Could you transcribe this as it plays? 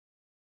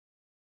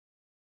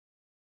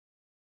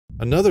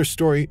Another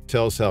story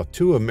tells how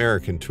two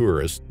American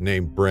tourists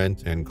named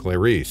Brent and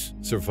Clarice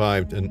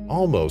survived an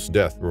almost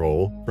death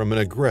roll from an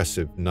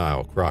aggressive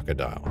Nile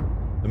crocodile.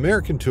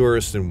 American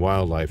tourist and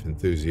wildlife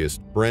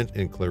enthusiast Brent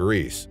and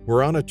Clarice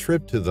were on a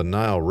trip to the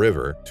Nile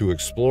River to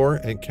explore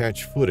and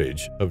catch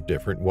footage of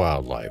different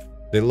wildlife.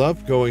 They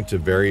loved going to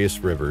various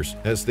rivers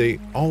as they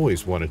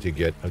always wanted to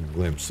get a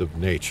glimpse of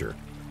nature.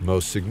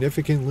 Most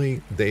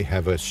significantly, they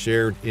have a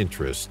shared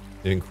interest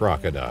in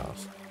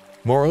crocodiles.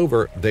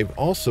 Moreover, they've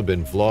also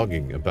been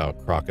vlogging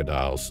about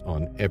crocodiles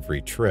on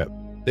every trip.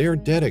 They are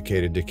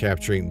dedicated to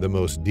capturing the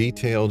most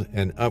detailed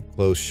and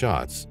up-close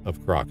shots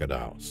of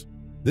crocodiles.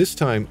 This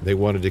time, they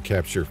wanted to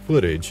capture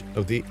footage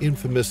of the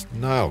infamous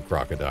Nile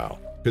crocodile,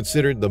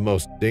 considered the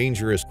most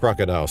dangerous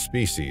crocodile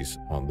species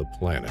on the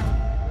planet.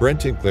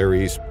 Brent and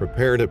Clarice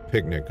prepared a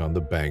picnic on the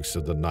banks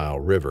of the Nile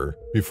River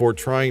before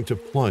trying to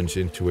plunge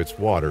into its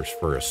waters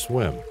for a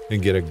swim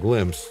and get a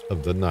glimpse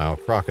of the Nile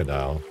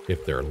crocodile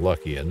if they're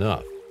lucky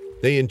enough.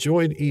 They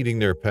enjoyed eating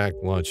their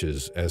packed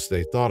lunches as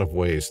they thought of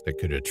ways that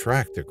could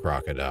attract the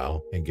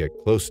crocodile and get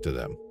close to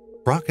them.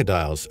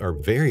 Crocodiles are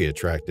very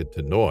attracted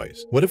to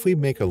noise. What if we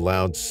make a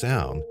loud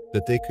sound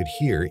that they could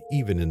hear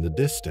even in the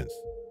distance?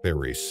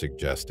 Clarice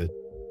suggested.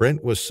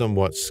 Brent was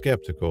somewhat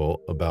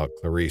skeptical about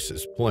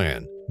Clarice's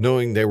plan,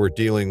 knowing they were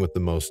dealing with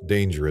the most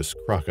dangerous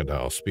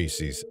crocodile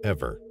species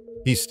ever.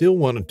 He still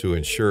wanted to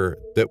ensure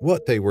that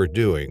what they were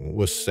doing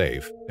was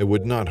safe and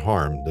would not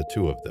harm the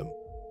two of them.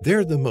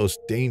 "They're the most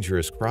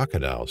dangerous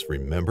crocodiles,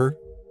 remember?"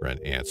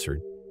 Brent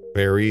answered.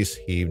 Clarice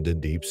heaved a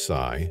deep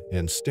sigh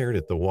and stared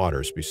at the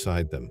waters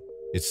beside them.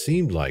 It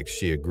seemed like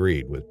she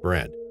agreed with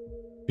Brent.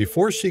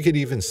 Before she could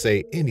even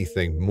say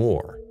anything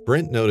more,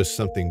 Brent noticed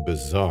something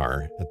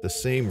bizarre at the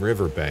same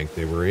riverbank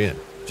they were in,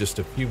 just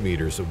a few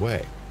meters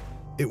away.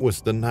 It was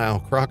the Nile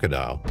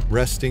crocodile,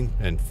 resting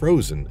and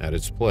frozen at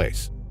its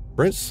place.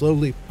 Brent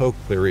slowly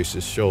poked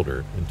Clarice's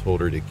shoulder and told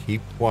her to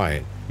keep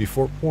quiet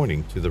before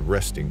pointing to the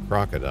resting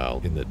crocodile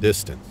in the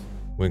distance.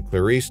 When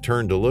Clarice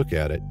turned to look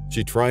at it,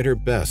 she tried her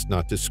best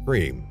not to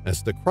scream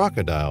as the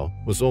crocodile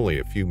was only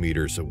a few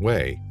meters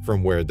away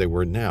from where they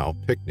were now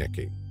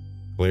picnicking.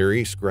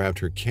 Clarice grabbed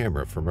her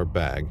camera from her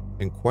bag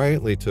and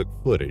quietly took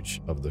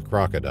footage of the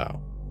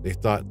crocodile. They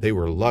thought they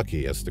were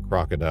lucky as the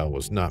crocodile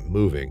was not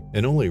moving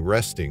and only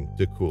resting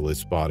to cool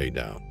its body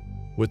down.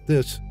 With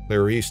this,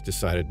 Clarice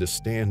decided to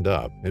stand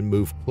up and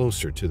move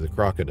closer to the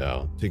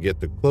crocodile to get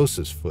the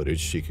closest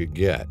footage she could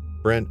get.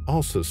 Brent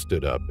also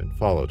stood up and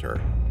followed her.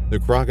 The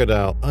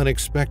crocodile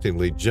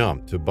unexpectedly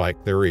jumped to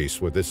bite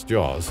Clarice with its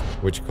jaws,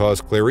 which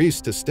caused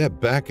Clarice to step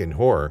back in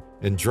horror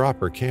and drop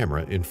her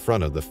camera in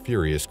front of the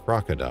furious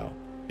crocodile.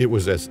 It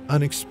was as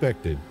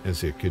unexpected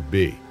as it could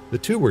be. The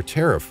two were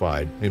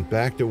terrified and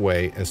backed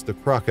away as the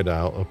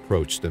crocodile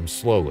approached them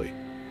slowly.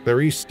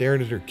 Clarice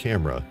stared at her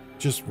camera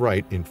just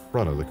right in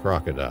front of the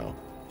crocodile.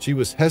 She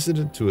was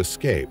hesitant to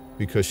escape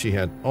because she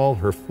had all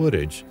her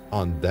footage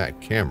on that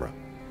camera.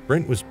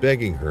 Brent was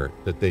begging her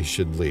that they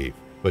should leave,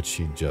 but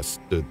she just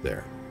stood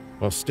there.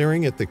 While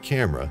staring at the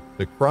camera,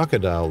 the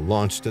crocodile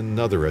launched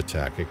another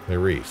attack at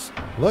Clarice.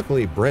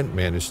 Luckily, Brent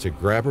managed to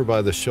grab her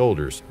by the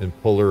shoulders and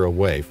pull her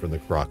away from the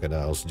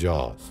crocodile's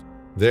jaws.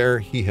 There,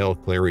 he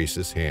held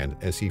Clarice's hand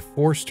as he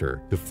forced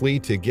her to flee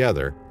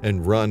together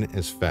and run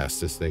as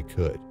fast as they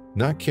could,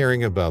 not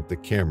caring about the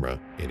camera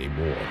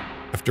anymore.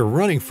 After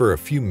running for a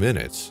few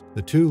minutes,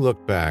 the two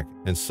looked back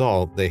and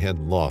saw they had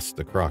lost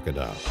the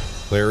crocodile.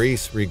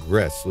 Clarice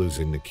regrets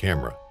losing the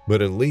camera,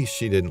 but at least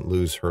she didn't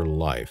lose her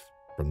life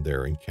from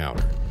their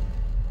encounter.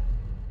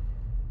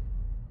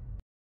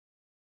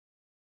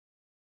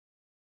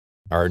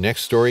 Our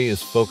next story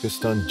is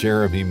focused on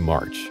Jeremy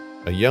March,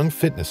 a young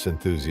fitness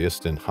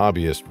enthusiast and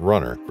hobbyist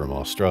runner from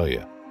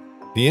Australia.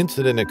 The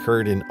incident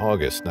occurred in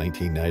August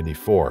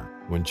 1994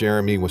 when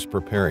Jeremy was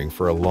preparing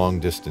for a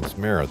long-distance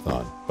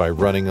marathon by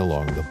running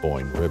along the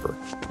Boyne River.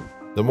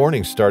 The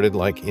morning started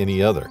like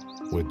any other,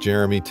 with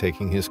Jeremy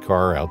taking his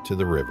car out to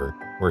the river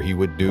where he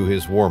would do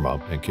his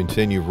warm-up and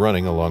continue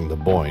running along the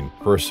Boyne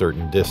for a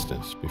certain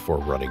distance before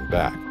running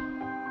back.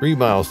 3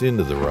 miles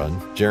into the run,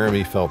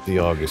 Jeremy felt the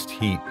August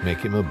heat make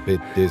him a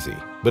bit dizzy,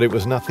 but it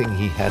was nothing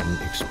he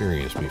hadn't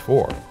experienced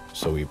before,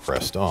 so he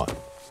pressed on.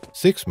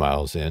 6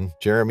 miles in,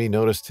 Jeremy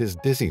noticed his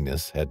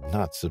dizziness had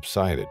not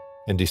subsided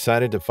and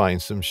decided to find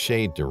some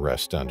shade to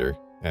rest under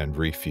and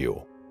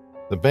refuel.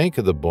 The bank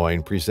of the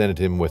Boyne presented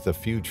him with a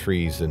few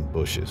trees and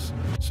bushes,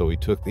 so he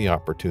took the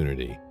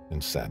opportunity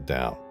and sat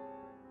down.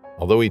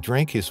 Although he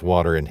drank his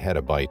water and had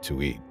a bite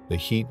to eat, the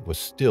heat was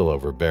still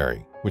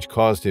overbearing, which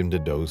caused him to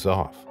doze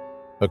off.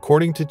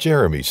 According to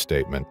Jeremy's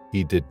statement,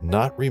 he did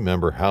not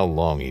remember how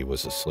long he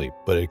was asleep,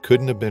 but it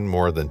couldn't have been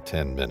more than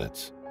 10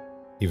 minutes.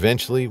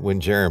 Eventually, when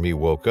Jeremy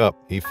woke up,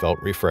 he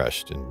felt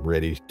refreshed and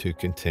ready to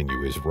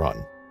continue his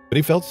run. But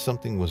he felt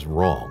something was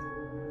wrong.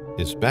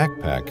 His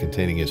backpack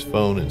containing his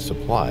phone and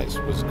supplies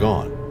was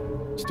gone.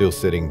 Still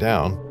sitting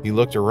down, he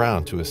looked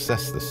around to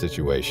assess the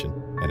situation,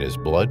 and his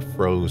blood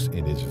froze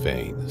in his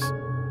veins.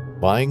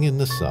 Lying in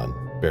the sun,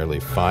 barely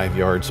 5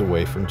 yards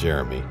away from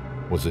Jeremy,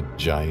 was a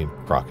giant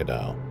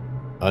crocodile.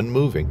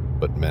 Unmoving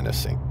but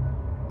menacing.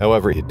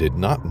 However, it did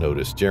not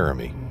notice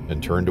Jeremy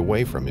and turned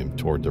away from him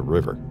toward the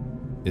river.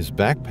 His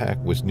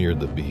backpack was near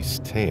the beast's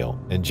tail,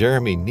 and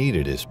Jeremy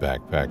needed his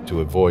backpack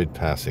to avoid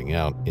passing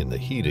out in the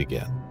heat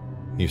again.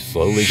 He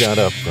slowly got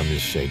up from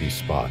his shady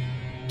spot,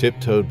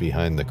 tiptoed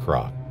behind the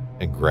croc,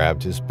 and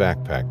grabbed his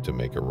backpack to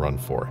make a run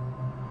for it.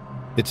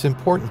 It's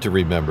important to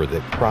remember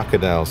that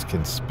crocodiles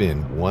can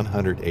spin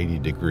 180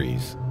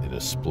 degrees in a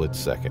split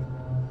second,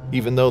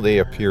 even though they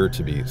appear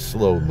to be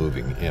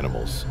slow-moving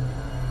animals.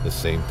 The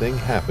same thing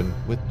happened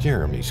with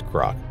Jeremy's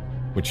croc,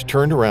 which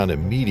turned around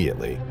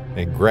immediately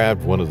and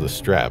grabbed one of the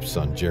straps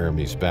on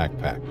Jeremy's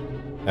backpack.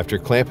 After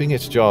clamping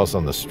its jaws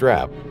on the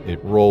strap,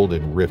 it rolled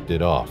and ripped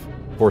it off,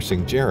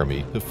 forcing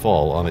Jeremy to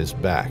fall on his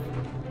back.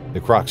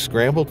 The croc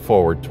scrambled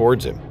forward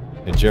towards him,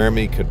 and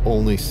Jeremy could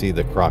only see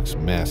the croc's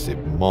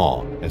massive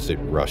maw as it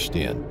rushed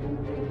in.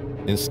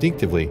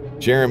 Instinctively,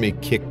 Jeremy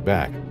kicked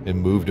back and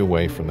moved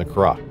away from the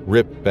croc,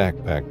 ripped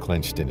backpack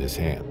clenched in his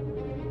hand.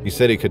 He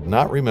said he could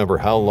not remember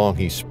how long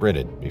he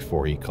sprinted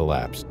before he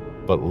collapsed,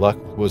 but luck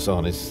was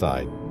on his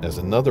side as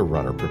another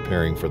runner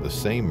preparing for the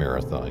same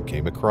marathon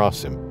came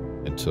across him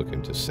and took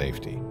him to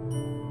safety.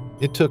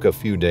 It took a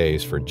few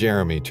days for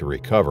Jeremy to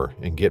recover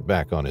and get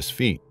back on his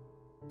feet,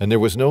 and there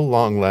was no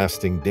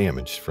long-lasting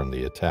damage from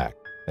the attack,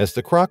 as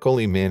the croc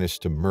only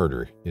managed to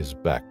murder his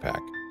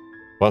backpack.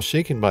 While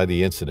shaken by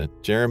the incident,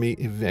 Jeremy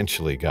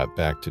eventually got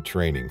back to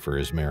training for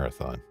his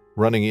marathon,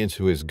 running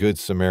into his Good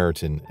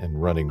Samaritan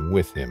and running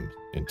with him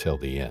until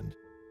the end.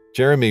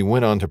 Jeremy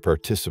went on to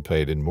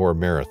participate in more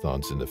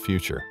marathons in the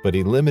future, but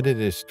he limited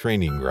his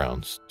training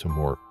grounds to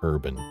more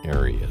urban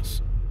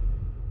areas.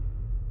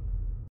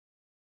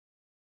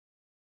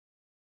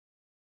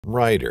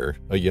 Ryder,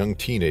 a young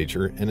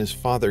teenager, and his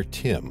father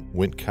Tim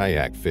went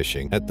kayak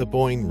fishing at the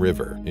Boyne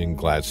River in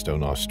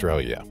Gladstone,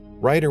 Australia.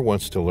 Ryder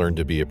wants to learn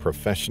to be a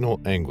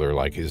professional angler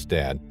like his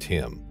dad,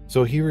 Tim,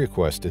 so he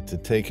requested to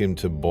take him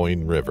to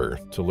Boyne River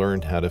to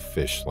learn how to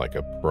fish like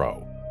a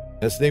pro.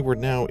 As they were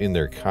now in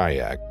their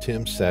kayak,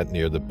 Tim sat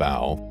near the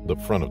bow, the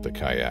front of the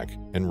kayak,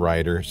 and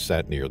Ryder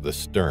sat near the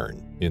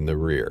stern, in the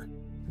rear.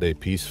 They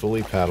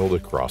peacefully paddled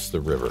across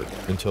the river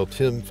until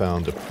Tim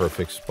found a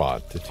perfect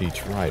spot to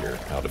teach Ryder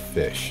how to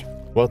fish.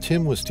 While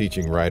Tim was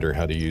teaching Ryder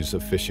how to use a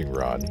fishing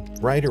rod,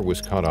 Ryder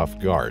was caught off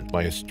guard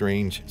by a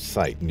strange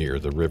sight near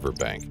the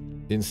riverbank.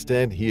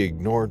 Instead, he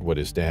ignored what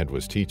his dad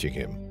was teaching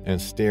him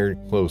and stared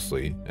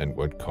closely at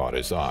what caught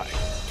his eye.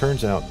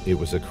 Turns out it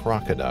was a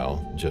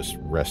crocodile just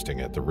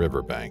resting at the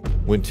riverbank.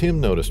 When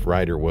Tim noticed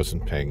Ryder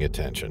wasn't paying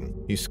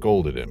attention, he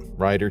scolded him.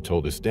 Ryder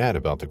told his dad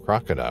about the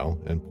crocodile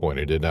and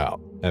pointed it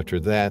out. After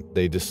that,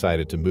 they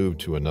decided to move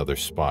to another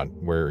spot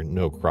where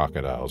no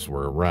crocodiles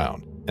were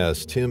around.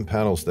 As Tim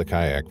paddles the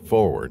kayak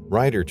forward,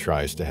 Ryder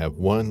tries to have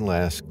one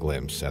last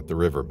glimpse at the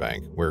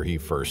riverbank where he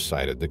first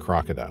sighted the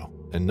crocodile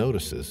and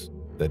notices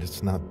that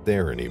it's not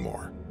there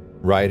anymore.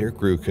 Ryder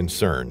grew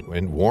concerned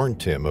and warned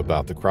Tim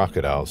about the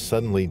crocodile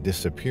suddenly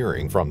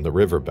disappearing from the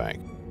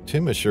riverbank.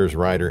 Tim assures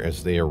Ryder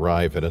as they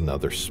arrive at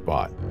another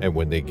spot, and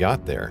when they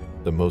got there,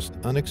 the most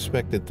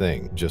unexpected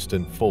thing just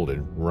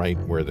unfolded right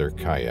where their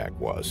kayak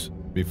was.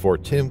 Before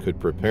Tim could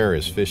prepare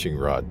his fishing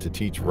rod to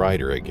teach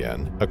Ryder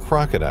again, a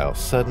crocodile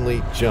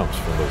suddenly jumps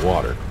from the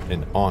water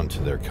and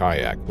onto their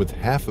kayak, with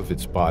half of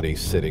its body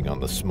sitting on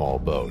the small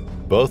boat.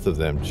 Both of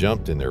them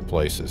jumped in their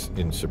places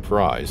in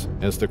surprise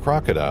as the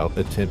crocodile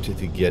attempted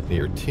to get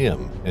near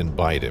Tim and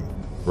bite him.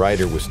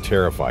 Ryder was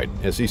terrified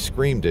as he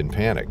screamed in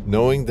panic,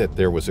 knowing that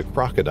there was a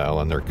crocodile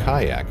on their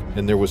kayak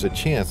and there was a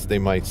chance they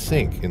might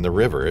sink in the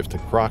river if the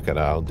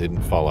crocodile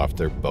didn't fall off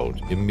their boat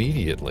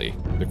immediately.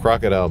 The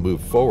crocodile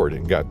moved forward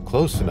and got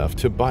close enough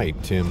to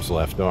bite Tim's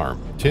left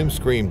arm. Tim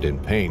screamed in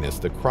pain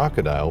as the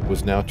crocodile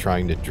was now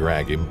trying to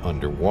drag him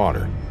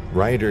underwater.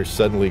 Ryder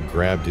suddenly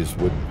grabbed his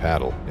wooden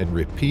paddle and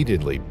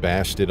repeatedly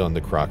bashed it on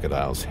the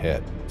crocodile's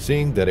head.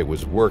 Seeing that it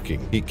was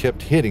working, he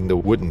kept hitting the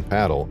wooden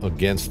paddle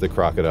against the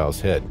crocodile's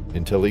head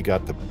until he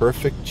got the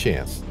perfect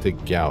chance to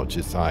gouge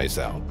its eyes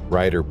out.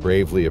 Ryder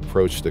bravely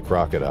approached the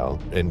crocodile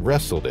and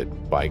wrestled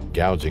it by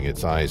gouging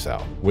its eyes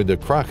out. When the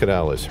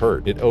crocodile is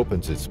hurt, it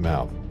opens its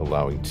mouth,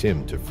 allowing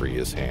Tim to free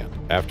his hand.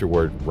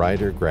 Afterward,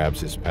 Ryder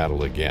grabs his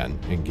paddle again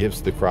and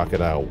gives the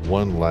crocodile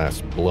one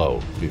last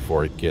blow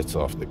before it gets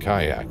off the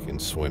kayak and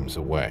swims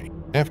away.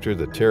 After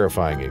the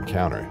terrifying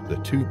encounter, the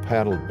two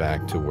paddled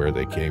back to where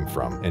they came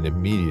from and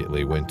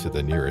immediately went to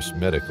the nearest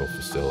medical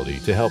facility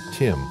to help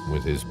Tim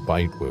with his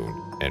bite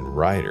wound and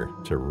Ryder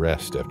to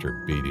rest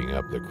after beating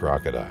up the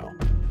crocodile.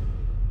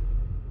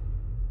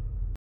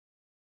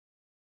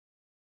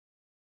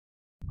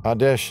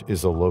 Adesh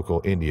is a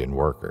local Indian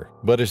worker,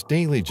 but his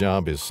daily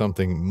job is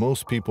something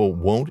most people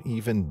won't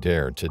even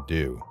dare to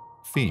do: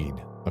 feed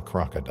a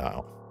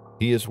crocodile.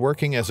 He is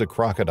working as a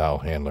crocodile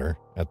handler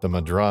at the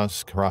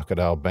Madras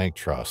Crocodile Bank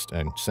Trust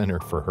and Center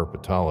for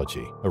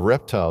Herpetology, a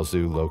reptile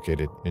zoo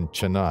located in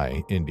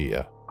Chennai,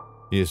 India.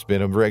 He has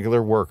been a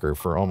regular worker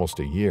for almost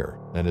a year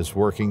and is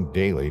working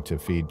daily to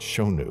feed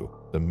Shonu,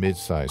 the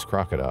mid-sized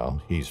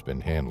crocodile he's been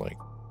handling.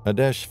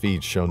 Adesh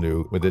feeds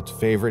Shonu with its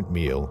favorite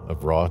meal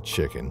of raw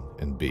chicken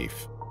and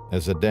beef.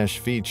 As Adesh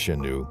feeds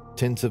Shanu,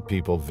 tens of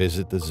people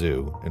visit the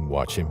zoo and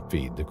watch him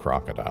feed the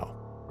crocodile.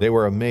 They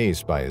were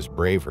amazed by his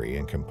bravery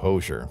and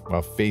composure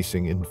while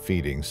facing and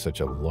feeding such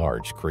a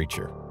large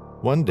creature.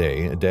 One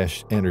day,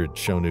 Adesh entered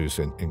Shonu's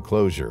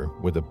enclosure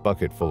with a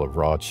bucket full of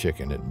raw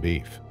chicken and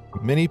beef.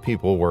 Many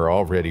people were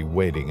already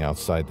waiting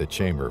outside the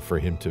chamber for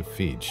him to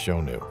feed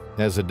Shonu.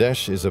 As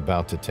Adesh is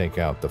about to take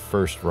out the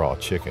first raw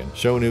chicken,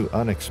 Shonu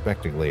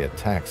unexpectedly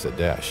attacks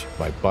Adesh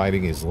by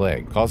biting his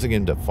leg, causing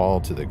him to fall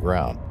to the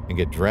ground and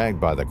get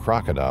dragged by the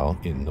crocodile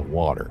in the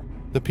water.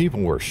 The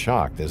people were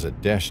shocked as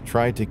Adesh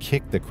tried to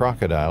kick the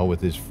crocodile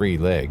with his free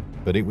leg,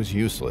 but it was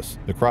useless.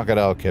 The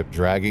crocodile kept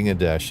dragging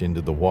Adesh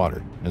into the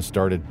water and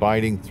started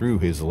biting through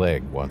his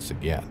leg once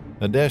again.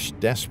 Adesh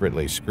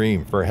desperately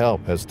screamed for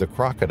help as the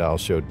crocodile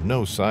showed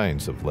no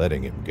signs of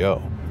letting him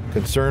go.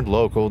 Concerned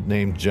local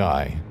named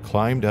Jai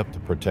climbed up the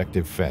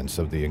protective fence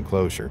of the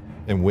enclosure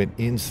and went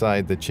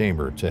inside the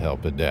chamber to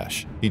help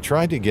Adesh. He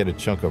tried to get a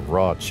chunk of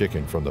raw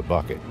chicken from the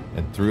bucket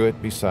and threw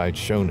it beside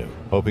Shonu,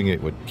 hoping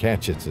it would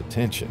catch its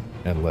attention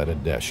and let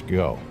Adesh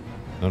go.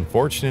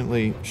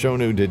 Unfortunately,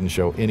 Shonu didn't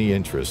show any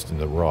interest in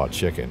the raw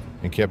chicken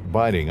and kept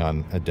biting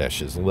on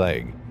Adesh's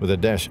leg, with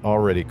Adesh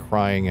already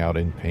crying out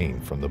in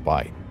pain from the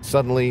bite.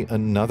 Suddenly,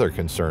 another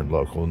concerned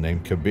local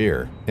named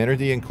Kabir entered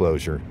the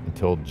enclosure and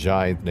told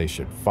Jai they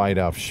should fight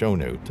off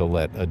Shonu to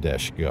let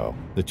Adesh go.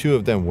 The two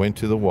of them went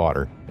to the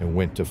water and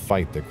went to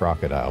fight the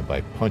crocodile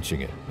by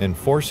punching it and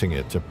forcing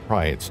it to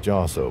pry its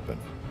jaws open.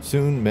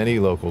 Soon, many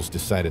locals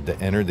decided to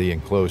enter the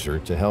enclosure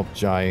to help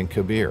Jai and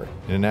Kabir,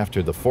 and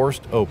after the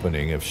forced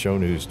opening of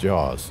Shonu's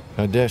jaws,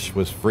 Adesh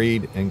was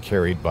freed and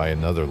carried by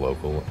another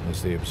local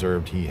as they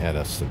observed he had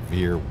a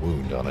severe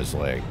wound on his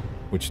leg,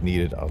 which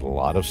needed a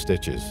lot of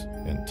stitches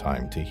and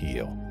time to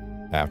heal.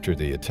 After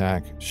the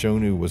attack,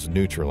 Shonu was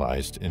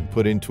neutralized and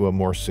put into a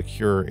more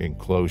secure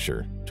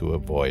enclosure to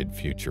avoid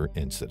future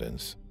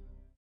incidents.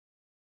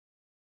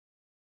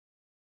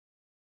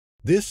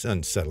 This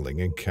unsettling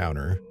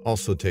encounter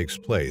also takes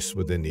place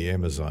within the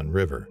Amazon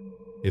River.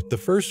 If the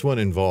first one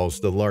involves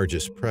the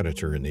largest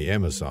predator in the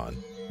Amazon,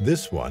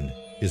 this one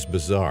is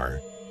bizarre,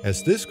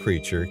 as this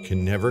creature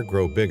can never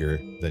grow bigger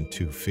than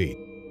 2 feet,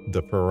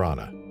 the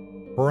piranha.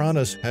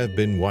 Piranhas have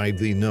been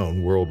widely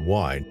known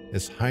worldwide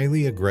as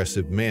highly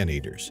aggressive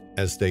man-eaters,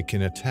 as they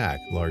can attack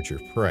larger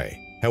prey.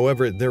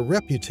 However, their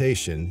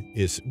reputation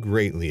is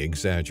greatly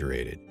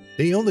exaggerated.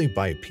 They only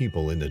bite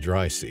people in the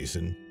dry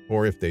season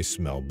or if they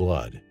smell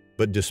blood.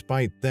 But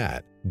despite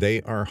that,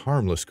 they are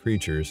harmless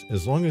creatures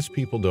as long as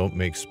people don't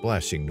make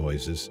splashing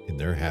noises in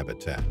their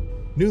habitat.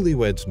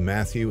 Newlyweds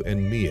Matthew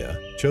and Mia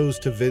chose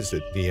to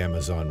visit the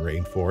Amazon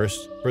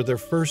rainforest for their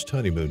first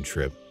honeymoon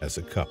trip as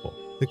a couple.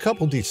 The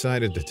couple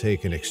decided to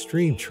take an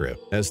extreme trip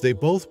as they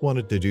both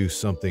wanted to do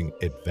something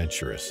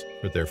adventurous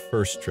for their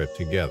first trip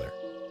together.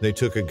 They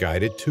took a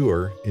guided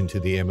tour into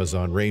the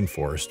Amazon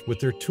rainforest with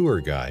their tour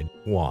guide,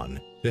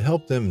 Juan, to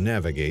help them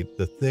navigate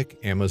the thick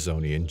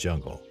Amazonian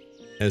jungle.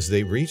 As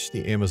they reached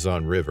the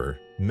Amazon River,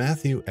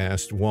 Matthew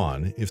asked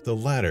Juan if the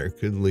latter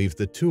could leave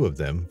the two of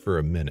them for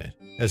a minute,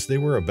 as they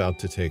were about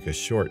to take a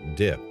short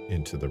dip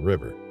into the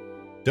river.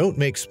 "Don't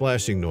make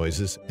splashing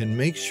noises and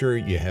make sure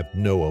you have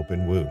no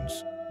open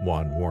wounds,"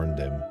 Juan warned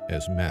them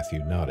as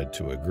Matthew nodded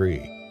to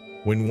agree.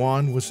 When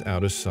Juan was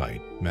out of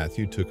sight,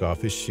 Matthew took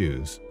off his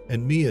shoes,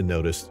 and Mia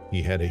noticed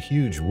he had a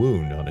huge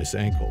wound on his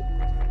ankle.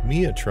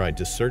 Mia tried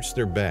to search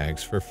their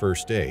bags for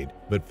first aid,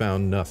 but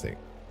found nothing.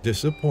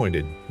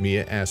 Disappointed,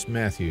 Mia asked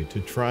Matthew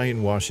to try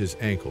and wash his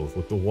ankles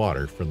with the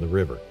water from the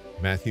river.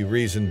 Matthew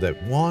reasoned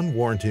that Juan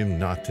warned him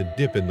not to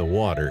dip in the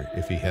water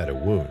if he had a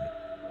wound.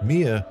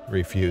 Mia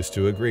refused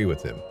to agree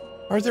with him.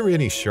 "Are there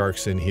any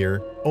sharks in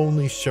here?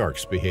 Only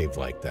sharks behave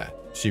like that,"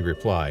 she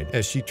replied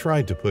as she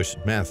tried to push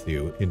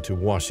Matthew into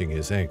washing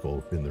his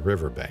ankle in the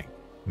riverbank.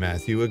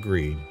 Matthew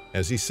agreed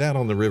as he sat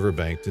on the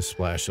riverbank to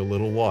splash a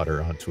little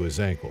water onto his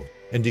ankle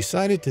and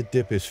decided to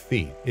dip his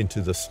feet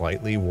into the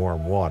slightly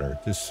warm water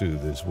to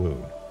soothe his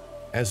wound.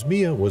 As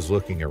Mia was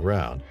looking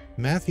around,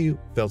 Matthew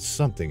felt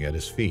something at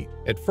his feet.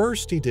 At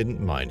first, he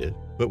didn't mind it,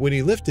 but when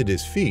he lifted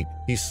his feet,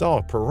 he saw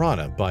a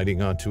piranha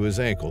biting onto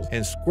his ankles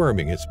and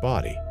squirming its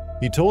body.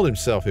 He told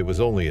himself it was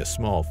only a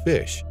small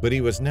fish, but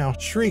he was now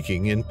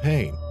shrieking in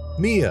pain.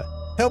 "Mia,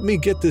 help me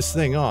get this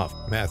thing off,"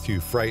 Matthew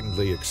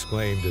frightenedly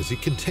exclaimed as he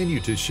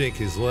continued to shake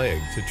his leg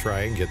to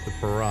try and get the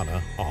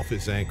piranha off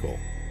his ankle.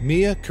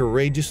 Mia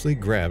courageously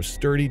grabs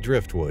sturdy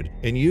driftwood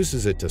and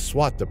uses it to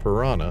swat the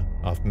piranha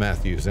off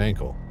Matthew's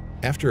ankle.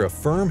 After a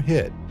firm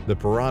hit, the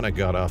piranha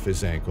got off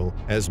his ankle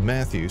as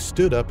Matthew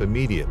stood up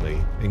immediately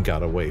and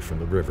got away from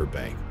the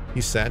riverbank.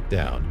 He sat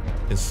down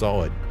and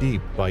saw a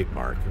deep bite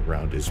mark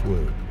around his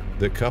wound.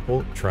 The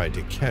couple tried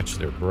to catch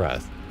their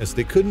breath as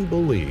they couldn't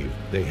believe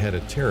they had a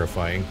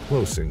terrifying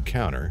close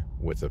encounter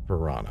with a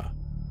piranha.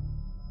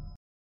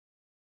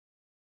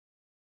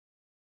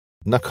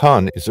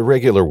 Nakhon is a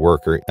regular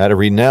worker at a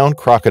renowned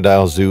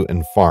crocodile zoo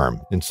and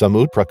farm in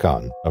Samut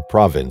Prakan, a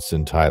province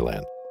in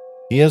Thailand.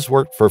 He has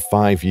worked for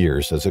 5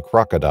 years as a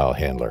crocodile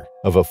handler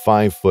of a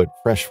 5-foot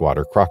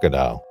freshwater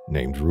crocodile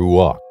named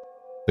Ruok.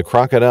 The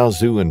Crocodile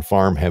Zoo and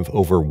Farm have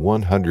over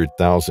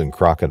 100,000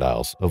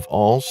 crocodiles of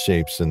all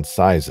shapes and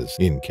sizes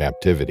in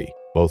captivity,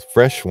 both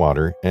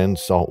freshwater and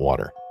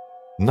saltwater.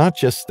 Not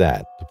just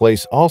that, the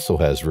place also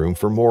has room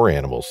for more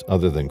animals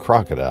other than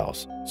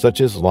crocodiles,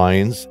 such as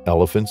lions,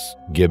 elephants,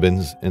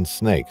 gibbons, and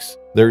snakes.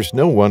 There's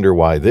no wonder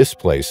why this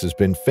place has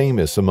been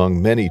famous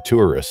among many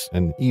tourists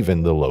and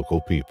even the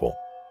local people.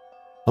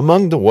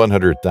 Among the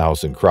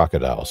 100,000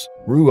 crocodiles,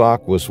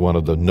 Ruach was one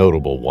of the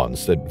notable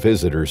ones that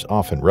visitors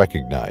often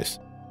recognize.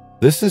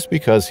 This is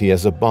because he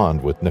has a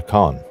bond with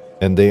Nakan,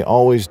 and they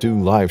always do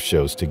live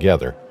shows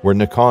together where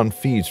Nakan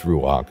feeds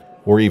Ruach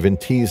or even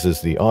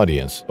teases the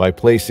audience by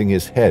placing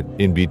his head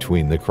in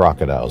between the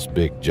crocodile's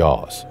big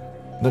jaws.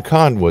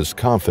 Nakan was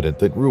confident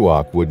that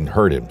Ruach wouldn't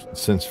hurt him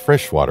since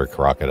freshwater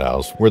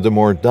crocodiles were the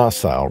more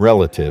docile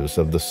relatives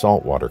of the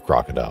saltwater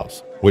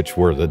crocodiles, which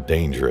were the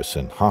dangerous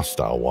and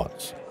hostile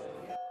ones.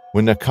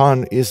 When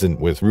Nakan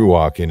isn't with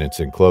Ruach in its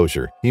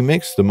enclosure, he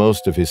makes the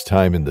most of his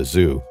time in the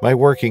zoo by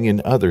working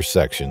in other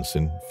sections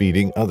and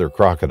feeding other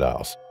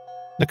crocodiles.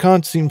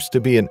 Nakan seems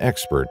to be an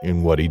expert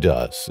in what he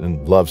does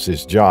and loves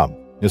his job,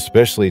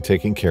 especially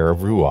taking care of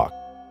Ruach.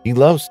 He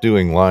loves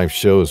doing live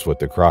shows with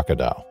the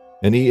crocodile,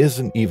 and he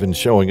isn't even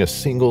showing a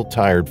single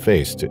tired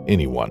face to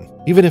anyone,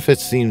 even if it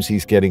seems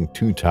he's getting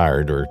too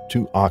tired or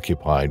too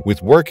occupied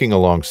with working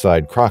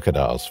alongside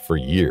crocodiles for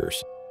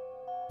years.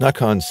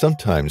 Nakan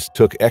sometimes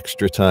took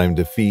extra time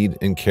to feed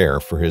and care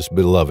for his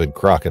beloved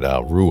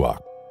crocodile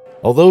Ruach.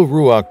 Although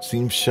Ruach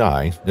seems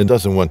shy and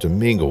doesn't want to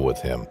mingle with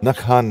him,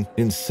 Nakan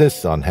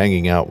insists on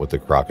hanging out with the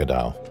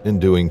crocodile and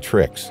doing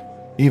tricks,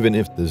 even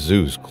if the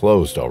zoo's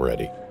closed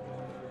already.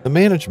 The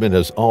management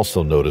has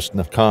also noticed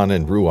Nakan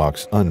and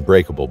Ruach's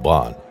unbreakable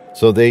bond,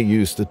 so they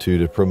use the two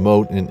to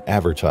promote and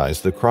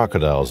advertise the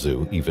crocodile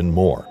zoo even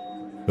more.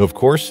 Of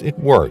course, it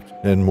worked,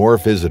 and more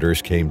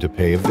visitors came to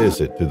pay a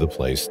visit to the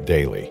place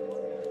daily.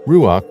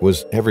 Ruach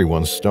was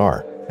everyone's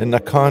star, and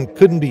Nakan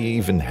couldn't be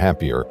even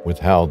happier with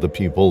how the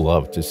people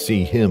loved to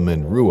see him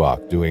and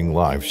Ruach doing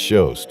live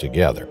shows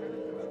together.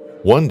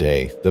 One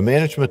day, the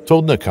management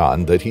told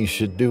Nakan that he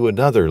should do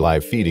another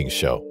live feeding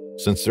show,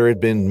 since there had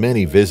been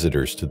many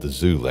visitors to the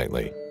zoo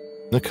lately.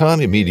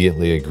 Nakan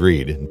immediately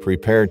agreed and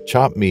prepared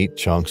chopped meat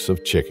chunks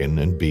of chicken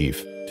and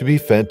beef to be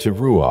fed to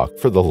Ruach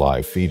for the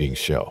live feeding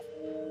show.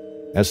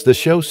 As the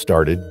show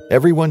started,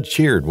 everyone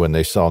cheered when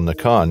they saw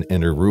Nakan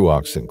enter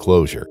Ruach's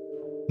enclosure.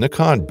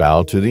 Nakan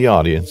bowed to the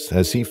audience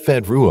as he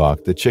fed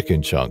Ruach the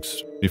chicken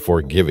chunks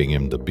before giving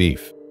him the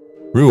beef.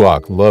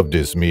 Ruach loved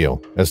his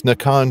meal as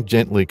Nakan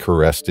gently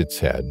caressed its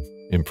head,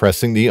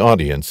 impressing the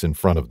audience in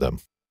front of them.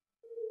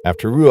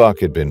 After Ruach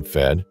had been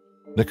fed,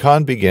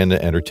 Nakan began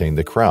to entertain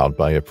the crowd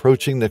by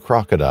approaching the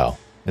crocodile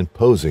and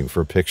posing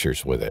for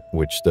pictures with it,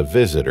 which the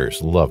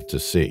visitors loved to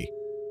see.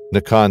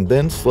 Nakan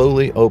then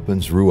slowly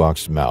opens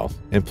Ruach's mouth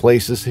and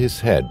places his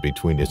head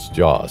between its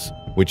jaws,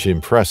 which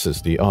impresses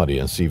the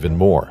audience even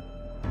more.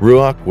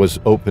 Ruach was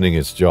opening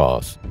its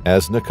jaws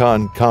as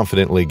Nakan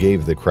confidently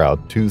gave the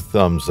crowd 2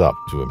 thumbs up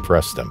to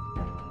impress them.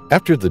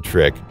 After the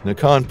trick,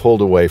 Nakan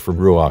pulled away from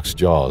Ruach's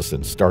jaws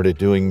and started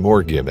doing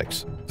more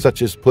gimmicks,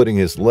 such as putting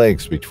his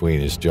legs between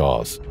his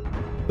jaws.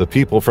 The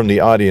people from the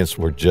audience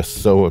were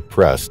just so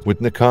impressed with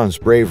Nakan's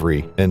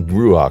bravery and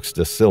Ruach's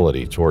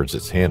docility towards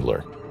its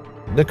handler.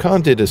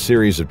 Nakan did a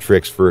series of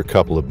tricks for a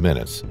couple of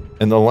minutes,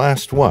 and the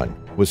last one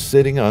was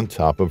sitting on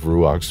top of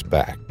Ruach's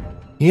back.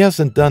 He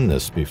hasn't done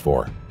this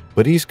before,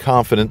 but he's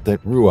confident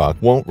that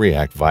Ruach won't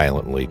react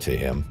violently to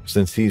him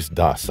since he's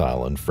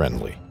docile and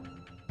friendly.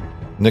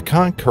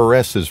 Nakan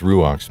caresses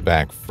Ruach's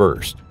back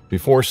first,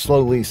 before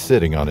slowly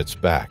sitting on its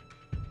back.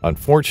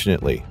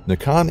 Unfortunately,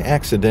 Nakan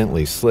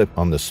accidentally slipped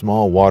on the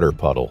small water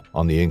puddle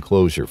on the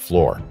enclosure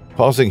floor,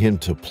 causing him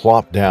to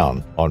plop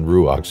down on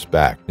Ruach's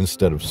back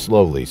instead of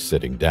slowly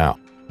sitting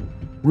down.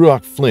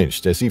 Ruach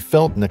flinched as he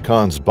felt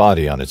Nakan's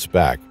body on its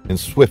back and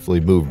swiftly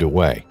moved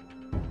away.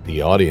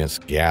 The audience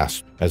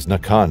gasped as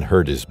Nakan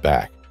hurt his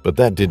back, but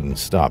that didn't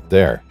stop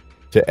there.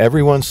 To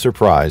everyone's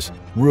surprise,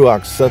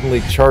 Ruach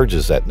suddenly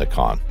charges at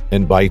Nakan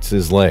and bites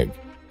his leg,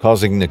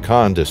 causing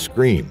Nakan to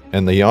scream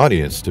and the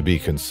audience to be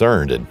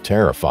concerned and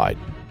terrified.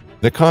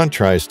 Nakan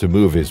tries to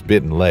move his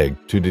bitten leg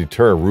to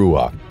deter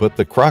Ruach, but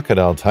the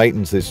crocodile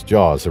tightens its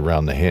jaws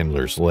around the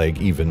handler's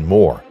leg even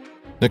more.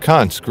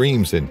 Nakan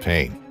screams in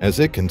pain as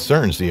it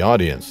concerns the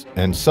audience,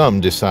 and some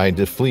decide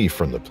to flee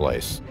from the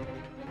place.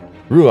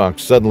 Ruach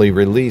suddenly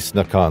released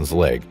Nakan's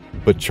leg,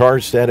 but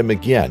charged at him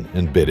again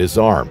and bit his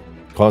arm,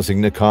 causing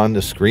Nakan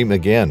to scream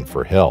again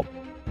for help.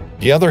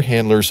 The other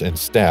handlers and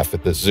staff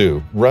at the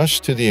zoo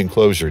rushed to the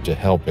enclosure to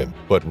help him,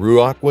 but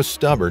Ruach was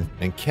stubborn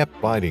and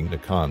kept biting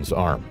Nakan's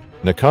arm.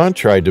 Nakan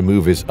tried to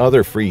move his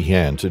other free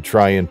hand to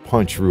try and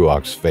punch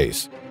Ruach's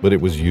face, but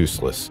it was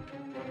useless.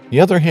 The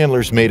other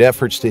handlers made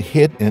efforts to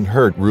hit and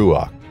hurt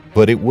Ruach,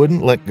 but it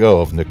wouldn't let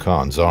go of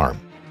Nakan's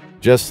arm.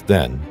 Just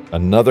then,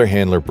 another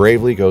handler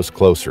bravely goes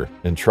closer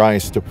and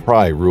tries to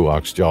pry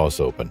Ruach's jaws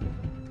open.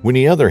 When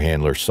the other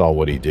handlers saw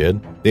what he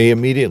did, they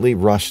immediately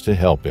rushed to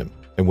help him,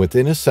 and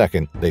within a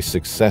second they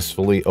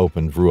successfully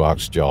opened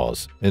Ruok's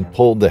jaws and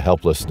pulled the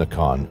helpless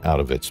Nakan out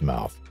of its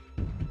mouth.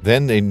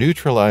 Then they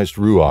neutralized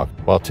Ruok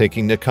while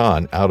taking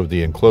Nakan out of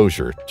the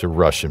enclosure to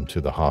rush him to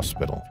the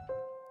hospital.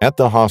 At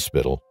the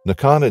hospital,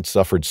 Nakan had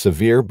suffered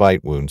severe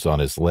bite wounds on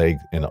his leg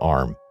and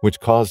arm, which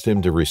caused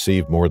him to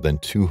receive more than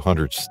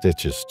 200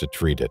 stitches to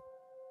treat it.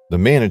 The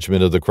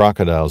management of the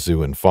crocodile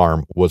zoo and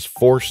farm was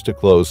forced to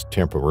close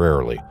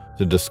temporarily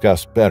to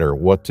discuss better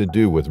what to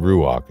do with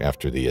Ruok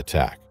after the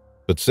attack.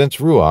 But since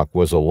Ruok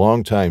was a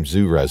longtime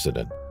zoo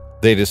resident,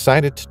 they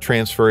decided to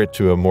transfer it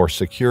to a more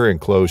secure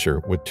enclosure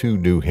with 2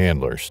 new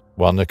handlers,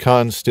 while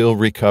Nakan still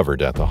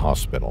recovered at the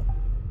hospital.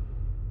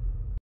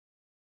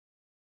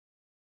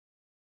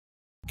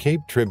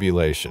 Cape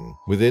Tribulation,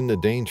 within the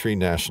Daintree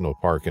National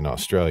Park in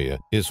Australia,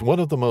 is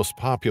one of the most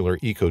popular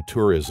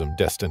ecotourism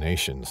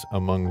destinations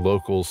among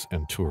locals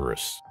and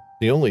tourists.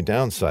 The only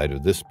downside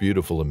of this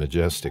beautiful and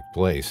majestic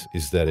place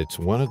is that it's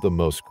one of the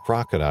most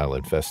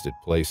crocodile-infested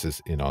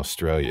places in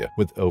Australia,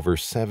 with over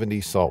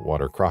 70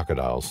 saltwater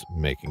crocodiles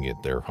making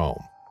it their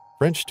home.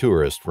 French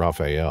tourist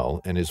Raphael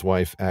and his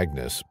wife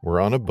Agnes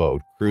were on a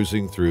boat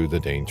cruising through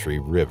the Daintree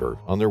River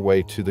on their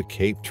way to the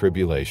Cape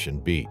Tribulation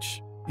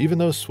beach. Even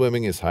though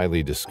swimming is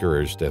highly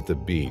discouraged at the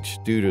beach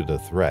due to the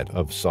threat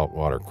of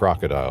saltwater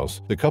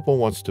crocodiles, the couple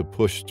wants to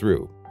push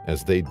through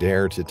as they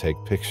dare to take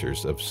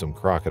pictures of some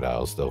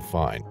crocodiles they'll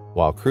find.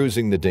 While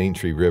cruising the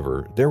Daintree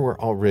River, there were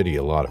already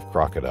a lot of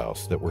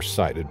crocodiles that were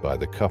sighted by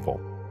the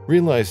couple.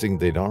 Realizing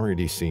they'd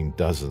already seen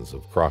dozens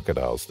of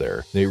crocodiles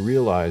there, they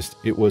realized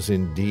it was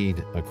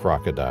indeed a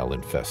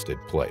crocodile-infested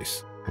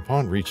place.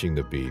 Upon reaching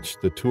the beach,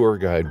 the tour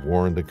guide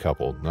warned the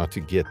couple not to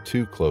get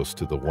too close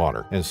to the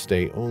water and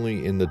stay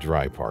only in the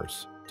dry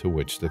parts, to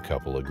which the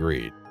couple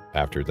agreed.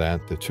 After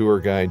that, the tour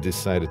guide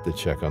decided to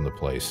check on the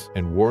place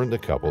and warned the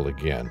couple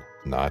again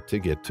not to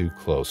get too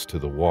close to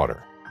the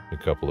water. The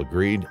couple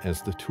agreed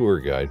as the tour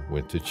guide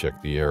went to check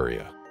the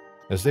area.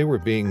 As they were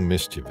being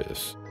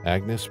mischievous,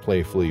 Agnes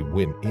playfully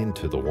went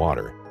into the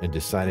water and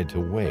decided to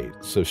wait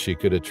so she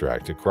could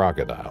attract a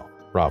crocodile.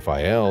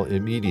 Raphael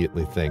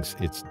immediately thinks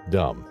it's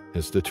dumb,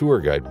 as the tour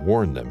guide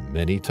warned them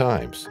many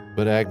times,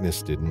 but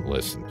Agnes didn't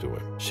listen to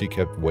him. She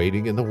kept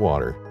waiting in the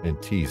water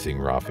and teasing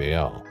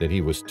Raphael that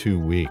he was too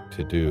weak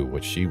to do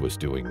what she was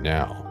doing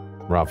now.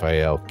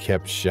 Raphael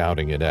kept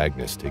shouting at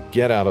Agnes to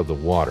get out of the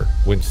water,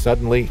 when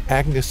suddenly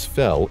Agnes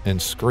fell and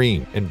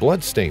screamed, and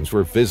bloodstains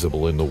were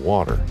visible in the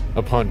water.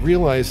 Upon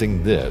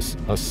realizing this,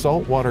 a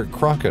saltwater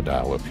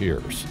crocodile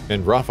appears,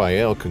 and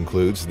Raphael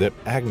concludes that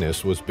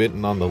Agnes was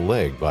bitten on the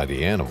leg by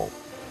the animal.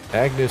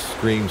 Agnes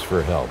screams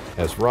for help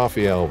as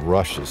Raphael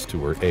rushes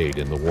to her aid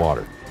in the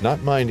water,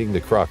 not minding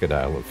the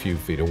crocodile a few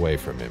feet away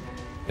from him.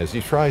 As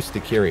he tries to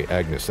carry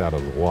Agnes out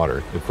of the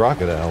water, the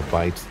crocodile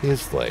bites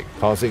his leg,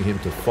 causing him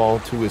to fall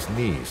to his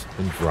knees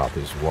and drop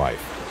his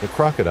wife. The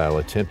crocodile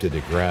attempted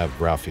to grab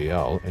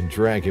Raphael and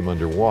drag him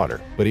underwater,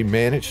 but he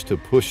managed to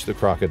push the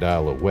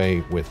crocodile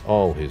away with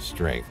all his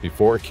strength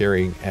before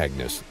carrying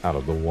Agnes out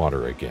of the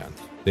water again.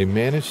 They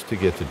managed to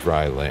get to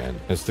dry land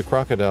as the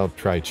crocodile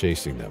tried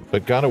chasing them,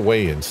 but got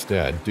away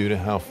instead due to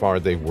how far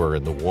they were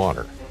in the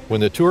water. When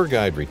the tour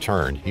guide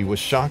returned, he was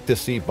shocked to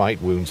see bite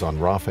wounds on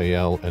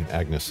Raphael and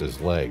Agnes's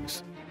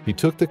legs. He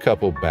took the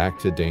couple back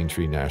to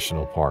Daintree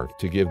National Park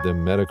to give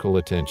them medical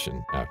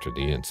attention after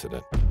the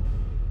incident.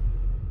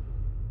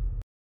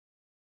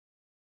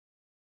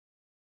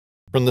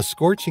 From the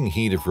scorching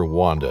heat of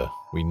Rwanda,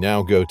 we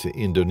now go to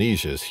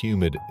Indonesia's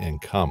humid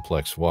and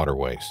complex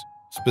waterways,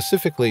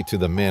 specifically to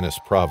the Manus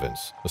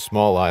province, a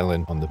small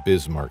island on the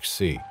Bismarck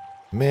Sea.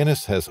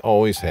 Manus has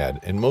always had,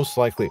 and most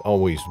likely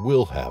always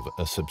will have,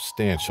 a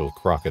substantial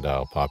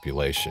crocodile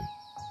population.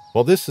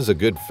 While this is a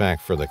good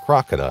fact for the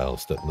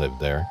crocodiles that live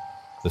there,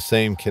 the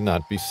same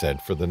cannot be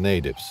said for the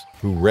natives,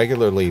 who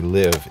regularly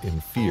live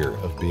in fear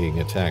of being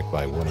attacked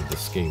by one of the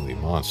scaly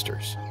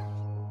monsters.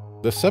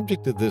 The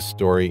subject of this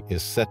story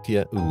is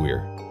Setia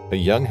Uwir, a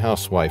young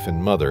housewife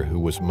and mother who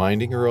was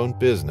minding her own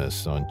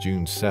business on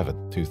June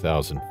 7,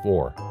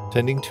 2004,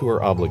 tending to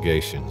her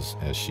obligations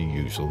as she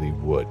usually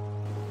would.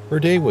 Her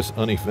day was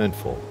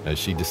uneventful as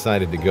she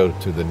decided to go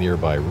to the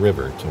nearby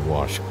river to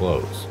wash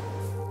clothes.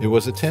 It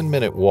was a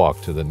 10-minute walk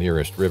to the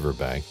nearest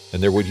riverbank,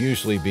 and there would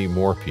usually be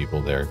more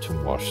people there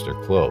to wash their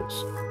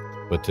clothes.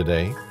 But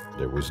today,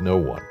 there was no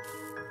one.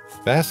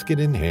 Basket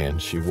in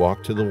hand, she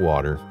walked to the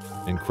water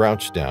and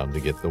crouched down to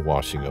get the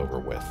washing over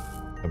with.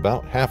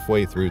 About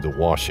halfway through the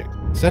washing,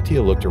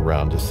 Setia looked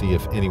around to see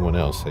if anyone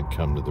else had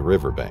come to the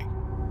riverbank,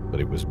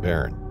 but it was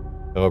barren.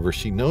 However,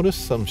 she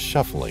noticed some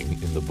shuffling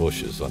in the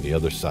bushes on the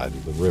other side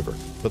of the river,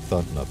 but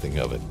thought nothing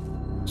of it.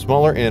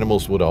 Smaller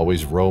animals would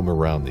always roam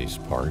around these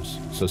parts,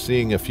 so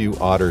seeing a few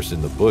otters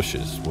in the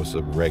bushes was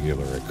a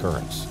regular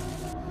occurrence.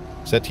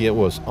 Setia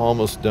was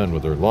almost done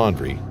with her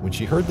laundry when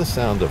she heard the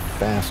sound of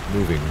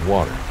fast-moving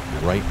water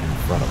right in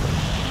front of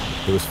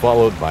her. It was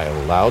followed by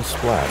a loud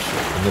splash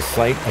and the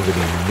sight of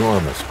an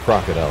enormous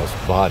crocodile's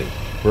body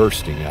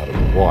bursting out of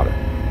the water.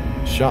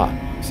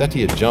 Shocked,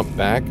 Setia jumped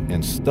back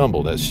and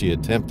stumbled as she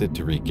attempted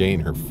to regain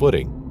her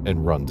footing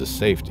and run to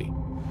safety.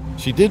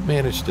 She did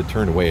manage to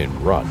turn away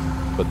and run,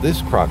 but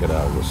this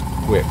crocodile was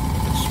quick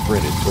and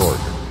sprinted toward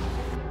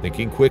her.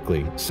 Thinking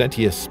quickly,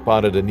 Sentia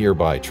spotted a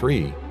nearby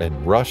tree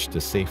and rushed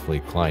to safely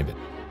climb it.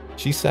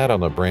 She sat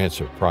on a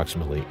branch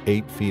approximately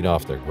 8 feet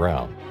off the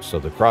ground, so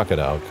the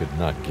crocodile could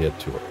not get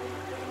to her,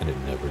 and it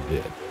never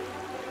did.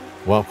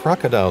 While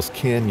crocodiles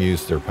can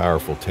use their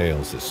powerful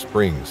tails as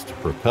springs to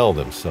propel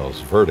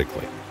themselves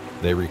vertically,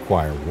 they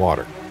require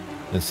water,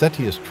 and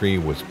Sentia's tree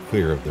was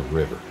clear of the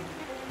river.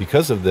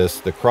 Because of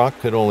this, the croc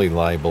could only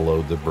lie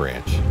below the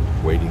branch,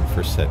 waiting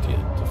for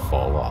Sentia to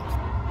fall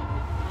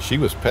off. She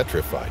was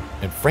petrified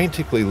and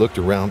frantically looked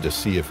around to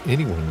see if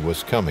anyone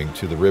was coming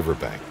to the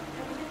riverbank.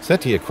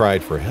 Sentia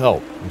cried for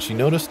help when she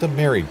noticed a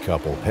married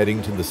couple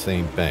heading to the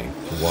same bank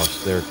to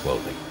wash their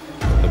clothing.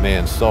 The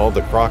man saw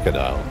the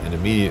crocodile and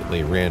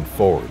immediately ran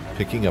forward,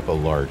 picking up a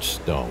large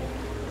stone.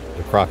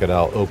 The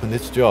crocodile opened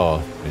its jaw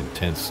and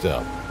tensed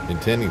up,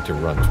 intending to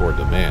run toward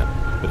the man,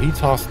 but he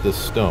tossed the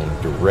stone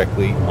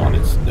directly on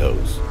its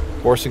nose,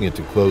 forcing it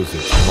to close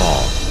its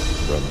maw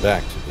and run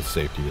back to the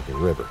safety of the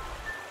river.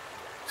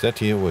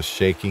 Sentia was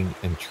shaking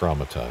and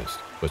traumatized,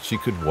 but she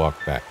could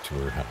walk back to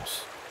her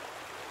house.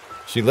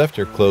 She left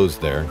her clothes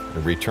there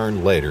and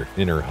returned later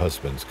in her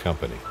husband's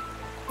company.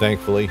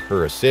 Thankfully,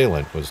 her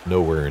assailant was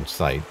nowhere in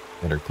sight,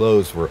 and her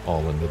clothes were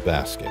all in the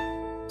basket.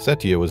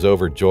 Sentia was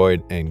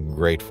overjoyed and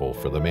grateful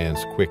for the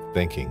man's quick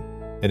thinking,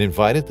 and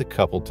invited the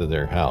couple to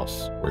their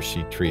house, where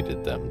she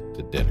treated them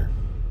to dinner.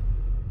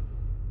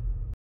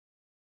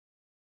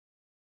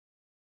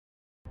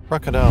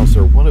 Crocodiles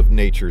are one of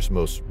nature's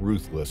most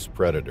ruthless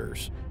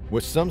predators,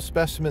 with some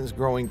specimens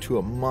growing to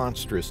a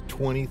monstrous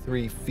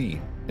 23 feet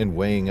and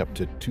weighing up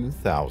to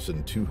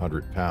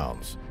 2,200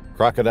 pounds.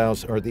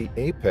 Crocodiles are the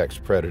apex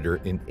predator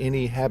in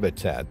any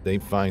habitat they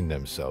find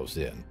themselves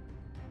in.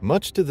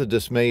 Much to the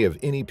dismay of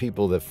any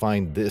people that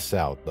find this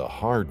out the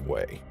hard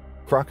way,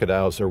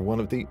 crocodiles are one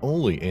of the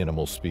only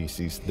animal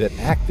species that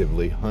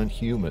actively hunt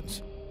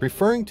humans,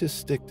 preferring to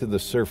stick to the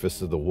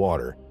surface of the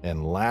water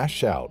and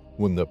lash out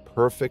when the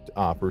perfect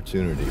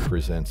opportunity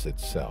presents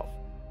itself.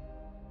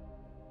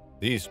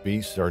 These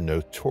beasts are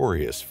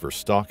notorious for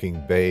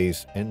stalking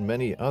bays and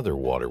many other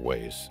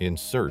waterways in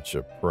search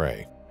of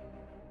prey.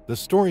 The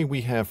story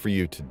we have for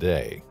you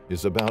today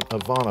is about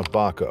Avana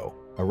Bako,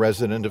 a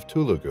resident of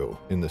Tulagu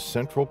in the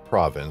central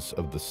province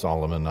of the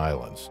Solomon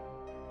Islands.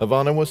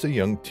 Avana was a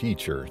young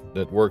teacher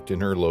that worked in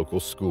her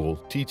local school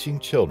teaching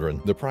children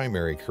the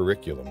primary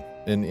curriculum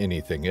and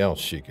anything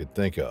else she could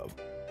think of.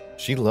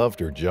 She loved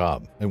her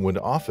job and would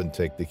often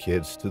take the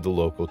kids to the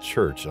local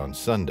church on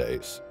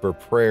Sundays for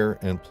prayer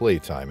and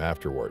playtime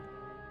afterward.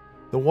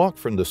 The walk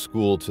from the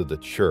school to the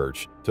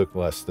church took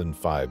less than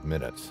 5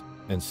 minutes,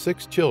 and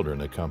 6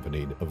 children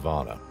accompanied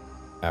Avana.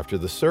 After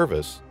the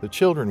service, the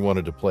children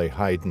wanted to play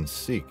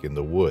hide-and-seek in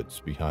the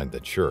woods behind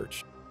the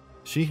church.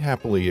 She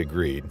happily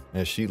agreed,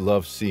 as she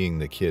loved seeing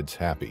the kids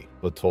happy,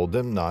 but told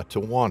them not to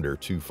wander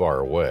too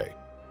far away.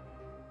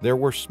 There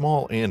were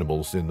small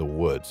animals in the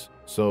woods,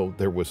 so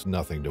there was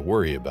nothing to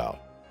worry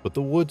about, but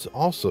the woods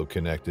also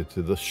connected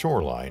to the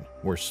shoreline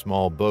where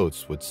small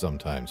boats would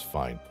sometimes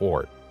find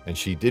port, and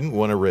she didn't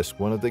want to risk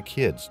one of the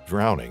kids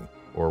drowning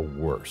or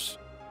worse.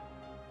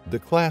 The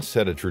class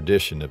had a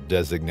tradition of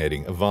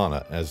designating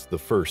Avana as the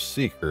first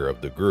seeker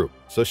of the group,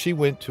 so she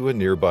went to a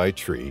nearby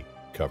tree,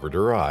 covered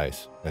her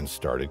eyes, and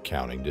started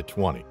counting to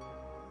 20.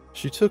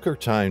 She took her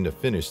time to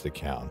finish the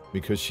count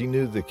because she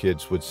knew the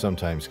kids would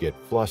sometimes get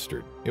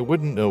flustered and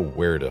wouldn't know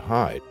where to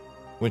hide.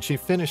 When she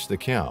finished the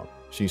count,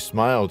 she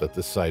smiled at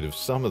the sight of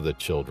some of the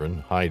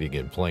children hiding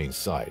in plain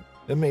sight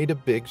and made a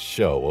big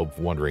show of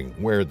wondering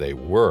where they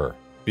were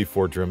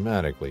before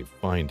dramatically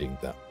finding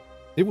them.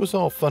 It was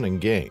all fun and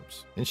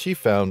games, and she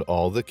found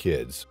all the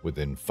kids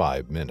within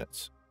 5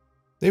 minutes.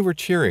 They were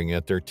cheering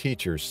at their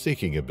teacher's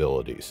seeking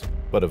abilities,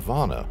 but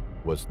Avana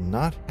was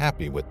not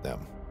happy with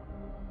them.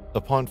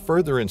 Upon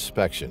further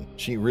inspection,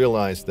 she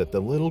realized that the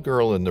little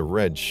girl in the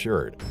red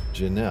shirt,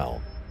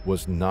 Janelle,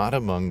 was not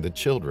among the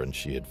children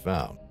she had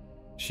found.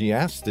 She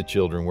asked the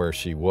children where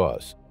she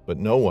was, but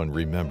no one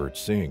remembered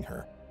seeing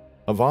her.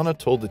 Avana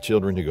told the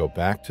children to go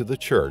back to the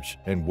church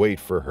and wait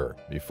for her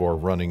before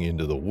running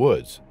into the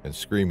woods and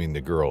screaming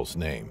the girl's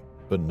name,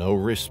 but no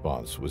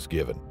response was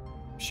given.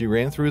 She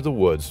ran through the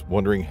woods,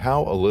 wondering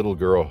how a little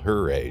girl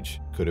her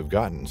age could have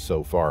gotten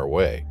so far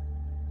away.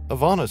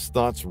 Avana's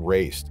thoughts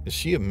raced as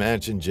she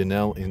imagined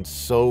Janelle in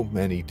so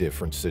many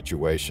different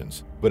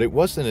situations, but it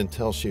wasn't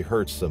until she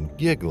heard some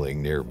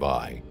giggling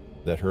nearby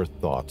that her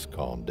thoughts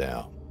calmed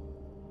down.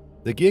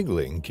 The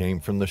giggling came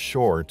from the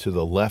shore to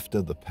the left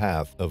of the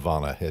path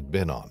Avana had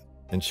been on,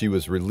 and she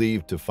was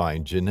relieved to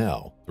find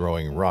Janelle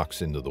throwing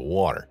rocks into the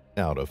water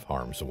out of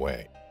harm's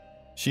way.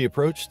 She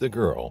approached the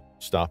girl,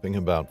 stopping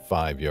about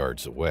 5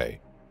 yards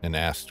away, and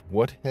asked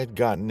what had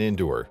gotten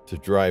into her to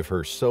drive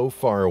her so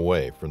far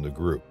away from the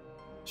group.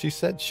 She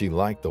said she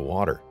liked the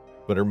water,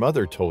 but her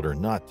mother told her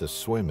not to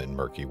swim in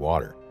murky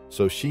water,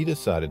 so she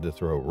decided to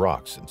throw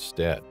rocks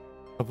instead.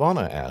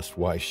 Avana asked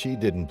why she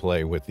didn't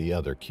play with the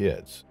other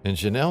kids, and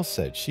Janelle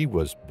said she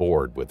was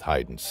bored with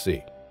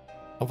hide-and-seek.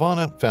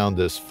 Avana found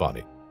this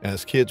funny,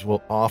 as kids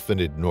will often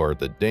ignore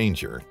the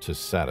danger to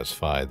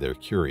satisfy their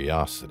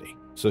curiosity.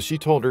 So she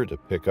told her to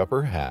pick up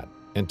her hat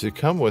and to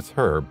come with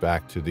her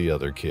back to the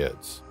other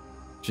kids.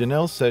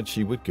 Janelle said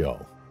she would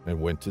go and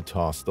went to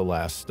toss the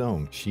last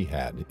stone she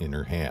had in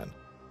her hand.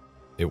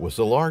 It was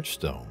a large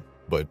stone,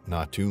 but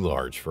not too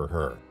large for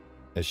her.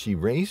 As she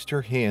raised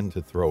her hand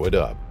to throw it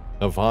up,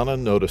 Avana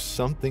noticed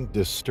something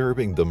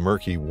disturbing the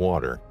murky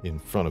water in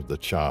front of the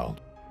child.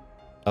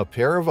 A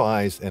pair of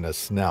eyes and a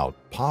snout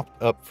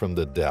popped up from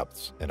the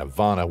depths, and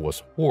Avana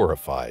was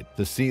horrified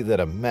to see that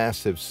a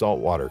massive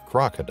saltwater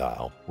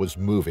crocodile was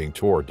moving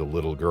toward the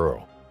little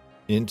girl.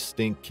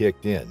 Instinct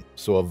kicked in,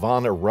 so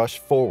Avana rushed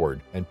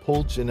forward and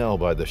pulled Janelle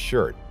by the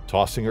shirt,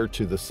 tossing her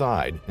to the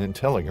side and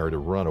telling her to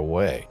run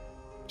away.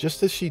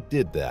 Just as she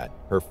did that,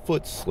 her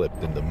foot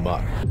slipped in the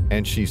muck,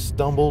 and she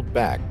stumbled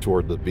back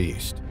toward the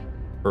beast.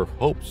 Her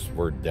hopes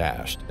were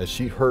dashed as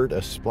she heard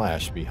a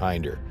splash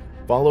behind her,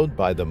 followed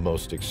by the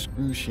most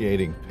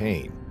excruciating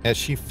pain as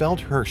she felt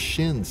her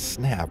shins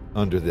snap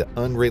under the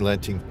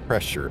unrelenting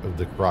pressure of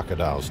the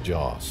crocodile's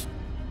jaws.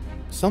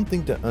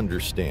 Something to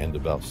understand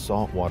about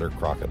saltwater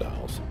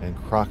crocodiles and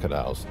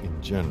crocodiles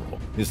in general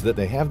is that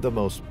they have the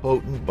most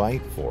potent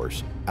bite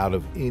force out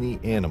of any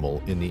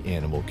animal in the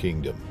animal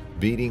kingdom,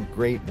 beating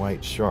great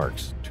white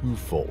sharks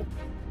twofold.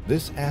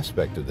 This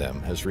aspect of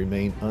them has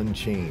remained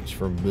unchanged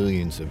for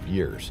millions of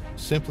years,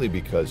 simply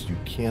because you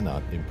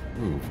cannot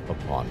improve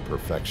upon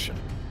perfection.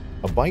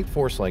 A bite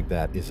force like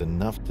that is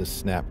enough to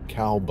snap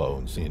cow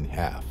bones in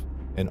half,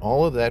 and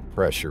all of that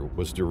pressure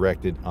was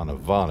directed on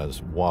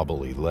Avana's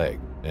wobbly leg,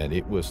 and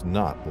it was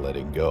not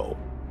letting go.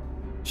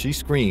 She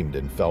screamed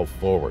and fell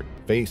forward,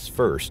 face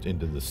first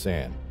into the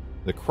sand.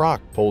 The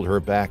croc pulled her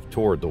back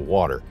toward the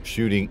water,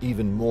 shooting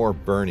even more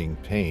burning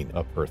pain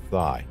up her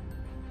thigh.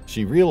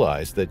 She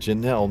realized that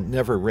Janelle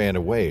never ran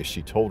away as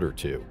she told her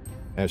to,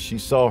 as she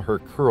saw her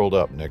curled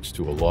up next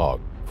to a log,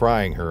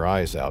 crying her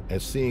eyes out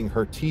at seeing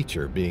her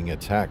teacher being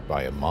attacked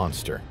by a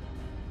monster.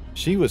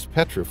 She was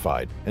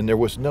petrified, and there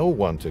was no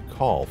one to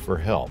call for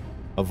help.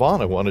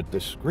 Avana wanted to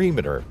scream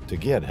at her to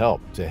get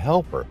help, to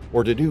help her,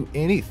 or to do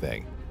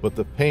anything, but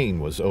the pain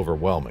was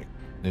overwhelming,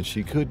 and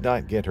she could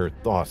not get her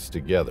thoughts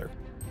together.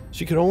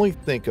 She could only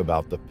think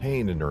about the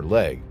pain in her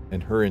leg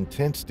and her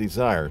intense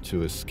desire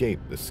to escape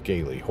the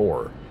scaly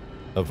horror.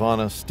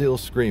 Avana, still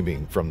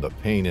screaming from the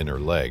pain in her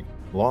leg,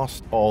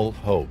 lost all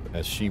hope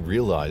as she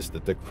realized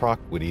that the croc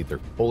would either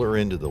pull her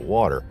into the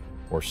water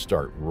or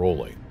start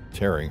rolling,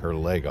 tearing her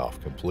leg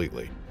off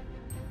completely.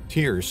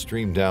 Tears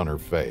streamed down her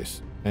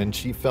face, and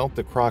she felt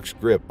the croc's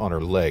grip on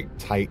her leg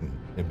tighten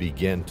and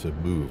begin to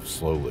move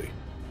slowly.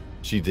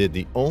 She did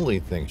the only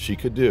thing she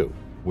could do,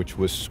 which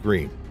was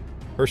scream.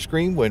 Her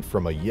scream went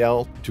from a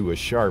yell to a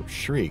sharp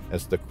shriek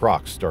as the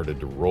croc started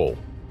to roll.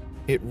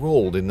 It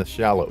rolled in the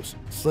shallows,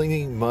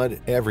 slinging mud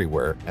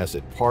everywhere as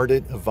it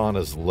parted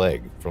Avana's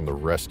leg from the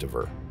rest of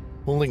her,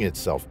 pulling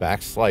itself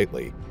back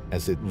slightly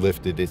as it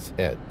lifted its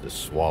head to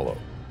swallow.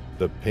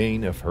 The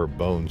pain of her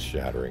bones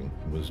shattering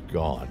was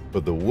gone,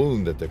 but the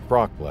wound that the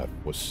croc left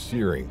was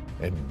searing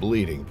and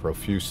bleeding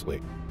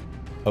profusely.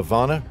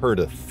 Avana heard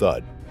a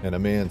thud and a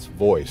man's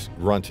voice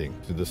grunting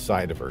to the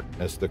side of her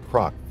as the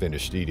croc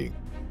finished eating.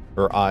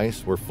 Her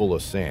eyes were full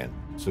of sand,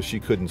 so she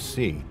couldn't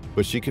see,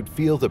 but she could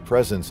feel the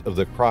presence of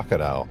the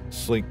crocodile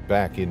slink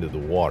back into the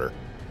water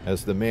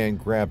as the man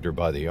grabbed her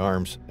by the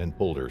arms and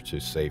pulled her to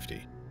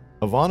safety.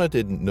 Avana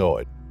didn't know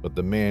it, but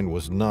the man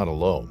was not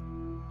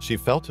alone. She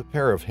felt a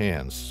pair of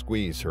hands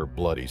squeeze her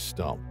bloody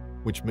stump,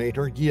 which made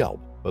her yelp,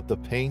 but the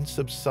pain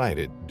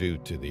subsided due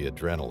to the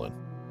adrenaline.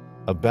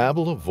 A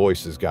babble of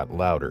voices got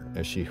louder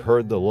as she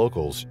heard the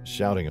locals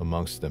shouting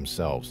amongst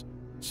themselves,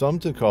 some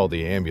to call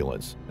the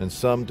ambulance and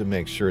some to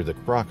make sure the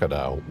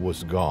crocodile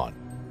was gone.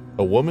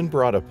 A woman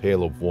brought a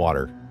pail of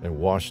water and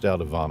washed out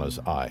Avana's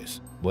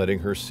eyes, letting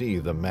her see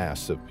the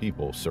mass of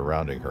people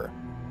surrounding her.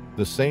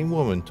 The same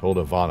woman told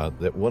Avana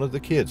that one of the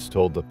kids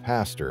told the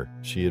pastor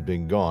she had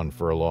been gone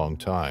for a long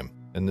time,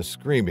 and the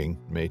screaming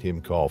made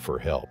him call for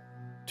help.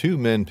 Two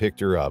men picked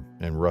her up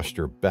and rushed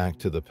her back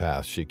to the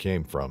path she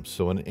came from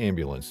so an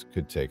ambulance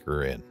could take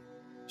her in.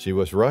 She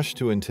was rushed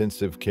to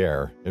intensive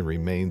care and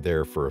remained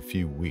there for a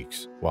few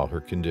weeks while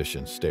her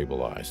condition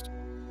stabilized.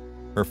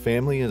 Her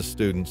family and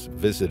students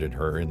visited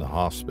her in the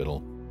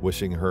hospital,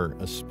 wishing her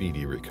a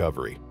speedy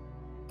recovery.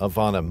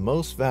 Avana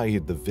most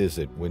valued the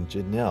visit when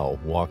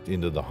Janelle walked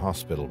into the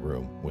hospital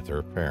room with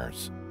her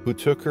parents, who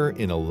took her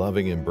in a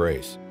loving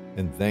embrace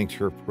and thanked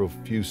her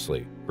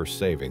profusely for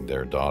saving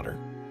their daughter.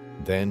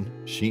 Then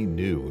she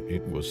knew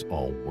it was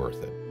all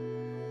worth it.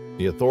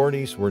 The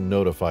authorities were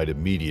notified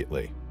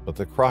immediately, but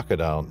the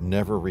crocodile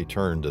never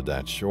returned to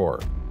that shore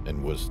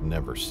and was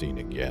never seen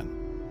again.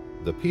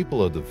 The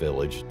people of the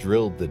village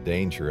drilled the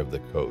danger of the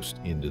coast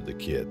into the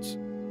kids,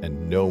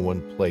 and no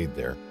one played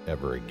there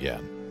ever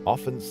again,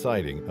 often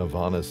citing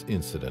Avana's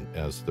incident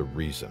as the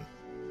reason.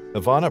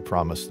 Avana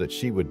promised that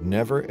she would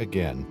never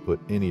again put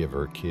any of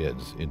her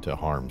kids into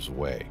harm's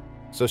way,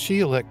 so she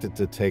elected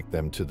to take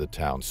them to the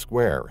town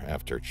square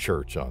after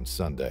church on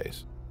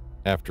Sundays.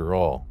 After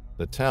all,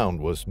 The town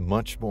was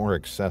much more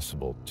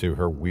accessible to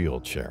her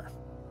wheelchair.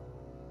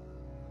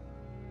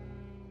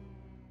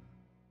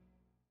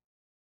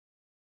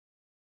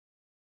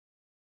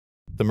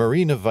 The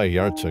Marina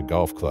Vallarta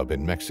Golf Club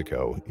in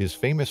Mexico is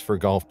famous for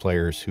golf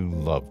players who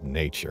love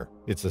nature.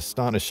 Its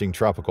astonishing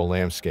tropical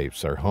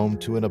landscapes are home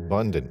to an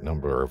abundant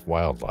number of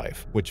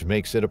wildlife, which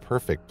makes it a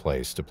perfect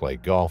place to play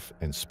golf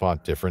and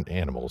spot different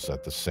animals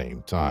at the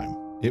same time.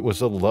 It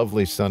was a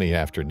lovely sunny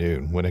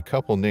afternoon when a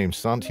couple named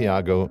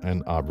Santiago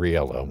and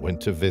Abriela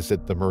went to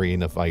visit the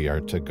Marina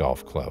Vallarta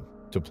Golf Club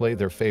to play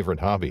their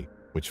favorite hobby,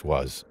 which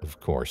was, of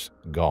course,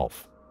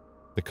 golf.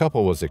 The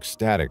couple was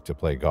ecstatic to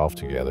play golf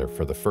together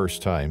for the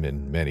first time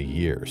in many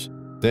years.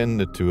 Then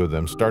the two of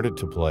them started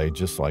to play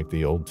just like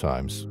the old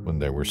times when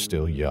they were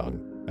still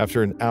young.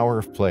 After an hour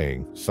of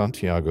playing,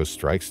 Santiago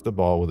strikes the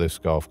ball with his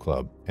golf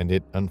club, and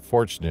it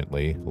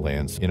unfortunately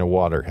lands in a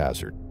water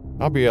hazard.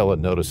 Abriela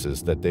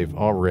notices that they've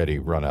already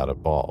run out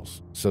of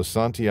balls, so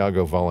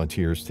Santiago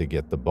volunteers to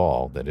get the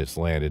ball that has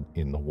landed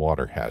in the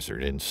water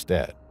hazard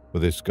instead.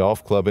 With his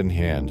golf club in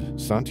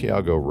hand,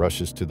 Santiago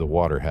rushes to the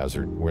water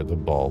hazard where the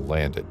ball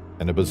landed,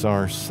 and a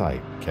bizarre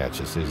sight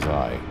catches his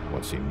eye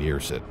once he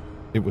nears it.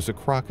 It was a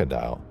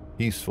crocodile,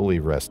 peacefully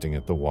resting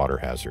at the water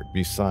hazard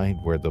beside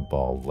where the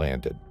ball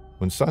landed.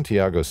 When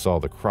Santiago saw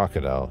the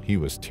crocodile, he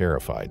was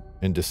terrified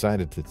and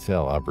decided to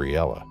tell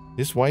Abriela.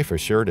 His wife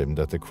assured him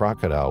that the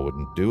crocodile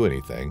wouldn't do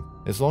anything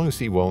as long as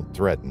he won't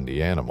threaten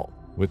the animal.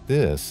 With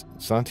this,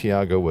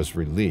 Santiago was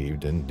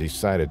relieved and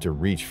decided to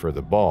reach for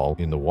the ball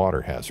in the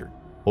water hazard.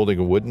 Holding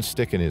a wooden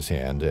stick in his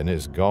hand and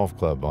his golf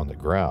club on the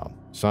ground,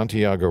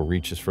 Santiago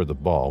reaches for the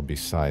ball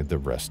beside the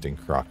resting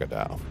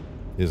crocodile.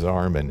 His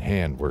arm and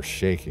hand were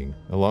shaking,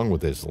 along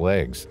with his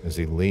legs, as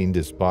he leaned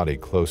his body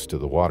close to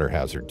the water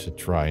hazard to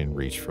try and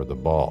reach for the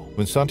ball.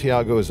 When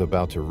Santiago is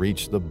about to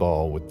reach the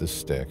ball with the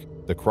stick,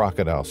 the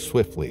crocodile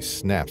swiftly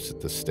snaps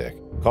at the stick,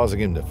 causing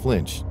him to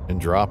flinch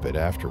and drop it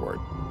afterward.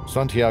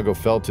 Santiago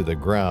fell to the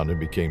ground and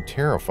became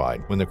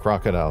terrified when the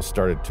crocodile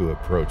started to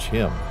approach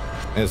him.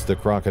 As the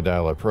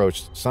crocodile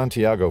approached,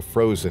 Santiago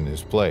froze in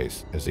his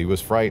place as he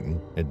was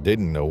frightened and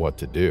didn't know what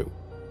to do.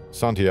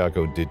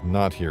 Santiago did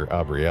not hear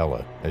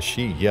Abriela as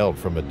she yelled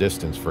from a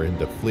distance for him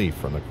to flee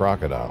from the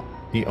crocodile.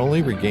 He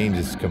only regained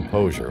his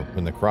composure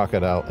when the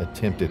crocodile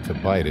attempted to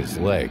bite his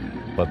leg,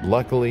 but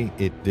luckily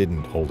it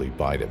didn't wholly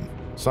bite him.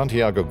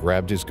 Santiago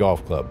grabbed his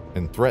golf club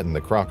and threatened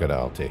the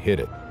crocodile to hit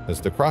it.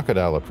 As the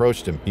crocodile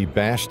approached him, he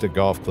bashed the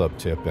golf club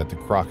tip at the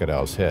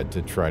crocodile's head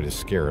to try to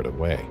scare it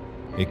away.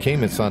 It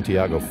came at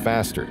Santiago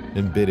faster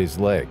and bit his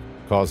leg,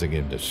 causing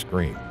him to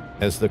scream.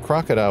 As the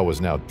crocodile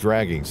was now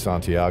dragging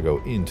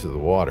Santiago into the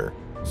water,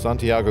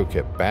 Santiago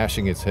kept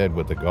bashing its head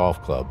with the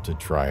golf club to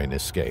try and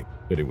escape,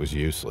 but it was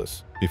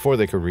useless. Before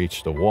they could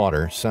reach the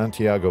water,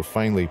 Santiago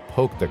finally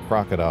poked the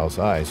crocodile's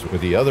eyes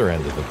with the other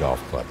end of the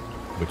golf club,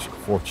 which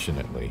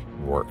fortunately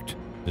worked.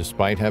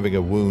 Despite having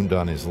a wound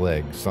on his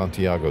leg,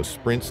 Santiago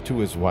sprints to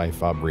his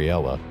wife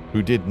Abriela,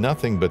 who did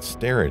nothing but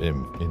stare at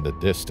him in the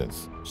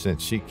distance,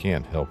 since she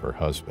can't help her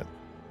husband.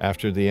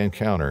 After the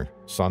encounter,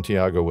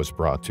 Santiago was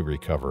brought to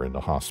recover in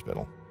the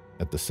hospital.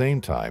 At the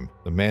same time,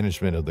 the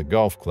management of the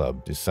golf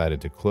club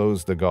decided to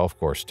close the golf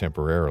course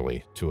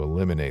temporarily to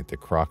eliminate the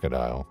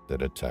crocodile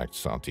that attacked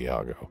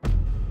Santiago.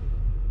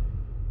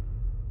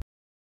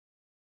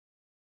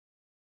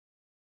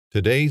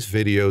 Today's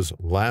video's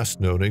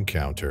last known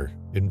encounter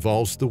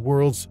involves the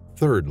world's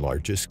third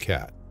largest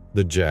cat,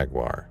 the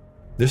jaguar.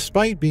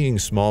 Despite being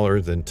smaller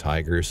than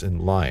tigers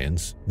and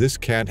lions, this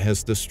cat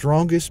has the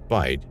strongest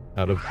bite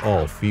out of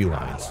all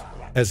felines,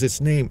 as its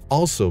name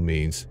also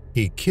means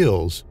he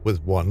kills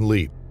with one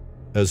leap.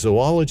 A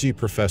zoology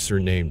professor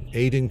named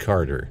Aidan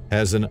Carter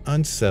has an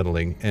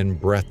unsettling and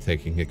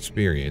breathtaking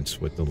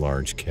experience with the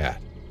large cat.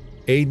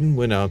 Aidan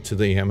went out to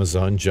the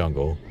Amazon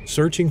jungle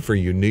searching for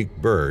unique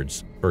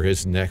birds for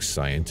his next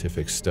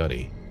scientific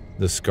study.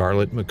 The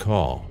scarlet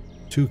macaw,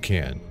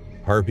 toucan,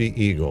 harpy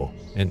eagle,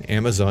 and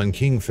Amazon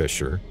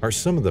kingfisher are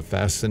some of the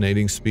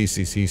fascinating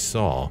species he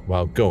saw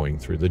while going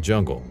through the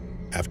jungle.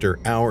 After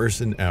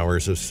hours and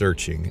hours of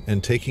searching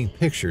and taking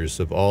pictures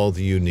of all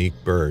the unique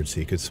birds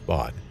he could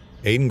spot,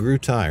 Aidan grew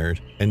tired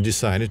and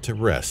decided to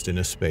rest in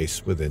a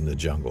space within the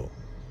jungle.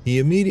 He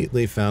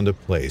immediately found a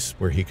place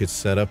where he could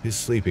set up his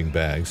sleeping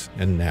bags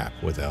and nap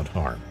without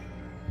harm.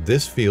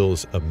 This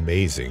feels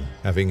amazing,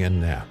 having a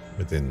nap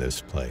within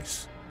this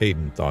place,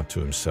 Aidan thought to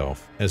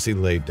himself as he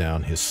laid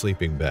down his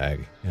sleeping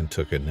bag and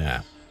took a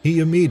nap. He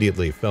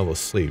immediately fell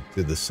asleep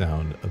to the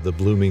sound of the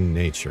blooming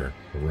nature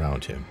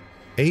around him.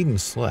 Aidan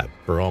slept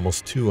for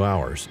almost 2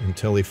 hours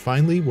until he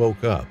finally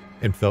woke up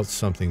and felt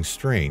something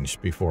strange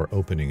before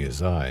opening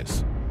his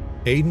eyes.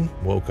 Aidan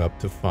woke up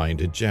to find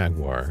a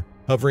jaguar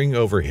hovering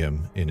over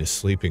him in his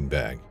sleeping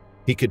bag.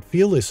 He could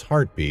feel his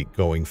heartbeat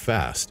going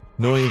fast,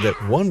 knowing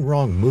that one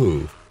wrong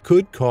move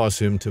could cause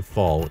him to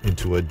fall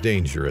into a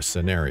dangerous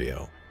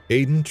scenario.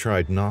 Aidan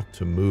tried not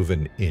to move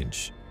an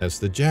inch as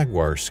the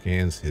jaguar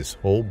scans his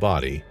whole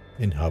body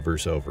and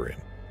hovers over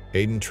him.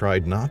 Aidan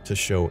tried not to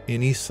show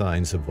any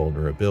signs of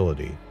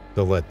vulnerability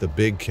to let the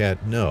big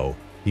cat know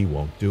he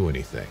won't do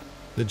anything.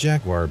 The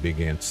jaguar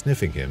began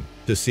sniffing him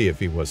to see if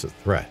he was a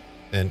threat,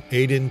 and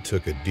Aiden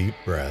took a deep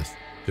breath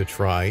to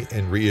try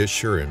and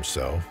reassure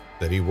himself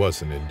that he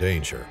wasn't in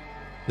danger.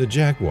 The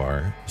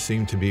jaguar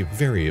seemed to be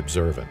very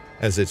observant,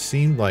 as it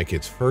seemed like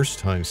its first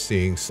time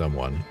seeing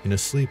someone in a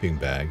sleeping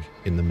bag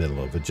in the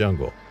middle of a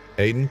jungle.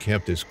 Aiden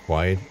kept as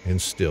quiet and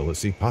still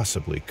as he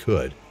possibly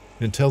could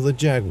until the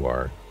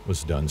jaguar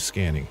was done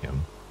scanning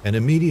him and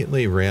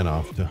immediately ran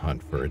off to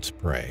hunt for its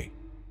prey.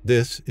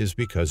 This is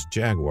because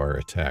jaguar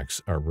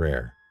attacks are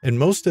rare, and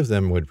most of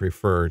them would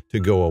prefer to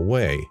go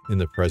away in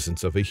the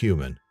presence of a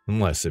human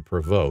unless it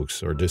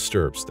provokes or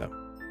disturbs them.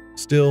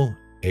 Still,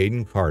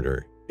 Aiden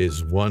Carter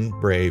is one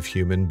brave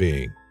human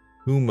being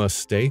who must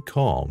stay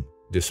calm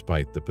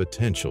despite the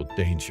potential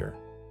danger.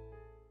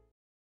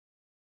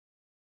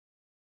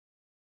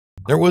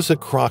 There was a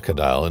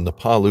crocodile in the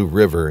Palu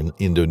River in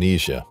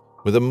Indonesia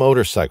with a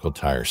motorcycle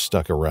tire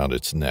stuck around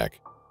its neck.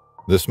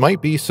 This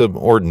might be some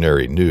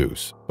ordinary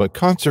news, but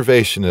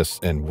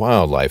conservationists and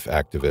wildlife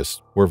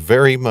activists were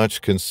very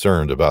much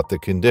concerned about the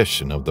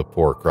condition of the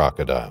poor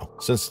crocodile,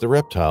 since the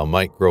reptile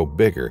might grow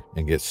bigger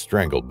and get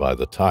strangled by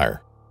the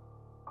tire.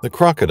 The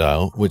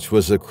crocodile, which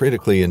was a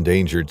critically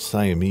endangered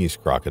Siamese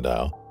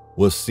crocodile,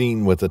 was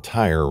seen with a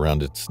tire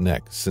around its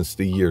neck since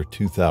the year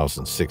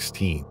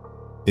 2016.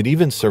 It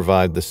even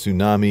survived the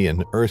tsunami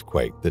and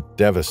earthquake that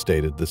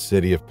devastated the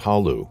city of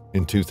Palu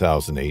in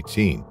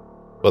 2018.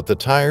 But the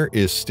tire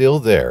is still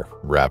there,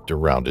 wrapped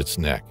around its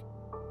neck.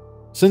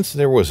 Since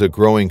there was a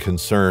growing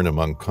concern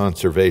among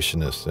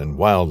conservationists and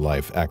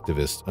wildlife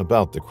activists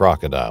about the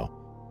crocodile,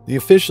 the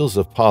officials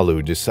of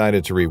Palu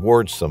decided to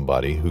reward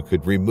somebody who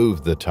could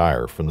remove the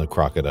tire from the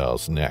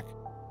crocodile's neck.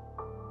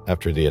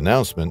 After the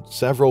announcement,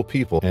 several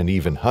people and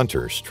even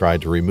hunters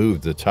tried to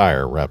remove the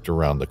tire wrapped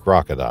around the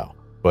crocodile.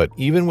 But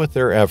even with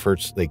their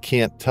efforts, they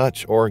can't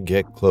touch or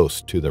get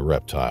close to the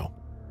reptile.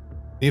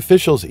 The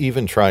officials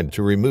even tried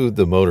to remove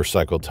the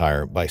motorcycle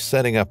tire by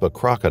setting up a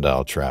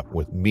crocodile trap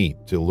with meat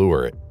to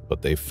lure it,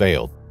 but they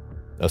failed.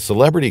 A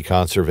celebrity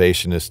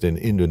conservationist in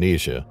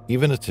Indonesia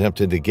even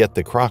attempted to get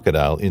the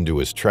crocodile into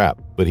his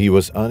trap, but he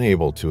was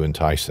unable to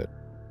entice it.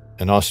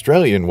 An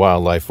Australian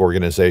wildlife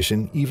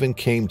organization even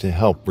came to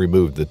help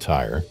remove the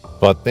tire,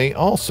 but they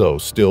also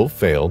still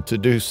failed to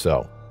do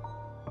so.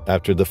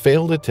 After the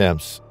failed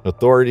attempts,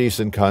 authorities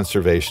and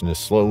conservationists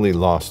slowly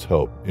lost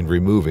hope in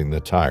removing the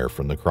tire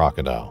from the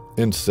crocodile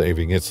and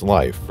saving its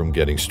life from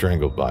getting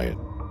strangled by it.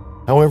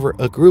 However,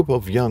 a group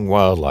of young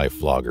wildlife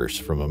vloggers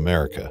from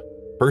America,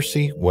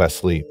 Percy,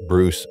 Wesley,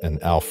 Bruce,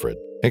 and Alfred,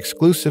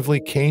 exclusively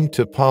came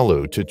to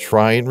Palu to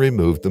try and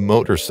remove the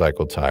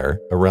motorcycle tire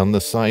around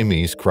the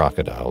Siamese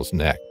crocodile's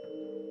neck.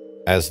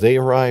 As they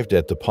arrived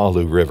at the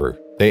Palu River,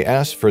 they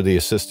asked for the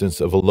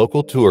assistance of a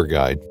local tour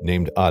guide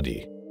named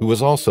Adi, who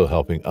was also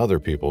helping other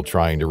people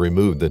trying to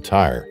remove the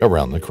tire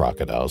around the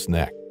crocodile's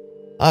neck.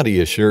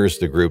 Adi assures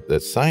the group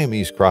that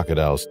Siamese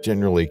crocodiles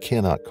generally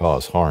cannot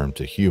cause harm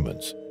to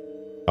humans.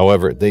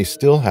 However, they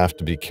still have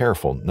to be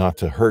careful not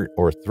to hurt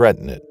or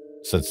threaten it,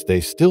 since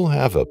they still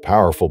have a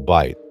powerful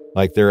bite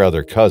like their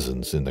other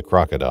cousins in the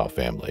crocodile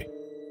family.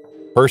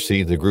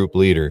 Percy, the group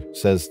leader,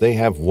 says they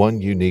have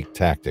one unique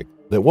tactic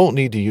that won't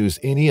need to use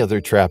any other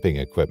trapping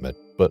equipment,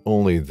 but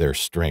only their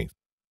strength.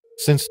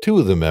 Since two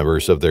of the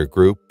members of their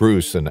group,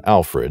 Bruce and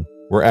Alfred,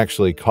 were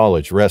actually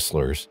college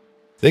wrestlers,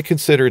 they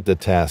considered the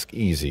task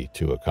easy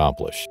to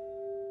accomplish.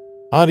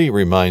 Adi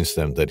reminds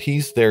them that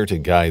he's there to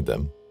guide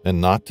them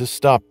and not to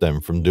stop them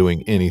from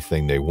doing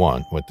anything they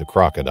want with the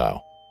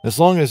crocodile, as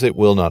long as it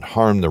will not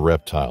harm the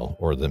reptile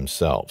or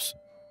themselves.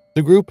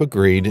 The group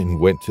agreed and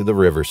went to the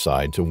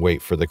riverside to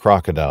wait for the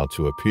crocodile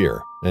to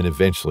appear and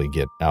eventually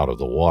get out of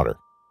the water.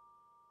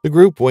 The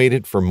group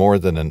waited for more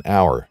than an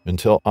hour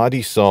until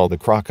Adi saw the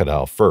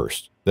crocodile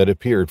first that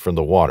appeared from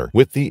the water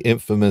with the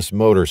infamous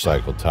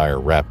motorcycle tire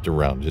wrapped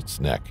around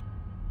its neck.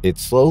 It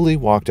slowly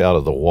walked out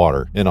of the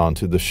water and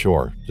onto the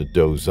shore to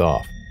doze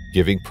off,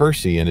 giving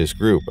Percy and his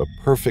group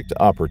a perfect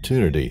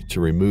opportunity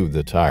to remove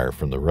the tire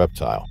from the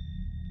reptile.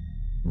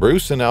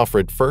 Bruce and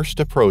Alfred first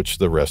approach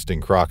the resting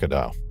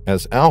crocodile,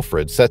 as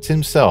Alfred sets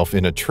himself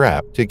in a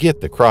trap to get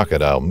the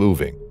crocodile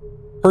moving.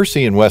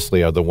 Percy and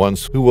Wesley are the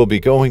ones who will be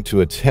going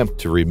to attempt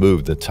to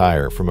remove the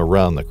tire from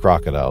around the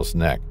crocodile's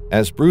neck,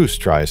 as Bruce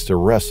tries to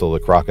wrestle the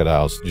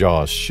crocodile's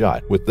jaws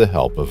shut with the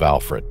help of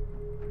Alfred.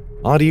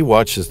 Adi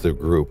watches the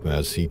group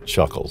as he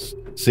chuckles,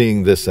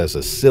 seeing this as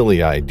a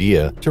silly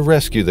idea to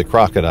rescue the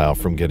crocodile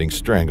from getting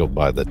strangled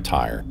by the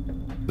tire.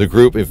 The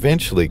group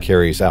eventually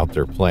carries out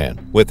their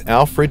plan, with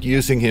Alfred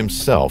using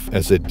himself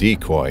as a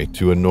decoy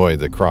to annoy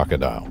the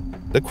crocodile.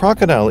 The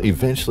crocodile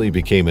eventually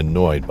became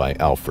annoyed by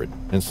Alfred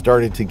and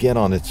started to get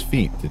on its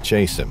feet to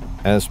chase him,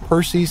 as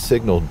Percy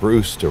signaled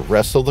Bruce to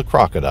wrestle the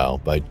crocodile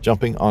by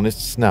jumping on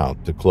its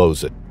snout to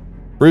close it.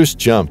 Bruce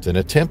jumped and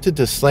attempted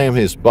to slam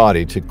his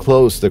body to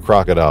close the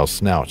crocodile's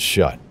snout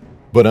shut,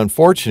 but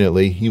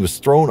unfortunately he was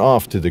thrown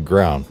off to the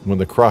ground when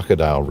the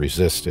crocodile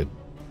resisted.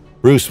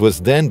 Bruce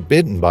was then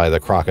bitten by the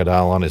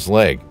crocodile on his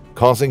leg,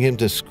 causing him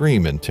to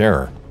scream in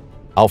terror.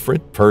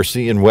 Alfred,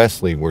 Percy, and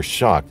Wesley were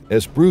shocked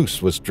as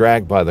Bruce was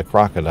dragged by the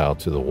crocodile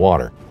to the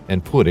water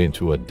and put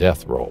into a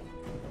death roll.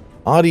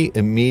 Audie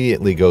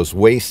immediately goes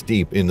waist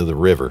deep into the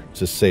river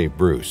to save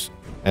Bruce,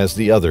 as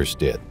the others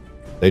did.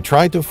 They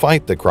tried to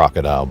fight the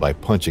crocodile by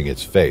punching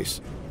its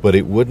face, but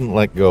it wouldn't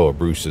let go of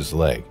Bruce's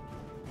leg.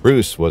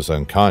 Bruce was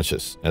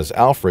unconscious as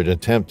Alfred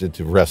attempted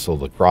to wrestle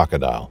the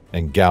crocodile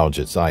and gouge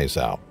its eyes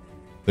out.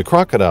 The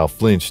crocodile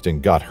flinched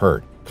and got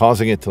hurt,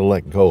 causing it to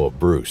let go of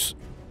Bruce.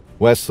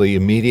 Wesley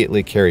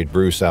immediately carried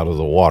Bruce out of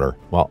the water,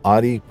 while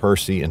Audie,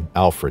 Percy, and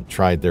Alfred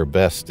tried their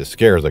best to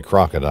scare the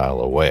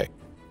crocodile away.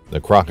 The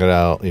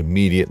crocodile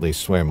immediately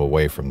swam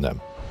away from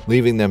them,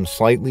 leaving them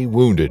slightly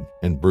wounded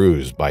and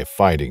bruised by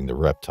fighting the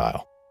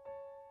reptile.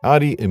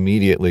 Audie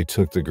immediately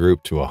took the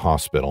group to a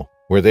hospital,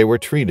 where they were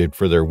treated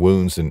for their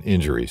wounds and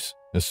injuries,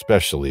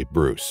 especially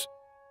Bruce.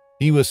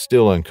 He was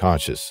still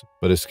unconscious,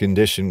 but his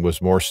condition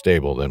was more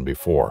stable than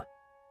before.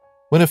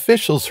 When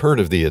officials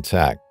heard of the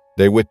attack,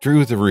 they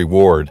withdrew the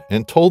reward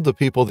and told the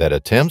people that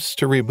attempts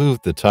to remove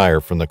the tire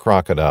from the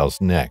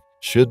crocodile's neck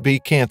should be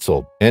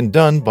canceled and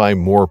done by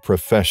more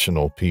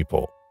professional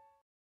people.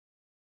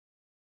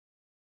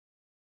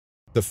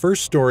 The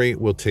first story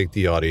will take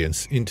the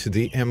audience into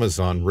the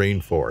Amazon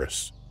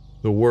rainforest,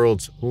 the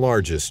world's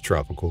largest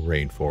tropical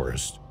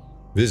rainforest.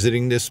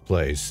 Visiting this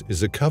place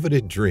is a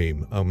coveted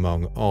dream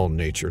among all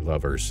nature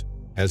lovers,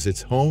 as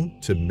it's home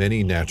to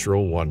many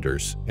natural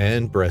wonders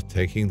and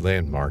breathtaking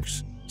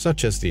landmarks,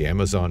 such as the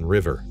Amazon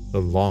River,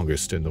 the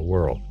longest in the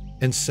world,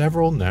 and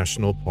several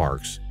national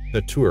parks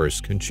that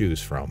tourists can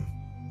choose from.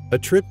 A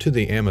trip to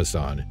the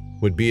Amazon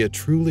would be a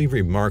truly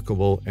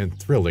remarkable and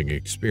thrilling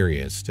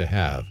experience to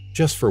have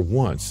just for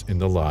once in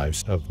the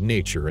lives of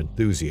nature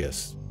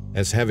enthusiasts,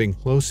 as having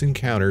close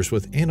encounters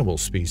with animal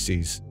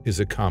species is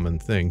a common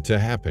thing to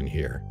happen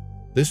here.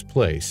 This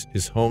place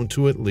is home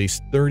to at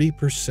least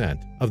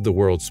 30% of the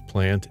world's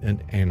plant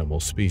and animal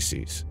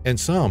species, and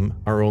some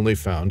are only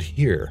found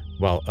here,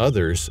 while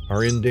others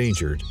are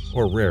endangered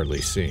or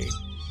rarely seen.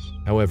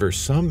 However,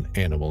 some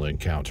animal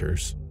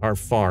encounters are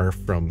far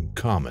from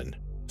common.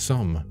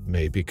 Some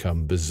may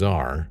become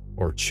bizarre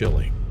or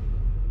chilling.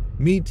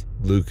 Meet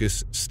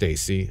Lucas,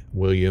 Stacy,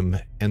 William,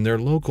 and their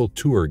local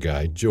tour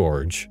guide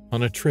George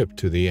on a trip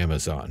to the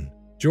Amazon.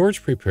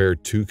 George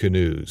prepared 2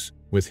 canoes,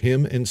 with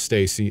him and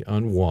Stacy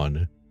on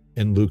one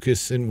and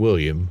Lucas and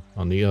William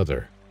on the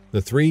other.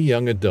 The 3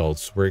 young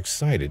adults were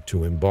excited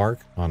to embark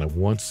on a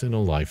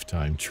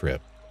once-in-a-lifetime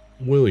trip.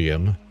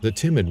 William, the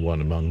timid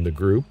one among the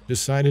group,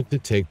 decided to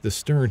take the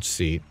stern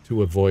seat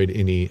to avoid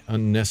any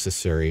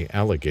unnecessary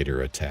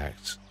alligator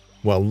attacks,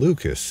 while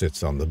Lucas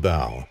sits on the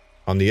bow.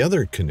 On the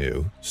other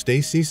canoe,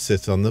 Stacy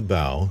sits on the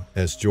bow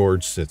as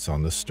George sits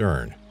on the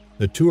stern.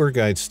 The tour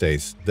guide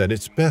states that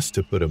it's best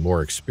to put a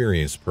more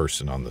experienced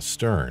person on the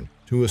stern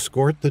to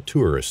escort the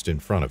tourist in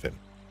front of him.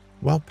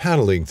 While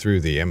paddling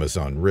through the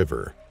Amazon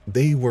River,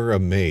 they were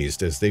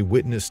amazed as they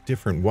witnessed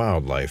different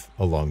wildlife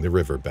along the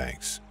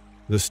riverbanks.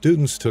 The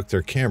students took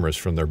their cameras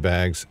from their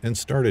bags and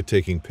started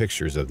taking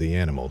pictures of the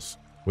animals,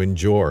 when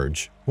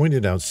George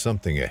pointed out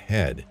something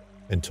ahead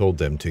and told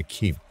them to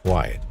keep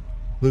quiet.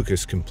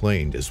 Lucas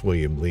complained as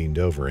William leaned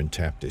over and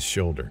tapped his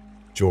shoulder.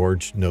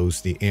 "George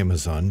knows the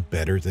Amazon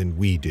better than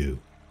we do,"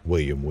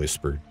 William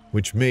whispered,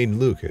 which made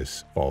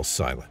Lucas fall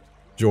silent.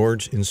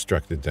 George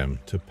instructed them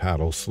to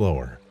paddle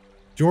slower.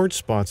 George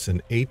spots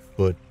an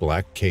 8-foot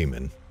black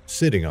caiman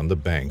sitting on the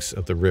banks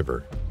of the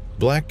river.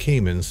 Black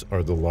caimans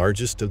are the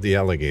largest of the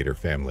alligator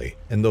family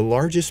and the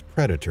largest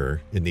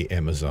predator in the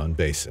Amazon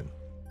basin.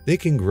 They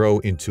can grow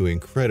into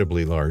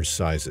incredibly large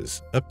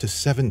sizes, up to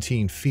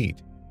 17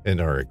 feet,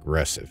 and are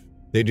aggressive.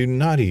 They do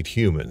not eat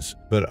humans,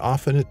 but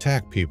often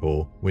attack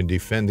people when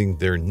defending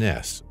their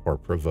nests or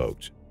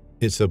provoked.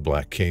 "It's a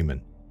black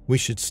caiman. We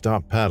should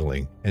stop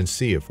paddling and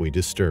see if we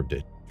disturbed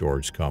it,"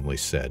 George calmly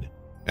said.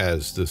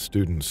 As the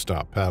students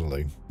stopped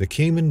paddling, the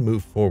caiman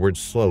moved forward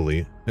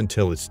slowly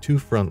until its 2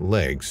 front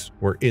legs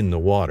were in the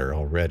water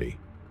already,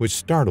 which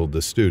startled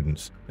the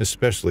students,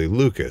 especially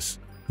Lucas,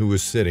 who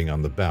was sitting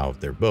on the bow of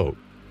their boat.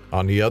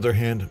 On the other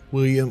hand,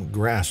 William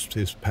grasped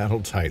his paddle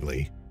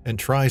tightly and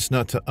tries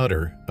not to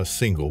utter a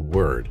single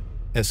word,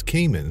 as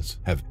caimans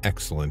have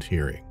excellent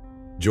hearing.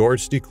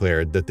 George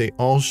declared that they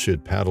all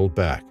should paddle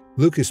back.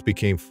 Lucas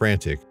became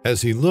frantic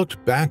as he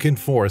looked back and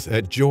forth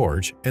at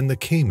George and the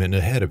caiman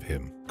ahead of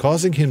him,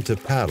 causing him to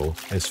paddle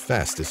as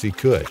fast as he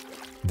could.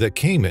 The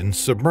caiman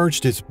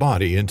submerged its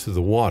body into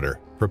the water,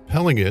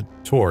 propelling it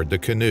toward the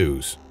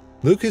canoes.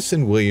 Lucas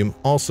and William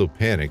also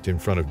panicked in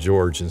front of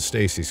George and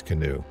Stacy's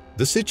canoe.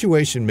 The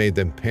situation made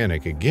them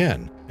panic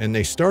again, and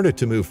they started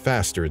to move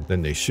faster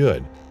than they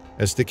should.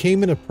 As the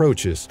caiman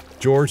approaches,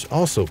 George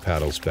also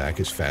paddles back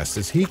as fast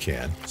as he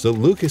can, so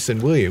Lucas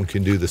and William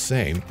can do the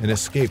same and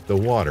escape the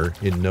water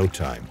in no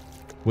time.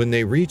 When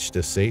they reached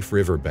a safe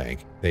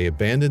riverbank, they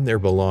abandoned their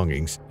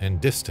belongings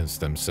and distanced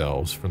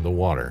themselves from the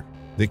water.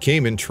 The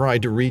caiman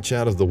tried to reach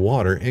out of the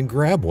water and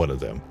grab one of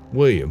them,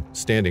 William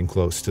standing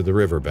close to the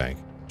riverbank.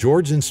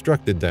 George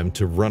instructed them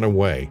to run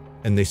away,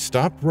 and they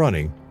stopped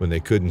running when they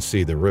couldn't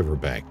see the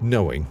riverbank,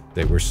 knowing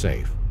they were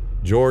safe.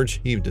 George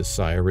heaved a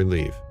sigh of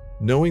relief,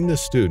 knowing the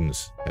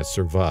students had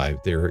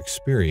survived their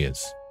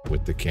experience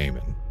with the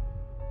caiman.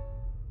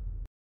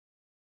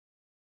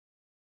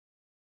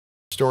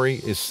 The story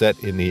is set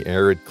in the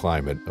arid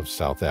climate of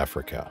South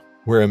Africa,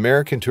 where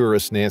American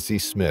tourist Nancy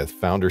Smith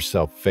found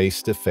herself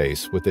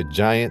face-to-face with a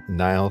giant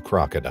Nile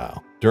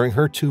crocodile during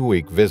her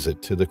 2-week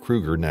visit to the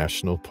Kruger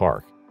National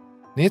Park.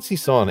 Nancy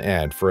saw an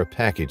ad for a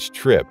package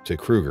trip to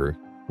Kruger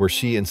where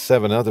she and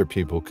 7 other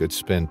people could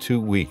spend 2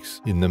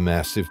 weeks in the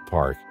massive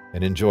park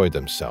and enjoy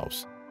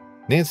themselves.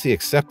 Nancy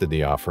accepted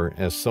the offer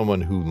as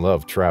someone who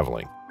loved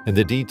traveling, and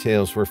the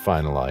details were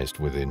finalized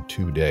within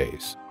 2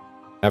 days.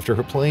 After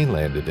her plane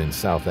landed in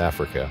South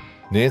Africa,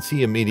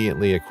 Nancy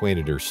immediately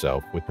acquainted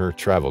herself with her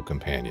travel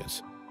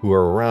companions, who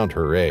are around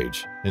her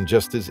age and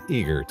just as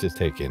eager to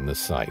take in the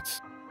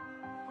sights.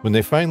 When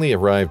they finally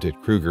arrived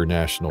at Kruger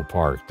National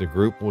Park, the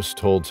group was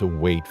told to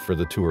wait for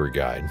the tour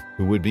guide,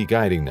 who would be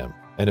guiding them,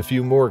 and a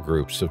few more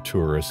groups of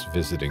tourists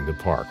visiting the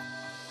park.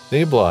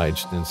 They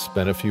obliged and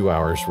spent a few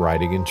hours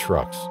riding in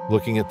trucks,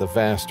 looking at the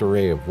vast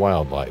array of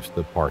wildlife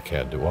the park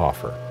had to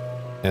offer.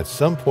 At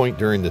some point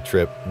during the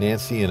trip,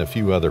 Nancy and a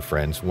few other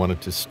friends wanted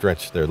to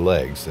stretch their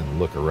legs and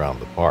look around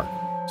the park.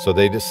 So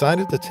they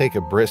decided to take a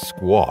brisk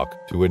walk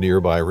to a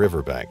nearby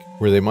riverbank,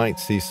 where they might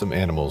see some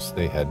animals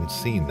they hadn't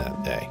seen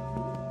that day.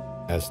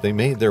 As they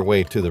made their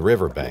way to the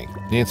riverbank,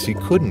 Nancy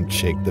couldn't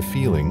shake the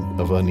feeling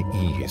of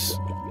unease.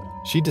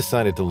 She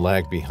decided to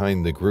lag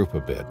behind the group a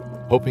bit,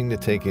 hoping to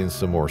take in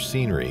some more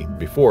scenery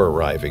before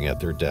arriving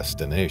at their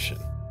destination.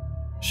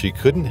 She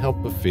couldn't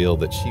help but feel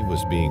that she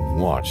was being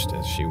watched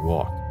as she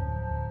walked.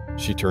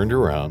 She turned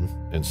around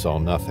and saw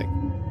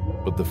nothing,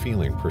 but the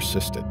feeling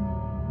persisted.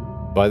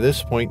 By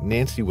this point,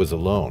 Nancy was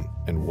alone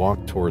and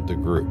walked toward the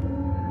group.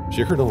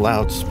 She heard a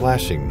loud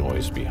splashing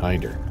noise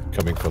behind her,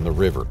 coming from the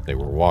river they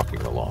were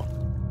walking along.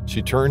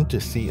 She turned to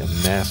see a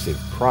massive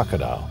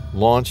crocodile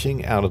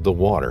launching out of the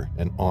water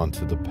and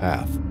onto the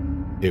path.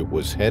 It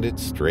was headed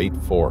straight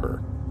for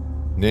her.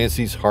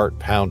 Nancy's heart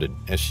pounded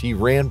as she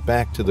ran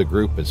back to the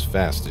group as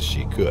fast as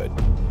she could.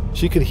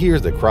 She could hear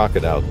the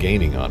crocodile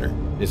gaining on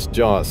her, its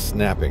jaws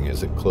snapping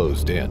as it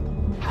closed in.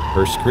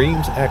 Her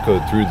screams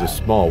echoed through the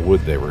small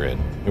wood they were in,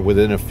 and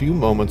within a few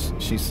moments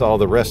she saw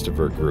the rest of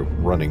her group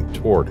running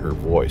toward her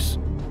voice.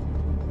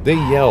 They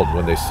yelled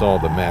when they saw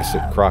the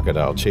massive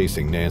crocodile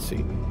chasing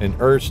Nancy and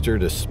urged her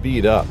to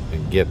speed up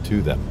and get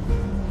to them.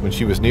 When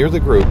she was near the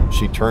group,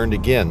 she turned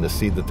again to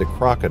see that the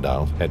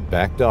crocodile had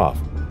backed off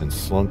and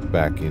slunk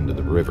back into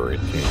the river it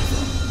came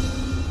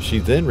from. She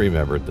then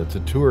remembered that the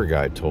tour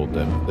guide told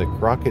them that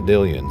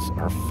crocodilians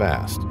are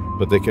fast,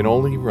 but they can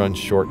only run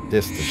short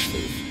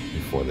distances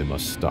before they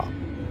must stop.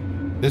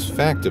 This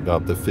fact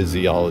about the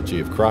physiology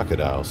of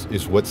crocodiles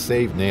is what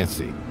saved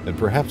Nancy and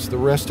perhaps the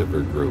rest of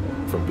her group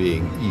from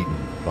being eaten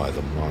by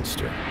the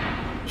monster.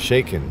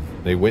 Shaken,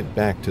 they went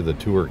back to the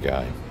tour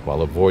guide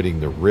while avoiding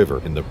the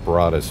river in the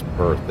broadest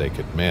berth they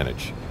could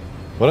manage.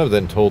 One of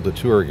them told the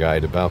tour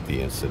guide about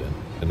the incident,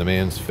 and the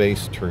man's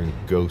face turned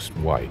ghost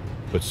white,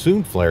 but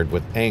soon flared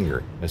with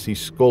anger as he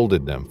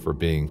scolded them for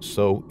being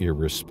so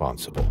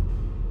irresponsible.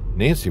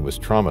 Nancy was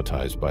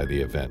traumatized by the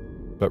event,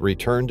 but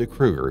returned to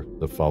Kruger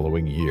the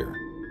following year,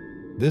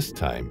 this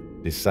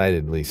time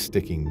decidedly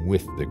sticking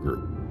with the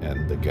group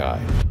and the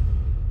guide.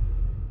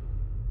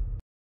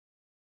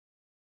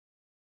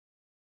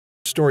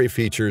 The story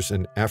features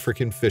an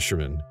African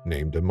fisherman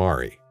named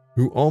Amari,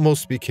 who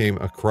almost became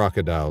a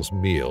crocodile's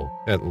meal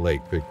at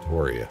Lake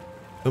Victoria.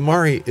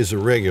 Amari is a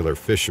regular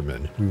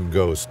fisherman who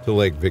goes to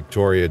Lake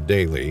Victoria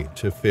daily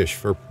to fish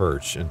for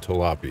perch and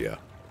tilapia.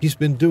 He's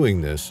been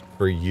doing this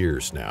for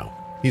years now.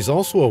 He's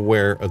also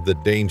aware of the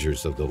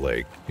dangers of the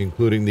lake,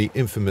 including the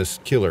infamous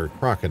killer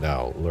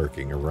crocodile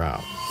lurking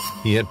around.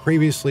 He had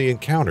previously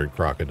encountered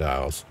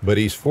crocodiles, but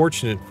he's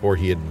fortunate for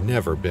he had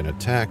never been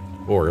attacked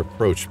or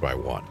approached by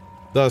one.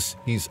 Thus,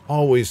 he's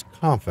always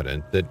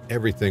confident that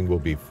everything will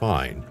be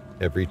fine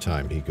every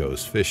time he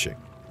goes fishing.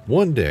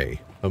 One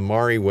day,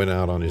 Amari went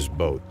out on his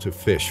boat to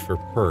fish for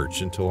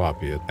perch and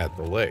tilapia at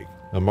the lake.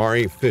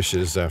 Amari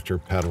fishes after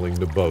paddling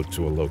the boat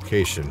to a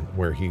location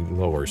where he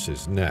lowers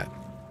his net.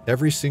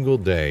 Every single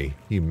day,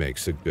 he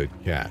makes a good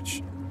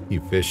catch. He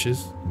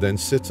fishes, then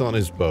sits on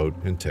his boat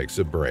and takes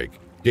a break,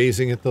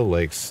 gazing at the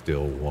lake's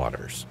still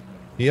waters.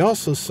 He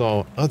also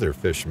saw other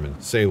fishermen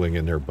sailing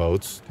in their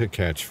boats to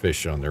catch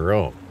fish on their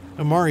own.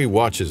 Amari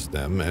watches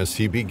them as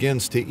he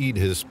begins to eat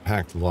his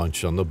packed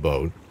lunch on the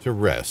boat to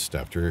rest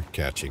after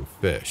catching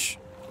fish.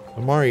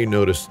 Amari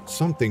noticed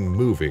something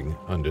moving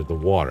under the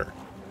water.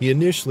 He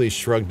initially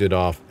shrugged it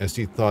off as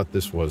he thought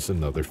this was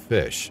another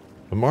fish.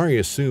 Amari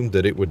assumed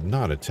that it would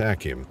not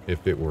attack him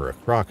if it were a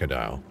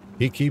crocodile.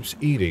 He keeps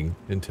eating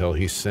until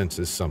he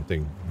senses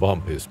something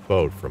bump his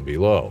boat from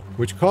below,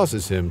 which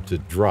causes him to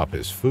drop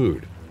his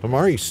food.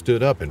 Amari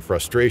stood up in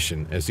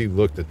frustration as he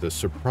looked at the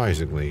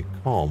surprisingly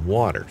calm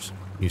waters.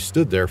 He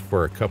stood there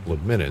for a couple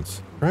of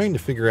minutes, trying to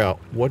figure out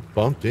what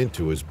bumped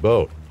into his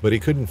boat, but he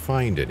couldn't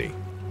find any.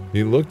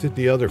 He looked at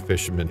the other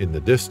fisherman in the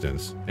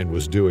distance and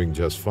was doing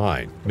just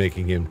fine,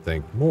 making him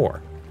think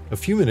more. A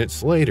few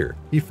minutes later,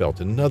 he felt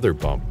another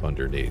bump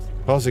underneath,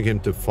 causing him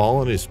to fall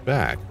on his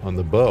back on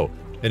the boat.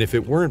 And if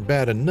it weren't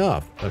bad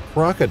enough, a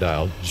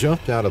crocodile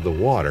jumped out of the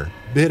water,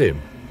 bit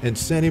him, and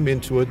sent him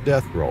into a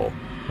death roll.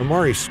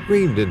 Amari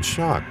screamed in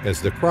shock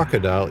as the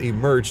crocodile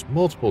emerged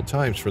multiple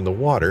times from the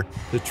water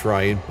to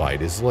try and bite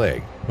his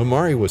leg.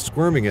 Amari was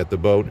squirming at the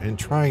boat and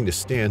trying to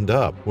stand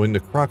up when the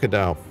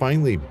crocodile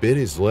finally bit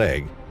his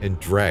leg and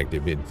dragged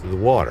him into the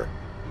water.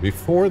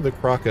 Before the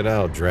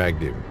crocodile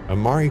dragged him,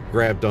 Amari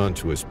grabbed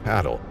onto his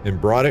paddle and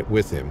brought it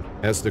with him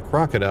as the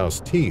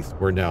crocodile's teeth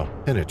were now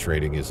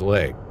penetrating his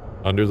leg.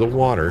 Under the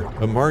water,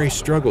 Amari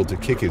struggled to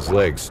kick his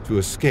legs to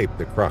escape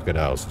the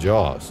crocodile's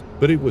jaws,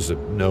 but it was of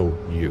no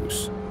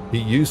use. He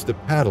used the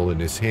paddle in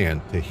his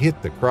hand to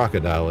hit the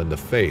crocodile in the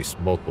face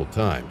multiple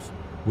times.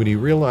 When he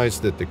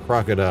realized that the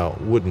crocodile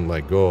wouldn't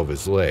let go of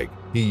his leg,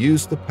 he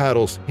used the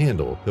paddle's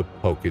handle to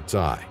poke its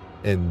eye.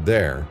 And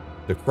there,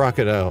 the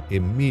crocodile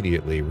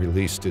immediately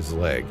released his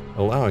leg,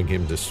 allowing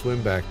him to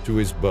swim back to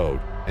his boat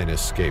and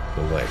escape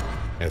the lake.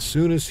 As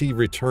soon as he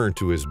returned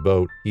to his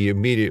boat, he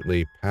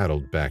immediately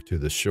paddled back to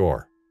the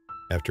shore.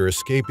 After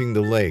escaping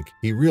the lake,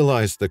 he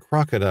realized the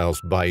crocodile's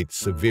bite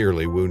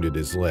severely wounded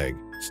his leg.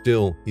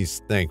 Still,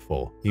 he's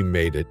thankful he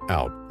made it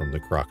out from the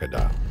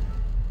crocodile.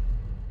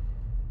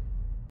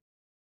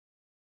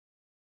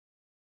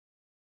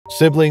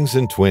 Siblings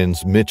and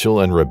twins Mitchell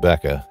and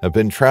Rebecca have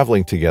been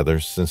traveling together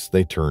since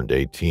they turned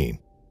 18.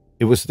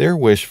 It was their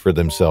wish for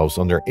themselves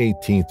on their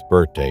 18th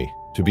birthday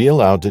to be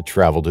allowed to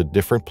travel to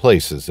different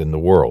places in the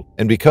world,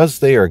 and because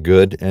they are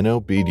good and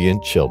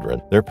obedient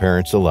children, their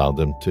parents allowed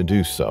them to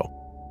do so.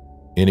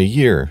 In a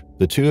year,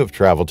 the two have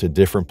traveled to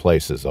different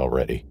places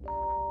already.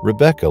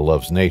 Rebecca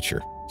loves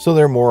nature, so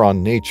they're more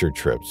on nature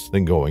trips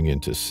than going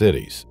into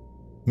cities.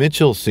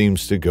 Mitchell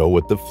seems to go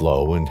with the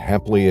flow and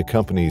happily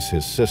accompanies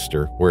his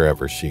sister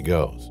wherever she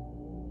goes.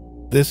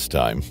 This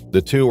time,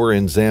 the two are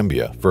in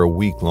Zambia for a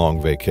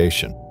week-long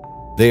vacation.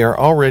 They are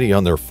already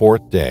on their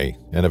 4th day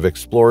and have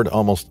explored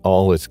almost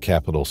all its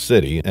capital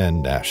city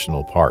and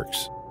national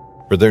parks.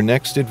 For their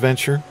next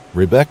adventure,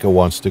 Rebecca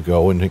wants to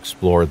go and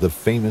explore the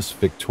famous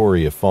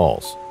Victoria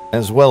Falls,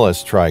 as well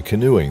as try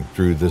canoeing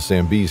through the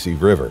Zambezi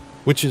River,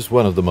 which is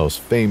one of the most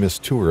famous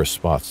tourist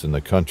spots in the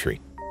country.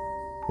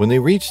 When they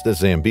reached the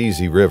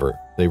Zambezi River,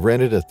 they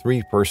rented a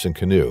 3-person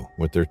canoe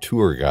with their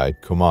tour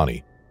guide,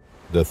 Komani.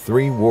 The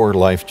 3 wore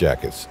life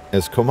jackets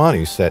as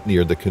Komani sat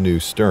near the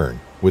canoe's stern,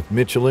 with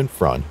Mitchell in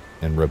front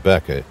and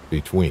Rebecca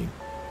between.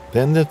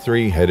 Then the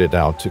 3 headed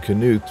out to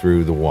canoe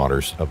through the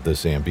waters of the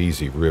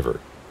Zambezi River.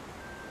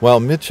 While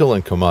Mitchell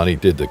and Komani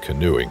did the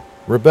canoeing,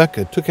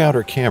 Rebecca took out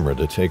her camera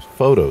to take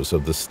photos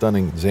of the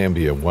stunning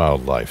Zambia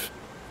wildlife.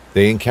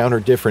 They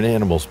encountered different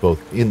animals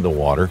both in the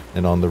water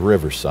and on the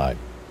riverside,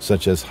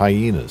 such as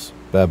hyenas,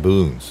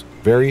 baboons,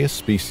 various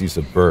species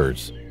of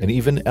birds, and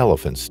even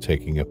elephants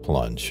taking a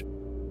plunge.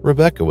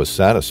 Rebecca was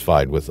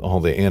satisfied with all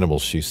the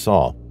animals she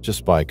saw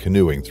just by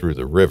canoeing through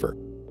the river.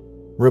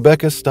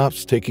 Rebecca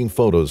stops taking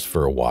photos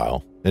for a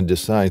while and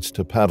decides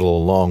to paddle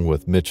along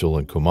with Mitchell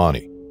and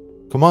Komani.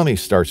 Komani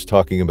starts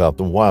talking about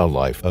the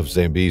wildlife of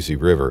Zambezi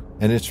River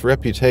and its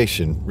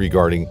reputation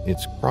regarding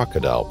its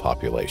crocodile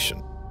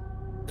population.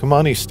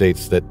 Komani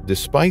states that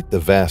despite the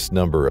vast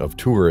number of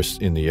tourists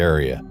in the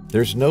area,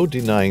 there's no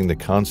denying the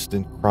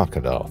constant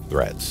crocodile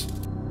threats.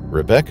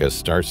 Rebecca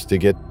starts to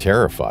get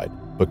terrified,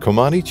 but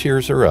Komani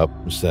cheers her up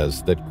and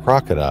says that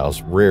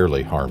crocodiles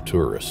rarely harm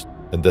tourists,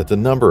 and that the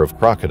number of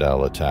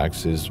crocodile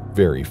attacks is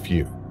very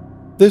few.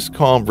 This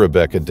calmed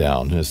Rebecca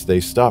down as they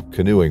stopped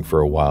canoeing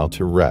for a while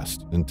to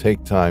rest and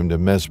take time to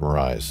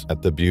mesmerize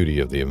at the beauty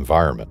of the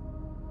environment.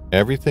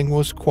 Everything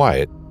was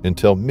quiet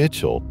until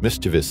Mitchell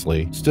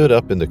mischievously stood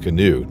up in the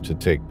canoe to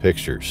take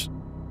pictures.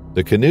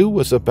 The canoe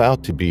was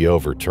about to be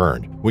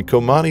overturned when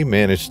Komani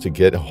managed to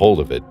get a hold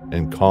of it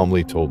and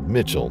calmly told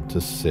Mitchell to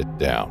sit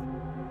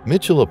down.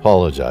 Mitchell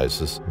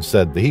apologizes and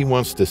said that he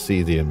wants to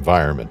see the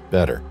environment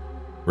better.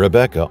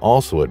 Rebecca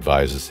also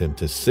advises him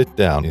to sit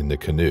down in the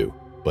canoe,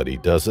 but he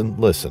doesn't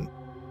listen.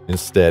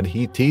 Instead,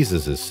 he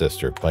teases his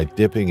sister by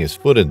dipping his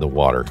foot in the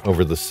water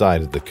over the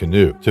side of the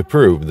canoe to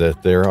prove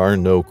that there are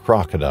no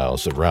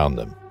crocodiles around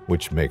them,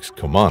 which makes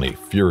Komani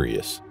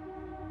furious.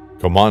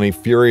 Komani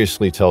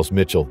furiously tells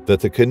Mitchell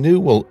that the canoe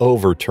will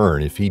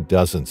overturn if he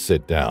doesn't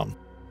sit down.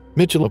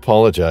 Mitchell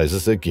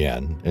apologizes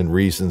again and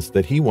reasons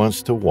that he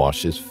wants to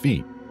wash his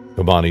feet.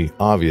 Komani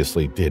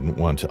obviously didn't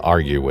want to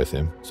argue with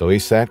him, so he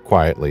sat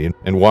quietly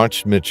and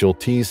watched Mitchell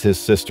tease his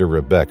sister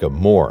Rebecca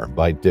more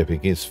by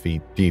dipping his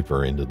feet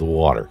deeper into the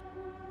water.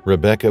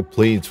 Rebecca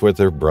pleads with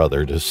her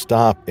brother to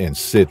stop and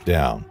sit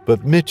down,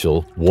 but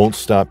Mitchell won't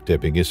stop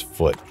dipping his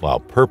foot while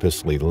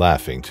purposely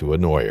laughing to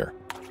annoy her.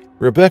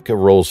 Rebecca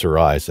rolls her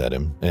eyes at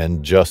him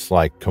and, just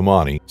like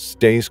Komani,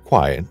 stays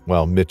quiet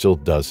while Mitchell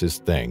does his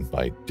thing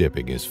by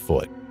dipping his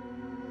foot.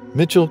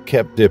 Mitchell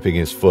kept dipping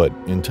his foot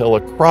until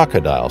a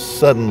crocodile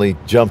suddenly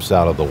jumps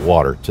out of the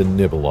water to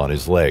nibble on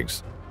his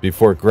legs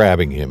before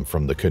grabbing him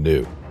from the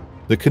canoe.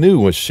 The canoe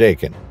was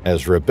shaken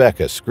as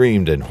Rebecca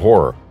screamed in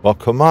horror while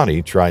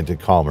Komani tried to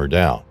calm her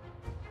down.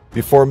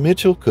 Before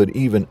Mitchell could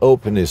even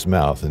open his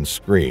mouth and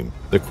scream,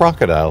 the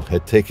crocodile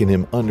had taken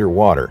him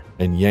underwater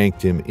and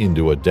yanked him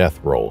into a death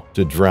roll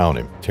to drown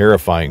him,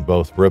 terrifying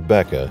both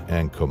Rebecca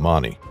and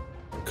Komani.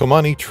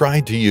 Komani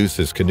tried to use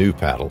his canoe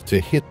paddle to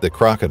hit the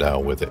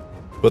crocodile with it,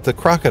 but the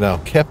crocodile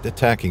kept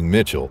attacking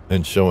Mitchell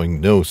and showing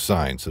no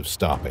signs of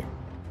stopping.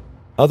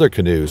 Other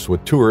canoes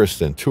with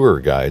tourists and tour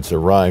guides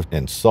arrived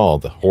and saw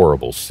the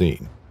horrible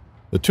scene.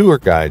 The tour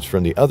guides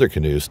from the other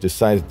canoes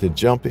decided to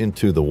jump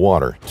into the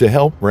water to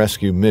help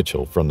rescue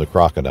Mitchell from the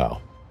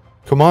crocodile.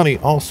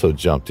 Komani also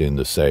jumped in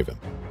to save him,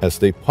 as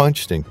they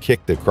punched and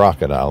kicked the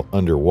crocodile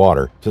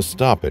underwater to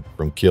stop it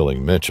from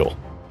killing Mitchell.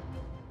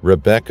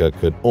 Rebecca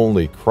could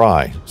only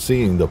cry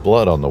seeing the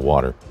blood on the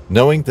water,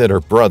 knowing that her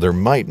brother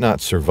might not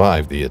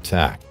survive the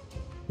attack.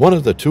 One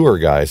of the tour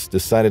guides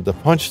decided to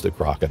punch the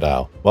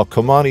crocodile, while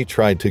Komani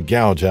tried to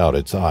gouge out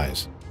its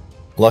eyes.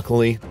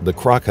 Luckily, the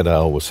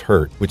crocodile was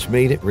hurt, which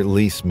made it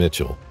release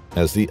Mitchell,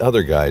 as the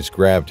other guys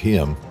grabbed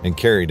him and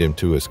carried him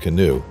to his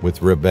canoe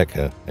with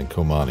Rebecca and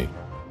Komani.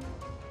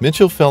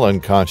 Mitchell fell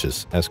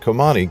unconscious as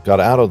Komani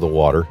got out of the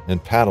water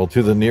and paddled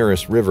to the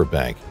nearest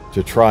riverbank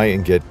to try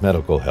and get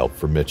medical help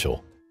for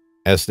Mitchell.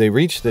 As they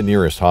reached the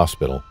nearest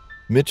hospital,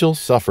 Mitchell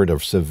suffered a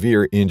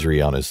severe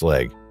injury on his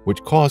leg,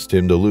 which caused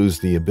him to lose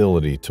the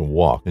ability to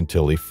walk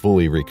until he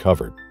fully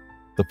recovered.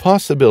 The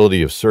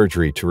possibility of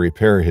surgery to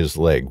repair his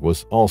leg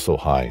was also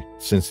high,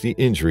 since the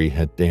injury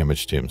had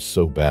damaged him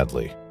so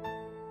badly.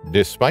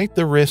 Despite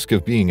the risk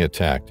of being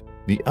attacked,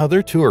 the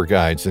other tour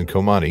guides and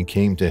Komani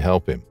came to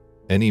help him,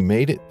 and he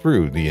made it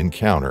through the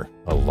encounter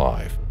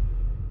alive.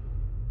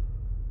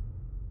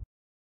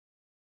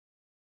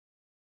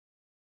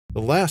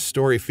 The last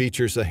story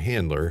features a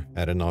handler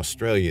at an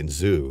Australian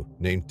zoo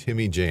named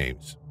Timmy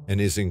James and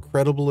his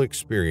incredible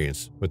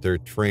experience with their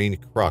trained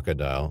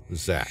crocodile,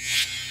 Zack.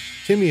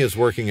 Timmy is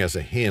working as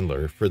a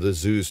handler for the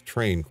zoo's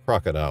trained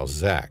crocodile,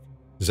 Zack.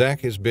 Zack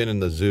has been in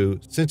the zoo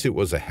since it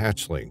was a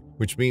hatchling,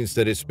 which means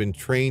that it's been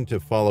trained to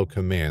follow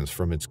commands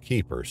from its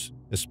keepers,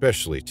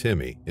 especially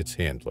Timmy, its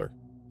handler.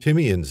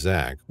 Timmy and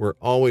Zack were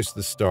always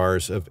the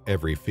stars of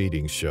every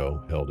feeding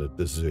show held at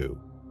the zoo.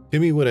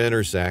 Timmy would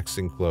enter Zack's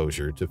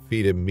enclosure to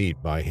feed him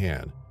meat by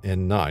hand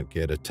and not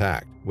get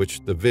attacked,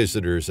 which the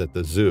visitors at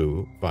the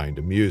zoo find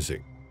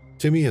amusing.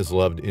 Timmy has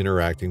loved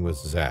interacting with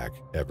Zack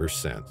ever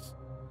since.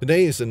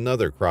 Today is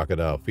another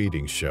crocodile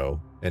feeding show,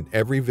 and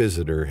every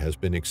visitor has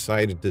been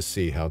excited to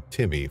see how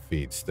Timmy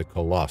feeds the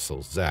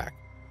colossal Zack.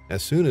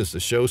 As soon as the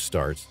show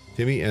starts,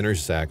 Timmy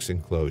enters Zack's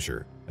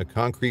enclosure, a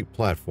concrete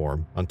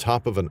platform on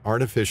top of an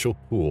artificial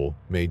pool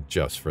made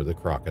just for the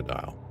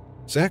crocodile.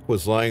 Zack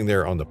was lying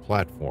there on the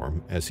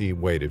platform as he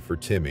waited for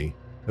Timmy,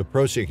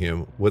 approaching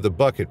him with a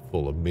bucket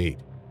full of meat.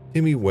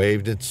 Timmy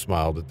waved and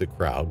smiled at the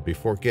crowd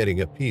before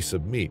getting a piece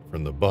of meat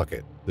from the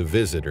bucket. The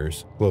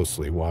visitors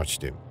closely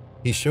watched him.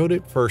 He showed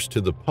it first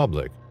to the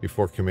public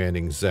before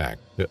commanding Zack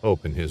to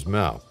open his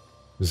mouth.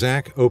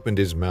 Zack opened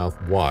his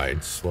mouth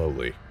wide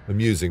slowly,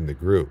 amusing the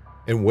group,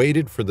 and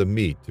waited for the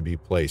meat to be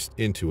placed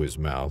into his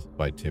mouth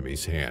by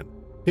Timmy's hand.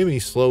 Timmy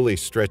slowly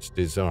stretched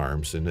his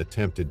arms and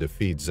attempted to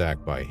feed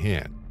Zack by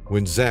hand,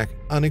 when Zack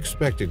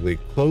unexpectedly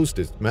closed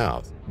his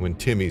mouth when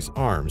Timmy's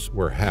arms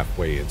were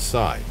halfway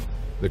inside.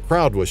 The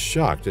crowd was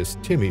shocked as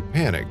Timmy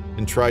panicked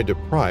and tried to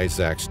pry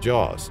Zack's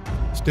jaws.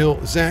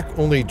 Still, Zack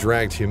only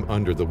dragged him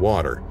under the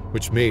water,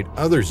 which made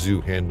other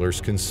zoo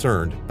handlers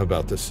concerned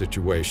about the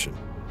situation.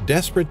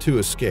 Desperate to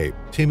escape,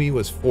 Timmy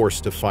was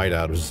forced to fight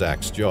out of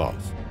Zack's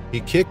jaws. He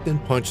kicked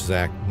and punched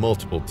Zack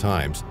multiple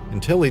times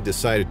until he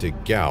decided to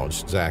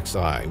gouge Zack's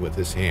eye with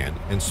his hand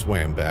and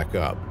swam back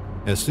up.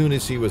 As soon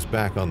as he was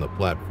back on the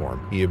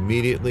platform, he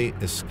immediately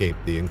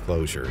escaped the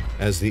enclosure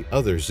as the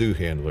other zoo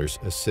handlers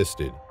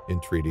assisted in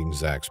treating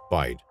Zack's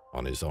bite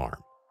on his arm.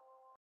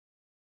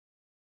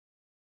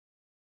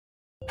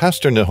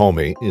 Pastor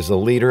Nahomi is a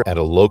leader at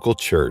a local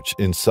church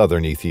in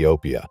southern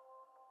Ethiopia.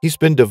 He's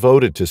been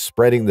devoted to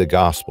spreading the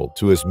gospel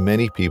to as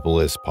many people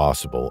as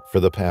possible for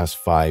the past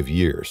 5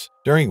 years,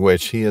 during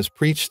which he has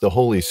preached the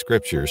Holy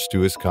Scriptures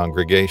to his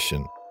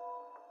congregation.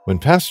 When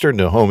Pastor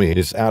Nahomi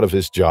is out of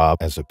his job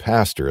as a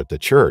pastor at the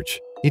church,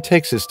 he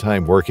takes his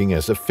time working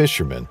as a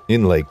fisherman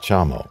in Lake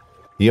Chamo.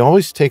 He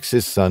always takes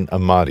his son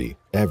Amadi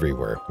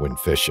everywhere when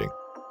fishing.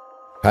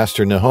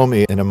 Pastor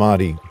Nahomi and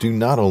Amadi do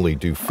not only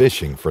do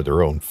fishing for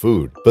their own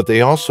food, but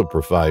they also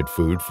provide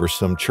food for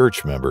some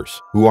church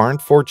members who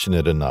aren't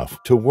fortunate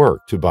enough to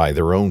work to buy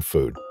their own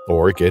food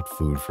or get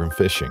food from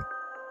fishing.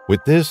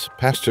 With this,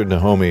 Pastor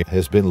Nahomi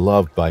has been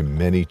loved by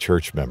many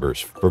church members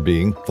for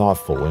being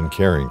thoughtful and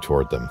caring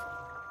toward them.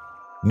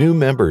 New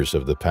members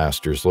of the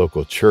pastor's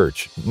local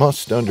church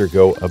must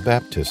undergo a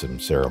baptism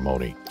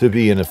ceremony to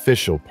be an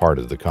official part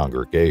of the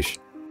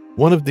congregation.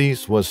 One of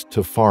these was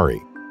Tafari,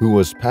 who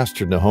was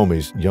Pastor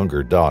Nahomi's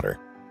younger daughter.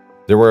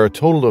 There were a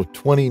total of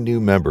 20 new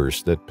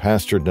members that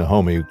Pastor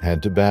Nahomi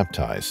had to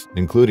baptize,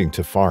 including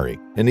Tafari,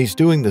 and he's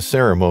doing the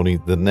ceremony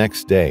the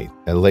next day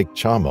at Lake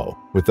Chamo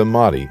with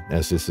Amadi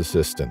as his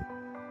assistant.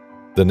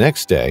 The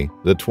next day,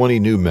 the 20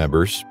 new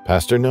members,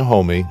 Pastor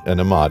Nahomi and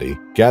Amadi,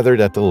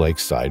 gathered at the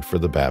lakeside for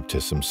the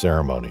baptism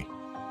ceremony.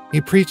 He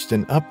preached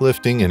an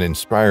uplifting and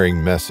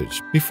inspiring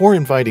message before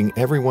inviting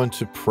everyone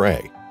to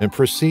pray and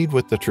proceed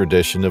with the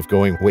tradition of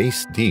going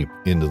waist-deep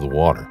into the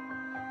water.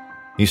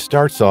 He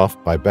starts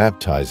off by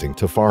baptizing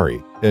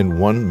Tafari and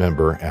one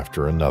member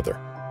after another.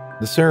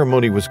 The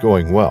ceremony was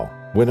going well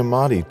when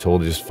Amadi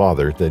told his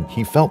father that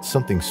he felt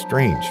something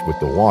strange with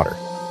the water.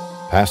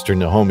 Pastor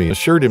Naomi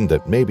assured him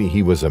that maybe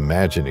he was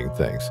imagining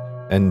things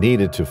and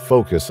needed to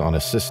focus on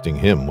assisting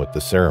him with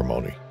the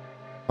ceremony.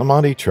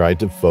 Amadi tried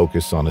to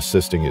focus on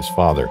assisting his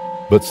father,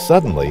 but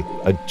suddenly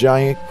a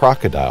giant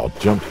crocodile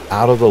jumped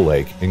out of the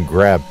lake and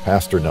grabbed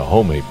Pastor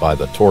Naomi by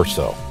the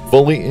torso,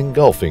 fully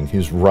engulfing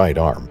his right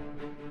arm.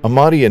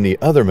 Amadi and the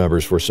other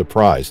members were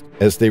surprised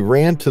as they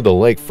ran to the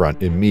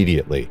lakefront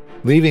immediately,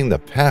 leaving the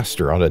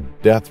pastor on a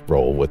death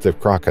roll with the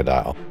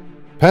crocodile.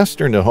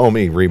 Pastor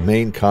Naomi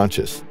remained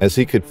conscious as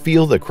he could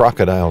feel the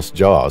crocodile's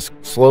jaws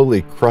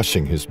slowly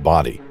crushing his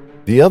body.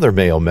 The other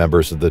male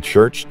members of the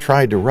church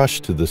tried to rush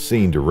to the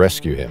scene to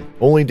rescue him,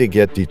 only to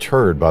get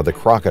deterred by the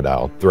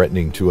crocodile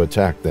threatening to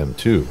attack them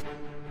too.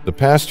 The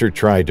pastor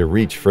tried to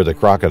reach for the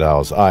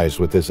crocodile's eyes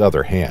with his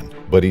other hand,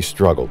 but he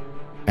struggled.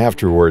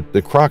 Afterward,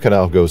 the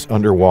crocodile goes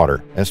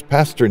underwater as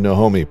Pastor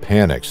Naomi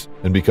panics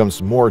and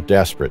becomes more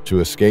desperate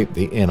to escape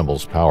the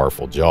animal's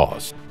powerful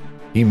jaws.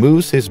 He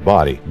moves his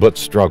body but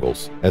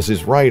struggles as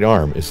his right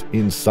arm is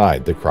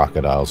inside the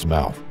crocodile's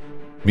mouth.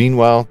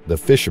 Meanwhile, the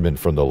fishermen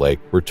from the lake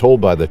were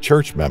told by the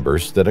church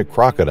members that a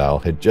crocodile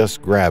had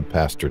just grabbed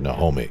Pastor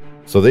Naomi,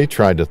 so they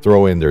tried to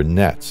throw in their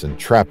nets and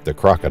trap the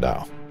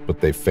crocodile, but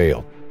they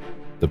failed.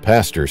 The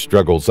pastor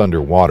struggles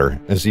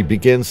underwater as he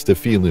begins to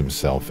feel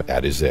himself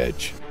at his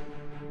edge.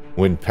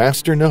 When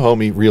Pastor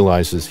Naomi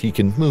realizes he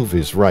can move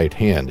his right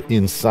hand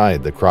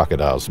inside the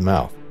crocodile's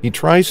mouth, he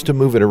tries to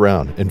move it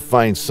around and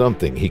find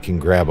something he can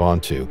grab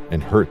onto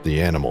and hurt the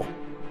animal.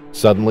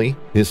 Suddenly,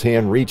 his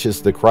hand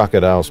reaches the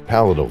crocodile's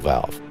palatal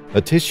valve,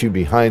 a tissue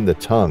behind the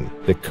tongue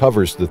that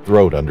covers the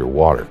throat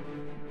underwater.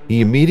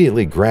 He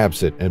immediately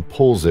grabs it and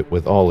pulls it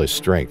with all his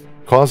strength,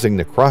 causing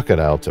the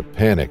crocodile to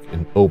panic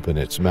and open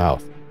its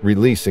mouth,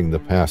 releasing the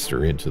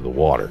pastor into the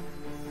water.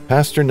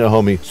 Pastor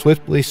Naomi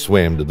swiftly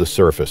swam to the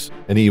surface,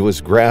 and he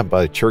was grabbed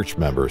by church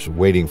members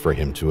waiting for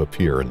him to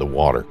appear in the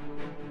water.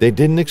 They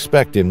didn't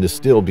expect him to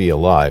still be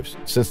alive,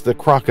 since the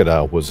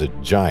crocodile was a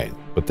giant,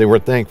 but they were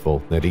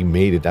thankful that he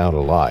made it out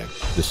alive,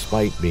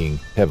 despite being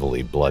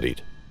heavily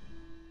bloodied.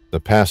 The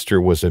pastor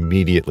was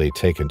immediately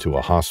taken to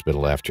a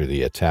hospital after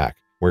the attack,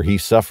 where he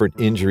suffered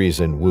injuries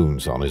and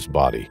wounds on his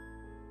body.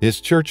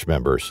 His church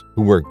members,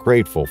 who were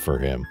grateful for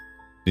him,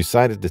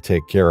 decided to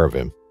take care of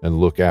him and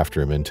look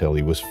after him until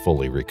he was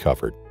fully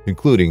recovered,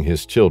 including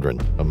his children,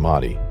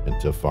 Amadi and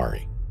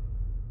Tafari.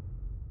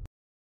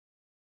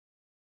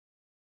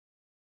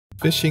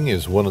 Fishing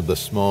is one of the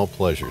small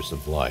pleasures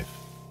of life,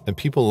 and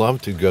people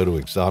love to go to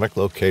exotic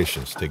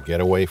locations to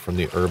get away from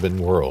the urban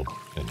world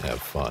and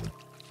have fun.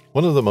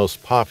 One of the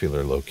most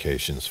popular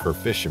locations for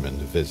fishermen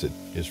to visit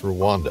is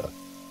Rwanda,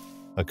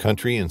 a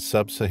country in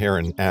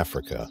sub-Saharan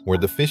Africa where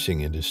the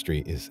fishing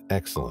industry is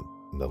excellent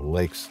and the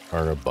lakes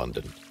are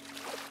abundant.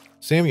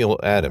 Samuel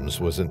Adams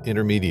was an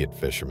intermediate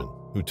fisherman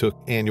who took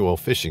annual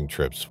fishing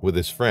trips with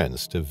his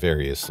friends to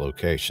various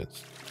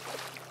locations.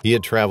 He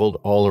had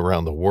traveled all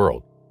around the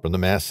world, from the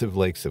massive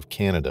lakes of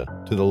Canada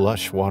to the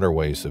lush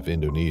waterways of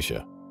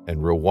Indonesia, and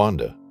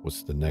Rwanda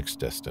was the next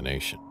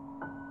destination.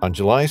 On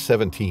July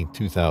 17,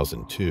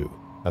 2002,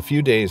 a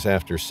few days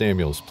after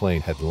Samuel's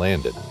plane had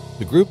landed,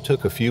 the group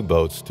took a few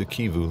boats to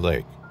Kivu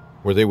Lake,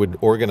 where they would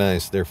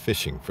organize their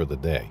fishing for the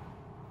day.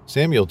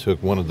 Samuel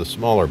took one of the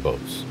smaller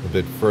boats a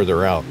bit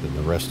further out than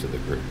the rest of the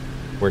group,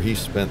 where he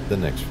spent the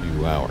next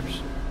few hours.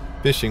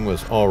 Fishing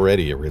was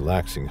already a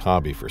relaxing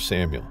hobby for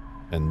Samuel,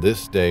 and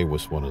this day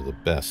was one of the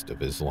best of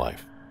his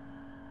life.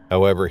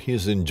 However,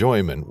 his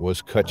enjoyment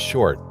was cut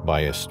short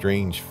by a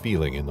strange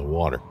feeling in the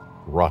water,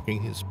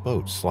 rocking his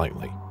boat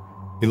slightly.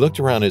 He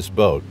looked around his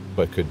boat,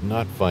 but could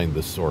not find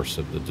the source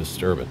of the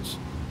disturbance.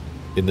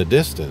 In the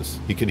distance,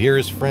 he could hear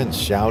his friends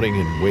shouting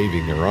and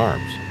waving their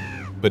arms,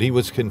 but he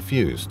was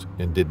confused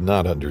and did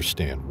not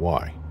understand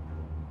why.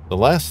 The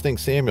last thing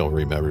Samuel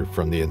remembered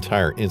from the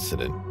entire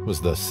incident was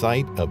the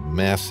sight of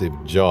massive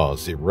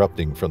jaws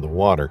erupting from the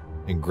water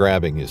and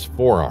grabbing his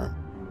forearm.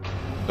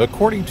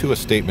 According to a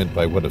statement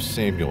by one of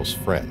Samuel's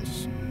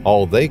friends,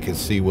 all they could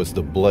see was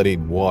the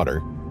bloodied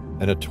water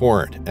and a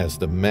torrent as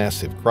the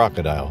massive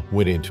crocodile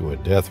went into a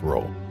death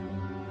roll.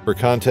 For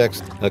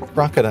context, a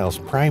crocodile's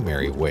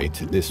primary way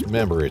to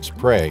dismember its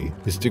prey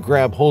is to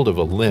grab hold of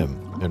a limb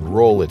and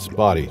roll its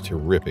body to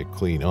rip it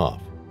clean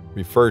off,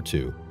 referred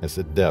to as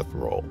a death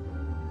roll.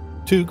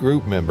 Two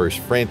group members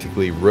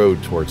frantically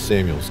rowed towards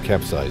Samuel's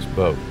capsized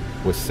boat,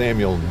 with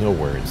Samuel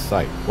nowhere in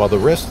sight, while the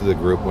rest of the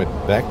group went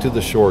back to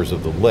the shores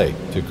of the lake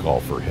to call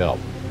for help.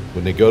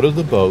 When they go to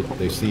the boat,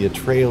 they see a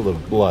trail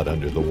of blood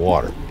under the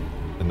water,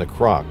 and the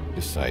croc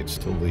decides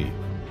to leave.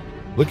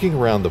 Looking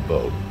around the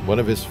boat, one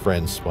of his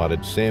friends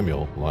spotted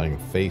Samuel lying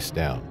face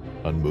down,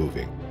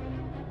 unmoving.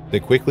 They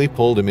quickly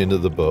pulled him into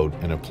the boat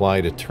and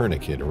applied a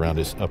tourniquet around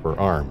his upper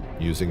arm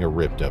using a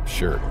ripped-up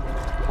shirt.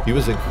 He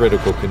was in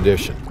critical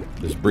condition,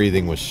 His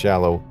breathing was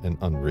shallow and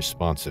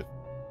unresponsive.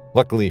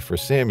 Luckily for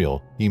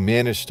Samuel, he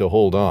managed to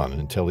hold on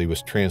until he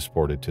was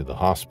transported to the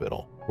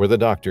hospital, where the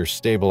doctors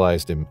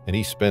stabilized him and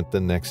he spent the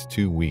next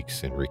 2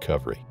 weeks in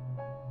recovery.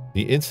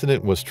 The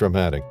incident was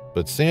traumatic,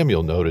 but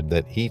Samuel noted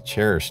that he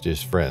cherished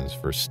his friends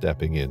for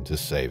stepping in to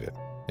save him,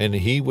 and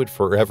he would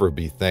forever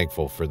be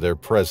thankful for their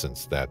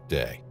presence that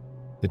day.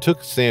 It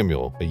took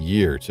Samuel a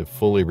year to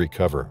fully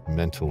recover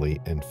mentally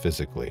and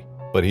physically,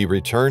 but he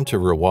returned to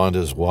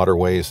Rwanda's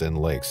waterways and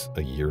lakes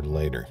a year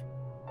later,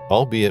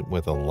 albeit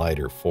with a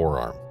lighter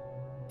forearm.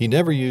 He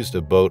never used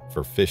a boat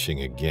for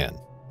fishing again,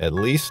 at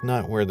least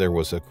not where there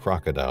was a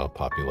crocodile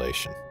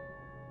population,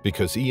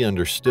 because he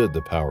understood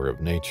the power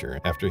of nature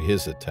after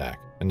his attack,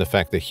 and the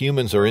fact that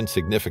humans are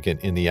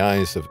insignificant in the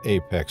eyes of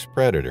apex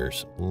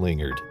predators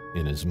lingered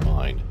in his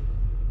mind.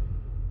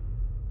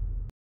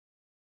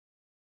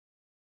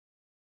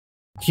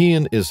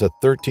 Kian is a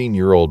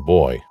 13-year-old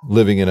boy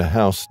living in a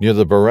house near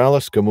the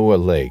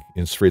Baralaskamoa Lake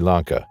in Sri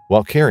Lanka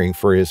while caring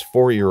for his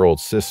 4-year-old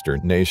sister,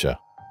 Nasia.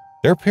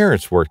 Their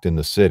parents worked in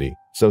the city,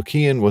 so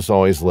Kian was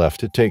always left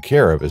to take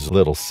care of his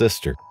little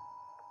sister.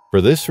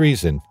 For this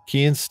reason,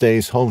 Kian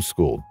stays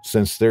homeschooled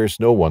since there's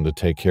no one to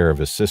take care of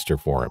his sister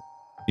for him.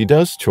 He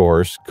does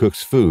chores,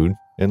 cooks food,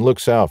 and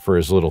looks out for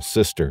his little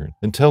sister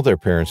until their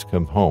parents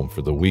come home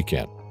for the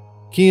weekend.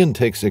 Kian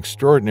takes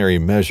extraordinary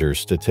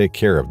measures to take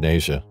care of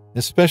Nasia,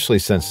 especially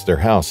since their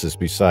house is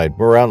beside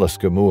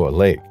Baralaskamoa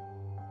Lake.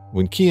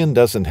 When Kian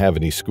doesn't have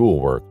any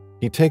schoolwork,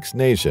 he takes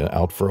Nasia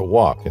out for a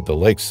walk at the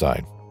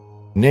lakeside.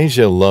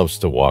 Nasia loves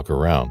to walk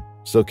around,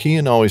 so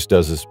Kian always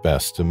does his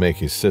best to make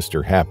his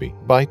sister happy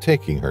by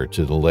taking her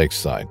to the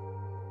lakeside.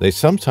 They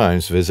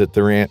sometimes visit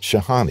their Aunt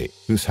Shahani,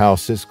 whose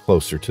house is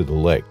closer to the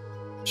lake.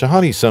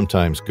 Shahani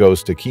sometimes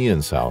goes to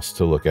Kian's house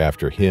to look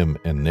after him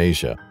and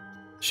Nasia.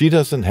 She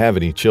doesn't have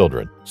any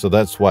children, so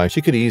that's why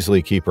she could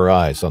easily keep her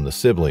eyes on the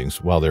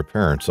siblings while their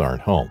parents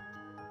aren't home.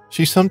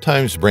 She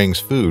sometimes brings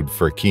food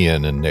for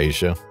Kian and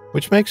Nasia,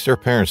 which makes their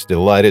parents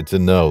delighted to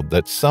know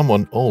that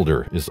someone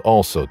older is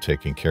also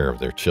taking care of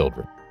their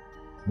children.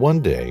 One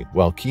day,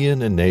 while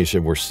Kian and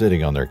Nasia were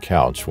sitting on their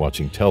couch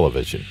watching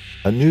television,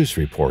 a news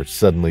report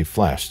suddenly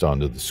flashed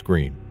onto the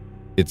screen.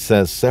 It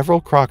says several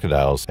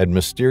crocodiles had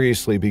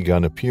mysteriously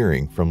begun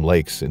appearing from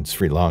lakes in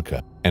Sri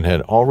Lanka and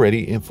had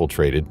already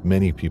infiltrated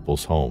many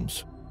people's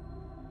homes.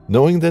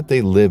 Knowing that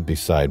they lived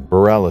beside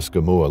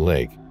Baralaskamoa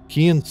Lake,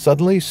 Kian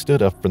suddenly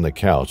stood up from the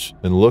couch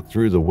and looked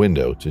through the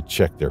window to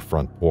check their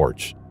front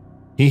porch.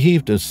 He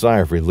heaved a sigh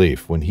of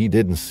relief when he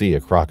didn't see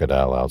a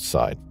crocodile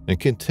outside and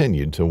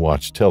continued to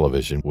watch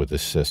television with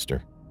his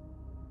sister.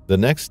 The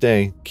next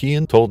day,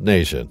 Kian told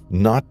Nasia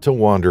not to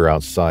wander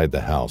outside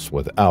the house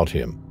without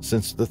him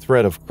since the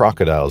threat of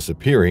crocodiles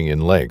appearing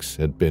in lakes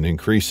had been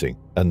increasing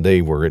and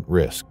they were at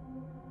risk.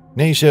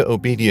 Nasia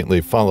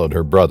obediently followed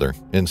her brother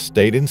and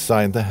stayed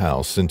inside the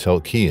house until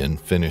Kian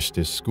finished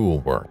his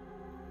schoolwork.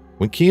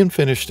 When Kian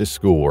finished his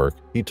schoolwork,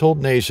 he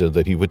told Nasia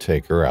that he would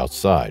take her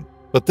outside,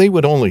 but they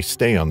would only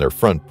stay on their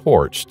front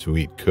porch to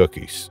eat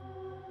cookies.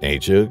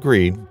 Nasia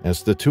agreed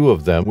as the two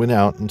of them went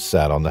out and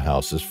sat on the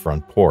house's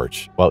front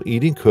porch while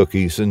eating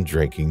cookies and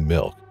drinking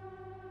milk.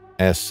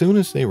 As soon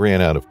as they ran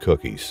out of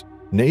cookies,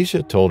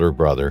 Nasia told her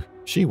brother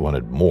she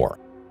wanted more.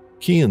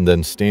 Kian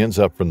then stands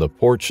up from the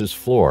porch's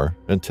floor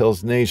and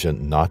tells Nasia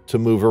not to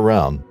move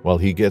around while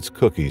he gets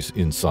cookies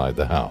inside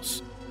the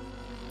house.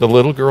 The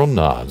little girl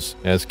nods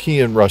as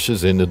Kian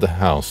rushes into the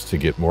house to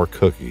get more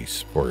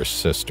cookies for his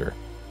sister.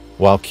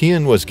 While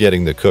Kian was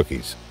getting the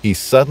cookies, he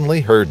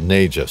suddenly heard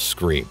Nasia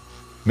scream,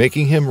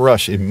 making him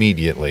rush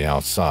immediately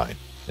outside.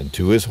 And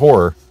to his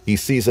horror, he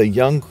sees a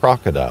young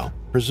crocodile,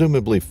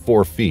 presumably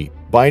 4 feet,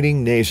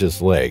 biting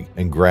Nasia's leg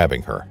and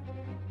grabbing her.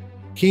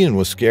 Kian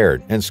was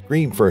scared and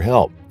screamed for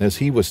help as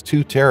he was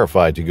too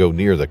terrified to go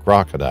near the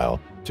crocodile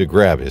to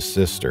grab his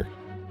sister.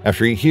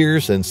 After he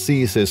hears and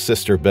sees his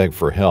sister beg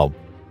for help,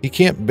 he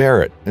can't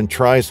bear it and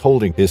tries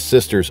holding his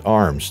sister's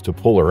arms to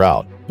pull her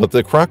out, but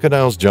the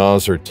crocodile's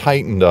jaws are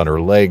tightened on her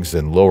legs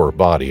and lower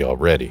body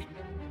already.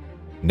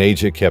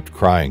 Nasia kept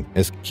crying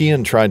as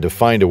Kian tried to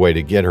find a way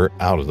to get her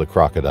out of the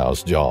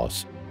crocodile's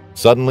jaws.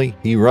 Suddenly,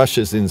 he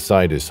rushes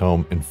inside his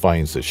home and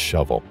finds a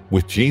shovel,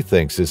 which he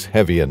thinks is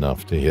heavy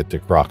enough to hit the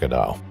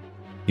crocodile.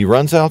 He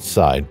runs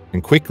outside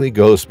and quickly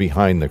goes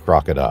behind the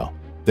crocodile,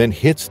 then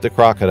hits the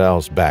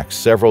crocodile's back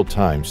several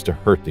times to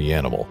hurt the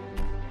animal.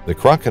 The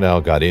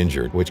crocodile got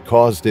injured, which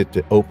caused it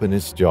to open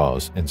its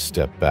jaws and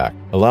step back,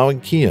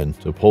 allowing Kian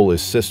to pull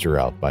his sister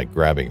out by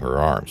grabbing her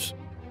arms.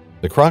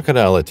 The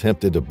crocodile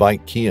attempted to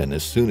bite Kian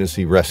as soon as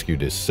he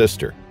rescued his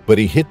sister, but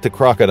he hit the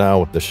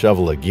crocodile with the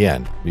shovel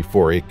again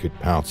before it could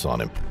pounce on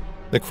him.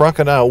 The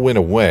crocodile went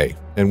away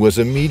and was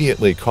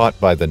immediately caught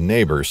by the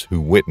neighbors who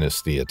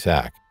witnessed the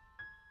attack.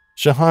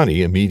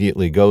 Shahani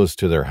immediately goes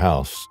to their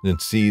house and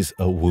sees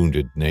a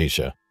wounded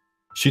Nasia.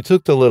 She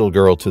took the little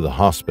girl to the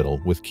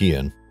hospital with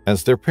Kian,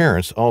 as their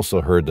parents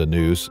also heard the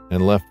news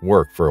and left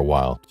work for a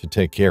while to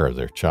take care of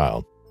their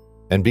child.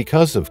 And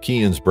because of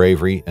Kian's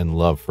bravery and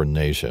love for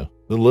Nasia,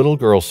 the little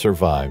girl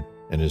survived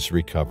and is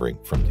recovering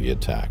from the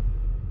attack.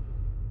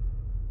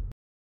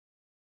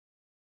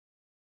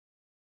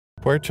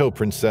 Puerto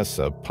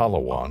Princesa,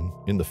 Palawan,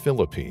 in the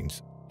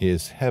Philippines,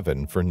 is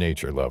heaven for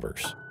nature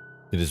lovers.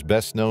 It is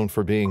best known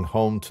for being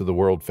home to the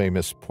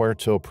world-famous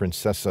Puerto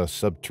Princesa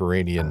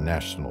Subterranean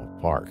National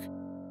Park.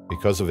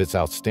 Because of its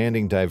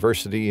outstanding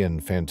diversity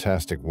and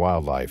fantastic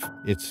wildlife,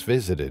 it's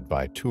visited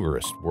by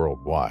tourists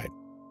worldwide.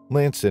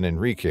 Lance and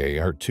Enrique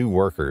are two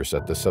workers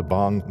at the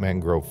Sabang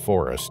Mangrove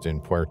Forest in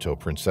Puerto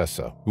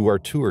Princesa, who are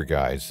tour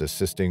guides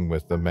assisting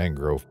with the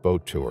mangrove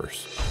boat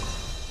tours.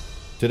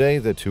 Today,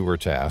 the two were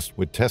tasked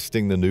with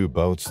testing the new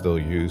boats they'll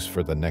use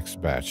for the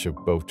next batch of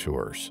boat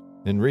tours.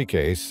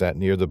 Enrique sat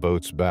near the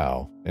boat's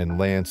bow and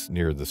Lance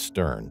near the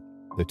stern.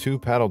 The two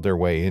paddled their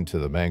way into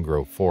the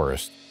mangrove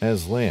forest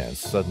as Lance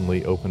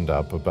suddenly opened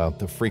up about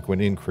the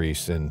frequent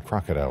increase in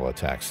crocodile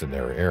attacks in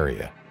their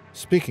area.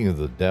 Speaking of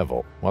the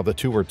devil, while the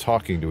two were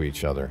talking to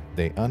each other,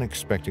 they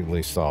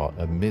unexpectedly saw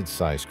a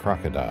mid-sized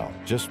crocodile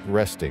just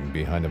resting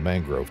behind a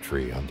mangrove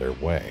tree on their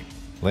way.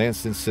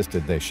 Lance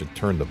insisted they should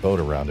turn the boat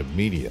around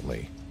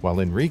immediately, while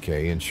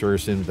Enrique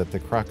ensures him that the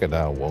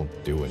crocodile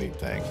won't do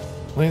anything.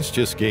 Lance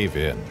just gave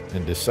in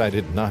and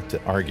decided not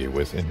to argue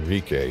with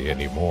Enrique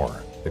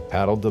anymore. They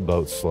paddled the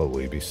boat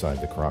slowly beside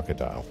the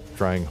crocodile,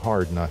 trying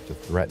hard not to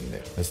threaten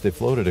it. As they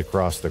floated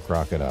across the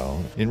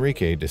crocodile,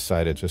 Enrique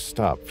decided to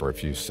stop for a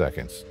few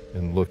seconds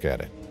and look at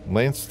it.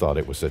 Lance thought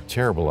it was a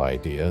terrible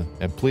idea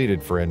and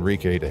pleaded for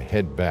Enrique to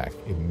head back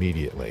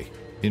immediately.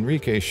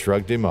 Enrique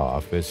shrugged him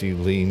off as he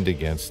leaned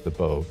against the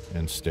boat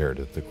and stared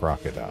at the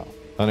crocodile.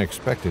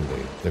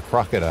 Unexpectedly, the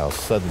crocodile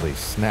suddenly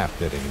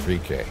snapped at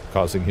Enrique,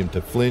 causing him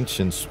to flinch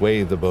and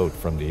sway the boat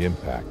from the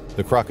impact.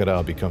 The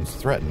crocodile becomes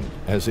threatened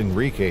as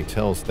Enrique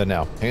tells the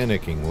now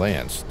panicking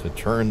Lance to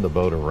turn the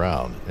boat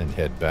around and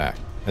head back.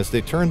 As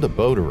they turned the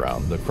boat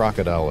around, the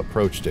crocodile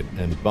approached it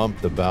and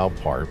bumped the bow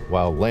part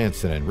while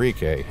Lance and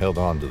Enrique held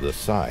onto the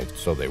side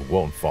so they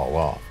won't fall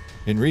off.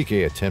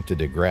 Enrique attempted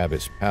to grab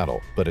his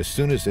paddle, but as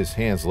soon as his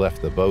hands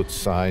left the boat's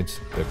sides,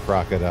 the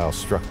crocodile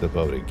struck the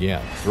boat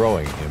again,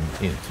 throwing him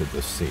into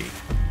the sea.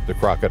 The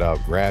crocodile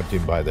grabbed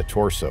him by the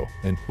torso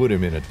and put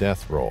him in a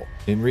death roll.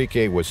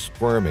 Enrique was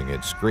squirming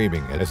and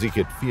screaming as he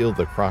could feel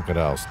the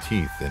crocodile's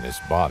teeth in his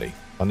body.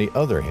 On the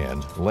other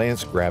hand,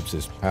 Lance grabs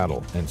his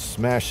paddle and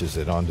smashes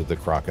it onto the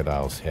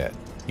crocodile's head.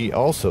 He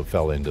also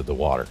fell into the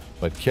water,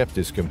 but kept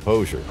his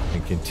composure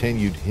and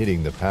continued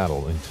hitting the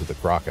paddle into the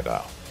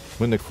crocodile.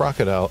 When the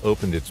crocodile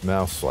opened its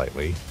mouth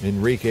slightly,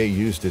 Enrique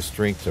used his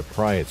strength to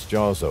pry its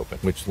jaws open,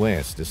 which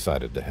Lance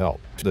decided to help.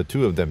 The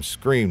two of them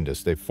screamed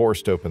as they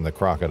forced open the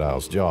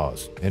crocodile's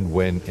jaws, and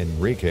when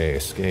Enrique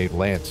escaped,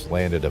 Lance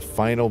landed a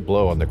final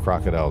blow on the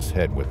crocodile's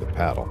head with the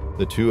paddle.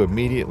 The two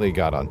immediately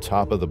got on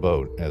top of the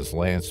boat as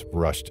Lance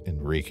rushed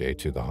Enrique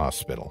to the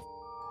hospital.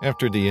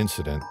 After the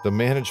incident, the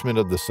management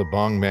of the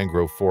Sabang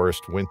Mangrove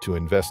Forest went to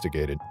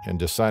investigate it and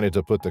decided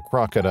to put the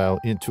crocodile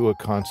into a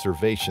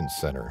conservation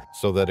center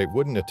so that it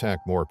wouldn't attack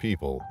more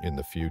people in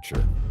the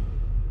future.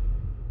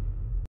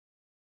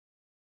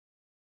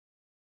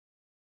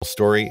 The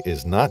story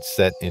is not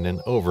set in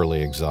an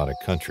overly exotic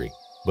country,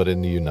 but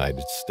in the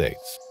United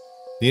States.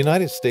 The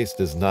United States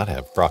does not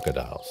have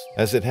crocodiles,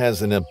 as it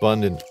has an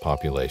abundant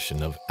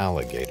population of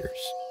alligators,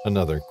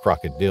 another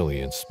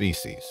crocodilian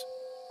species.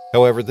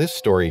 However, this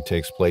story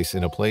takes place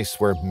in a place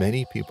where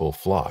many people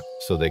flock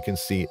so they can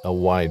see a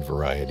wide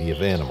variety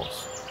of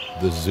animals,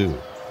 the zoo.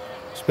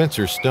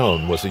 Spencer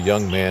Stone was a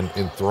young man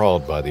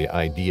enthralled by the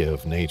idea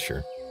of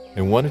nature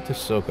and wanted to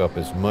soak up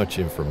as much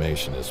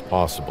information as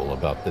possible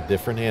about the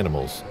different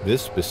animals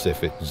this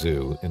specific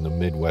zoo in the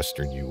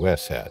Midwestern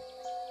U.S. had.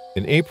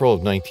 In April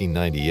of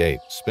 1998,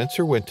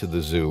 Spencer went to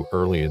the zoo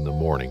early in the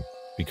morning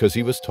because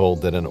he was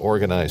told that an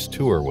organized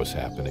tour was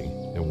happening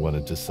and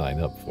wanted to sign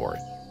up for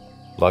it.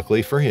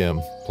 Luckily for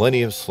him,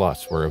 plenty of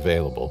slots were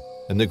available,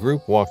 and the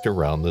group walked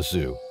around the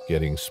zoo,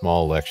 getting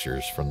small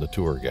lectures from the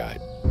tour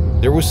guide.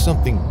 There was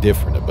something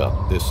different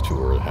about this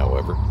tour,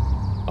 however.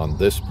 On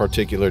this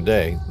particular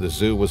day, the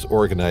zoo was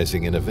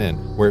organizing an event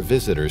where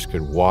visitors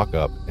could walk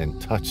up and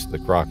touch the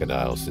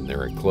crocodiles in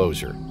their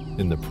enclosure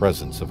in the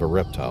presence of a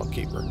reptile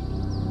keeper.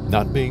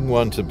 Not being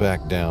one to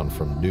back down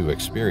from new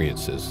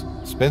experiences,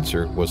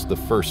 Spencer was the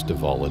first to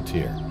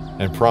volunteer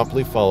and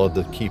promptly followed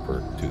the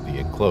keeper to the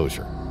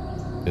enclosure.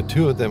 The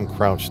two of them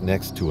crouched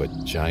next to a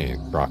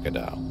giant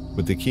crocodile,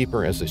 with the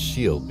keeper as a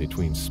shield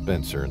between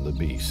Spencer and the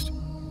beast.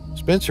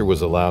 Spencer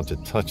was allowed to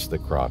touch the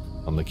croc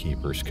on the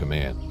keeper's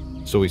command,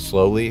 so he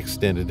slowly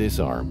extended his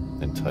arm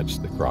and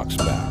touched the croc's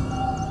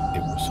back.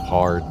 It was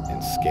hard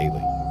and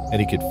scaly,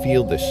 and he could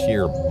feel the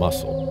sheer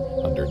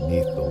muscle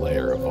underneath the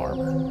layer of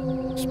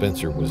armor.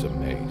 Spencer was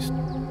amazed.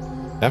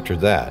 After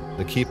that,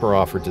 the keeper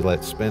offered to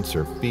let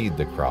Spencer feed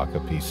the croc a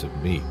piece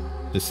of meat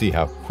to see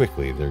how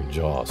quickly their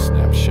jaws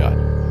snapped shut.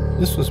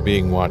 This was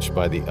being watched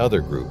by the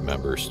other group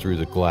members through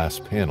the glass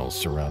panels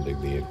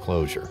surrounding the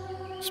enclosure.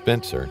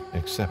 Spencer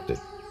accepted.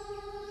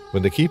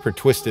 When the keeper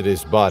twisted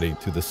his body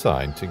to the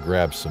side to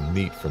grab some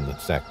meat from the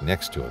sack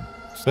next to him,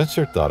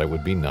 Spencer thought it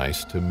would be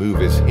nice to move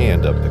his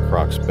hand up the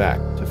croc's back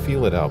to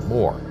feel it out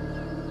more.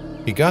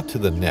 He got to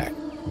the neck,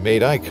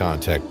 made eye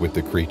contact with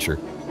the creature,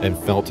 and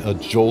felt a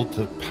jolt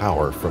of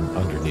power from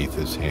underneath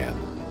his hand.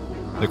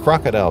 The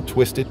crocodile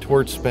twisted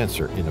towards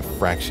Spencer in a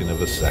fraction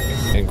of a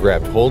second and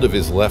grabbed hold of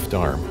his left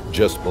arm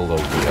just below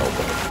the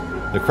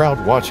elbow. The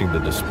crowd watching the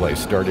display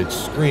started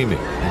screaming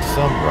and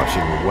some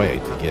rushing away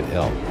to get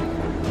help.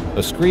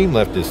 A scream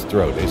left his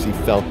throat as he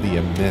felt the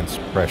immense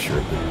pressure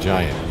of the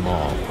giant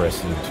maw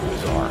pressing into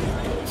his arm,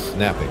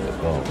 snapping the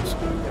bones.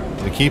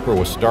 The keeper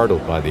was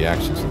startled by the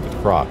actions of the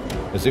croc,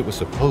 as it was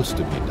supposed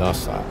to be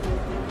docile.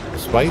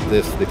 Despite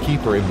this, the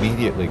keeper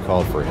immediately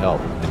called for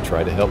help and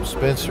tried to help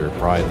Spencer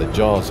pry the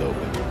jaws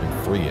open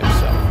and free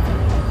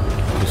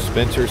himself. To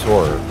Spencer's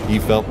horror, he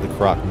felt the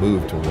croc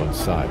move to one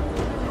side.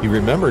 He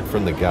remembered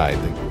from the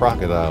guide that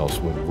crocodiles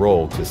would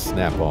roll to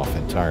snap off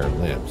entire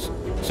limbs,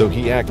 so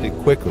he acted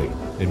quickly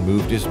and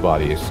moved his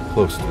body as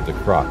close to the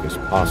croc as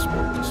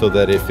possible so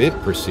that if it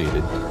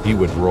proceeded, he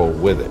would roll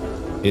with it.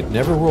 It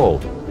never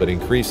rolled, but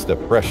increased the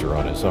pressure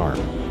on his arm,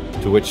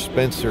 to which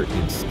Spencer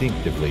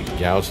instinctively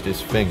gouged his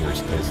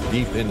fingers as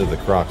deep into the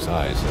croc's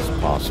eyes as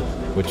possible,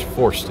 which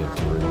forced him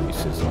to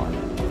release his arm.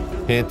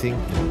 Panting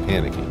and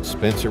panicking,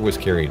 Spencer was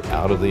carried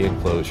out of the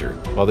enclosure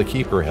while the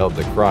keeper held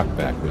the croc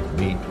back with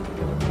meat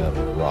and a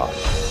metal rod.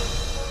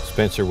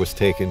 Spencer was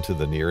taken to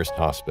the nearest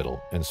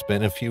hospital and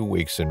spent a few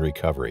weeks in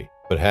recovery,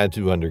 but had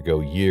to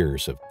undergo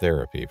years of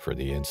therapy for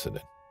the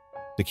incident.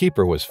 The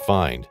keeper was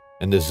fined,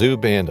 and the zoo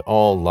banned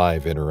all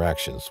live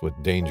interactions with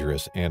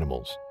dangerous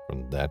animals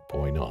from that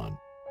point on.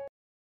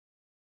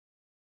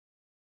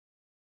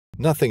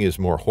 Nothing is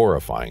more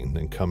horrifying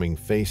than coming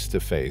face to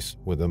face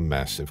with a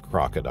massive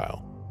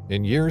crocodile.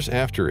 In years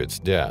after its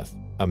death,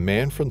 a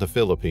man from the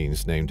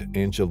Philippines named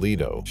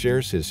Angelito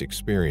shares his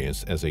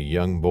experience as a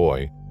young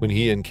boy when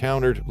he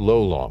encountered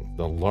Lolong,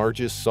 the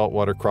largest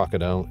saltwater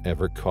crocodile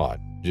ever caught,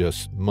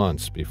 just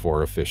months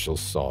before officials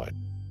saw it.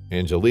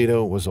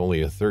 Angelito was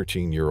only a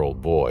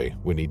 13-year-old boy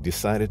when he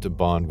decided to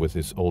bond with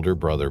his older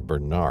brother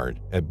Bernard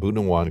at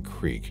Bunuan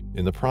Creek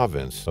in the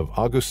province of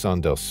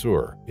Agusan del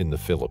Sur in the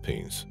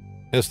Philippines.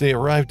 As they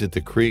arrived at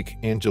the creek,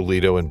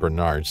 Angelito and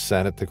Bernard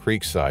sat at the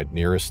creekside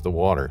nearest the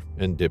water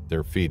and dipped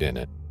their feet in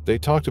it. They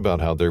talked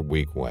about how their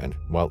week went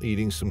while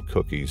eating some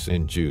cookies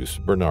and juice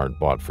Bernard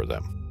bought for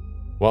them.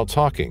 While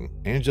talking,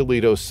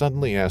 Angelito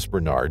suddenly asked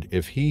Bernard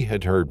if he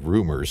had heard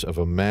rumors of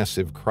a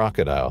massive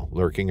crocodile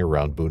lurking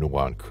around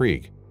Bunuan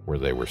Creek, where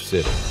they were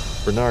sitting.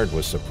 Bernard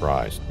was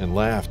surprised and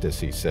laughed as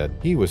he said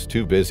he was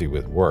too busy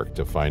with work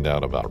to find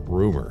out about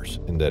rumors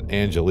and that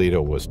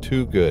Angelito was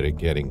too good at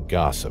getting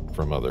gossip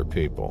from other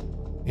people.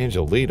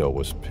 Angelito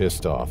was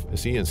pissed off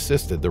as he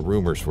insisted the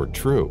rumors were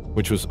true,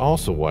 which was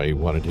also why he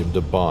wanted him to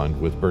bond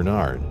with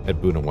Bernard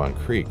at Bunuan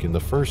Creek in the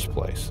first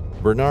place.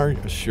 Bernard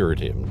assured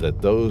him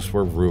that those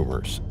were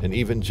rumors and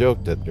even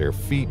joked that their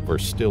feet were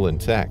still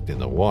intact in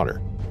the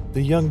water.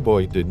 The young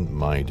boy didn't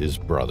mind his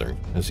brother,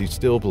 as he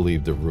still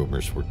believed the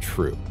rumors were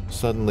true.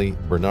 Suddenly,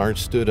 Bernard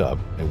stood up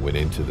and went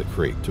into the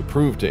creek to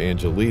prove to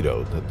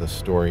Angelito that the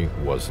story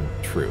wasn't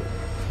true.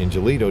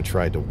 Angelito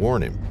tried to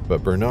warn him,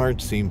 but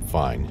Bernard seemed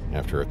fine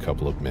after a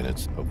couple of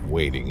minutes of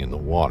waiting in the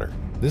water.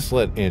 This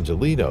led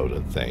Angelito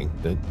to think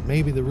that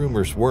maybe the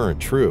rumors weren't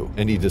true,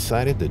 and he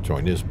decided to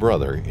join his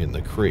brother in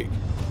the creek.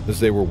 As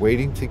they were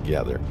waiting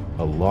together,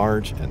 a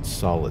large and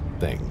solid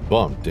thing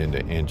bumped into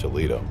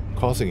Angelito,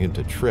 causing him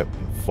to trip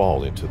and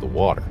fall into the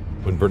water.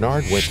 When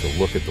Bernard went to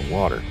look at the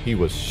water, he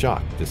was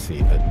shocked to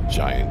see a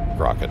giant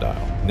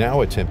crocodile,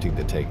 now attempting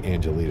to take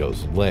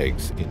Angelito's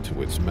legs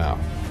into its mouth.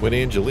 When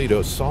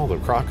Angelito saw the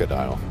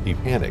crocodile, he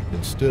panicked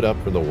and stood up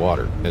from the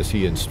water as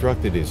he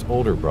instructed his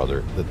older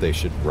brother that they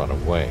should run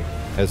away.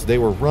 As they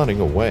were running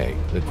away,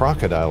 the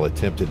crocodile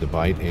attempted to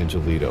bite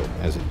Angelito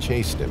as it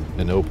chased him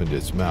and opened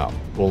its mouth,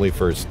 only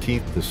for its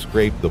teeth to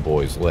scrape the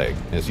boy's leg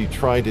as he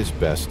tried his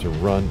best to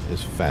run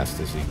as fast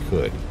as he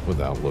could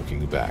without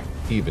looking back,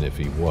 even if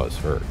he was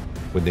hurt.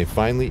 When they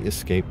finally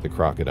escaped the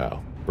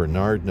crocodile,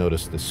 Bernard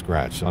noticed the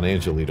scratch on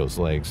Angelito's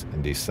legs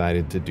and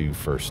decided to do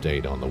first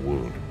aid on the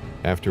wound.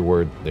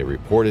 Afterward, they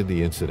reported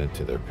the incident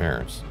to their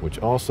parents, which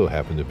also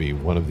happened to be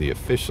one of the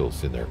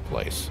officials in their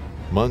place.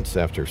 Months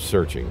after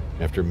searching,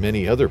 after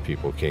many other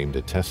people came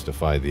to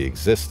testify the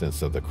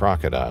existence of the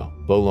crocodile,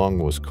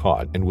 Lolong was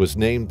caught and was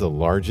named the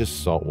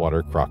largest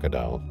saltwater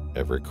crocodile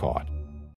ever caught.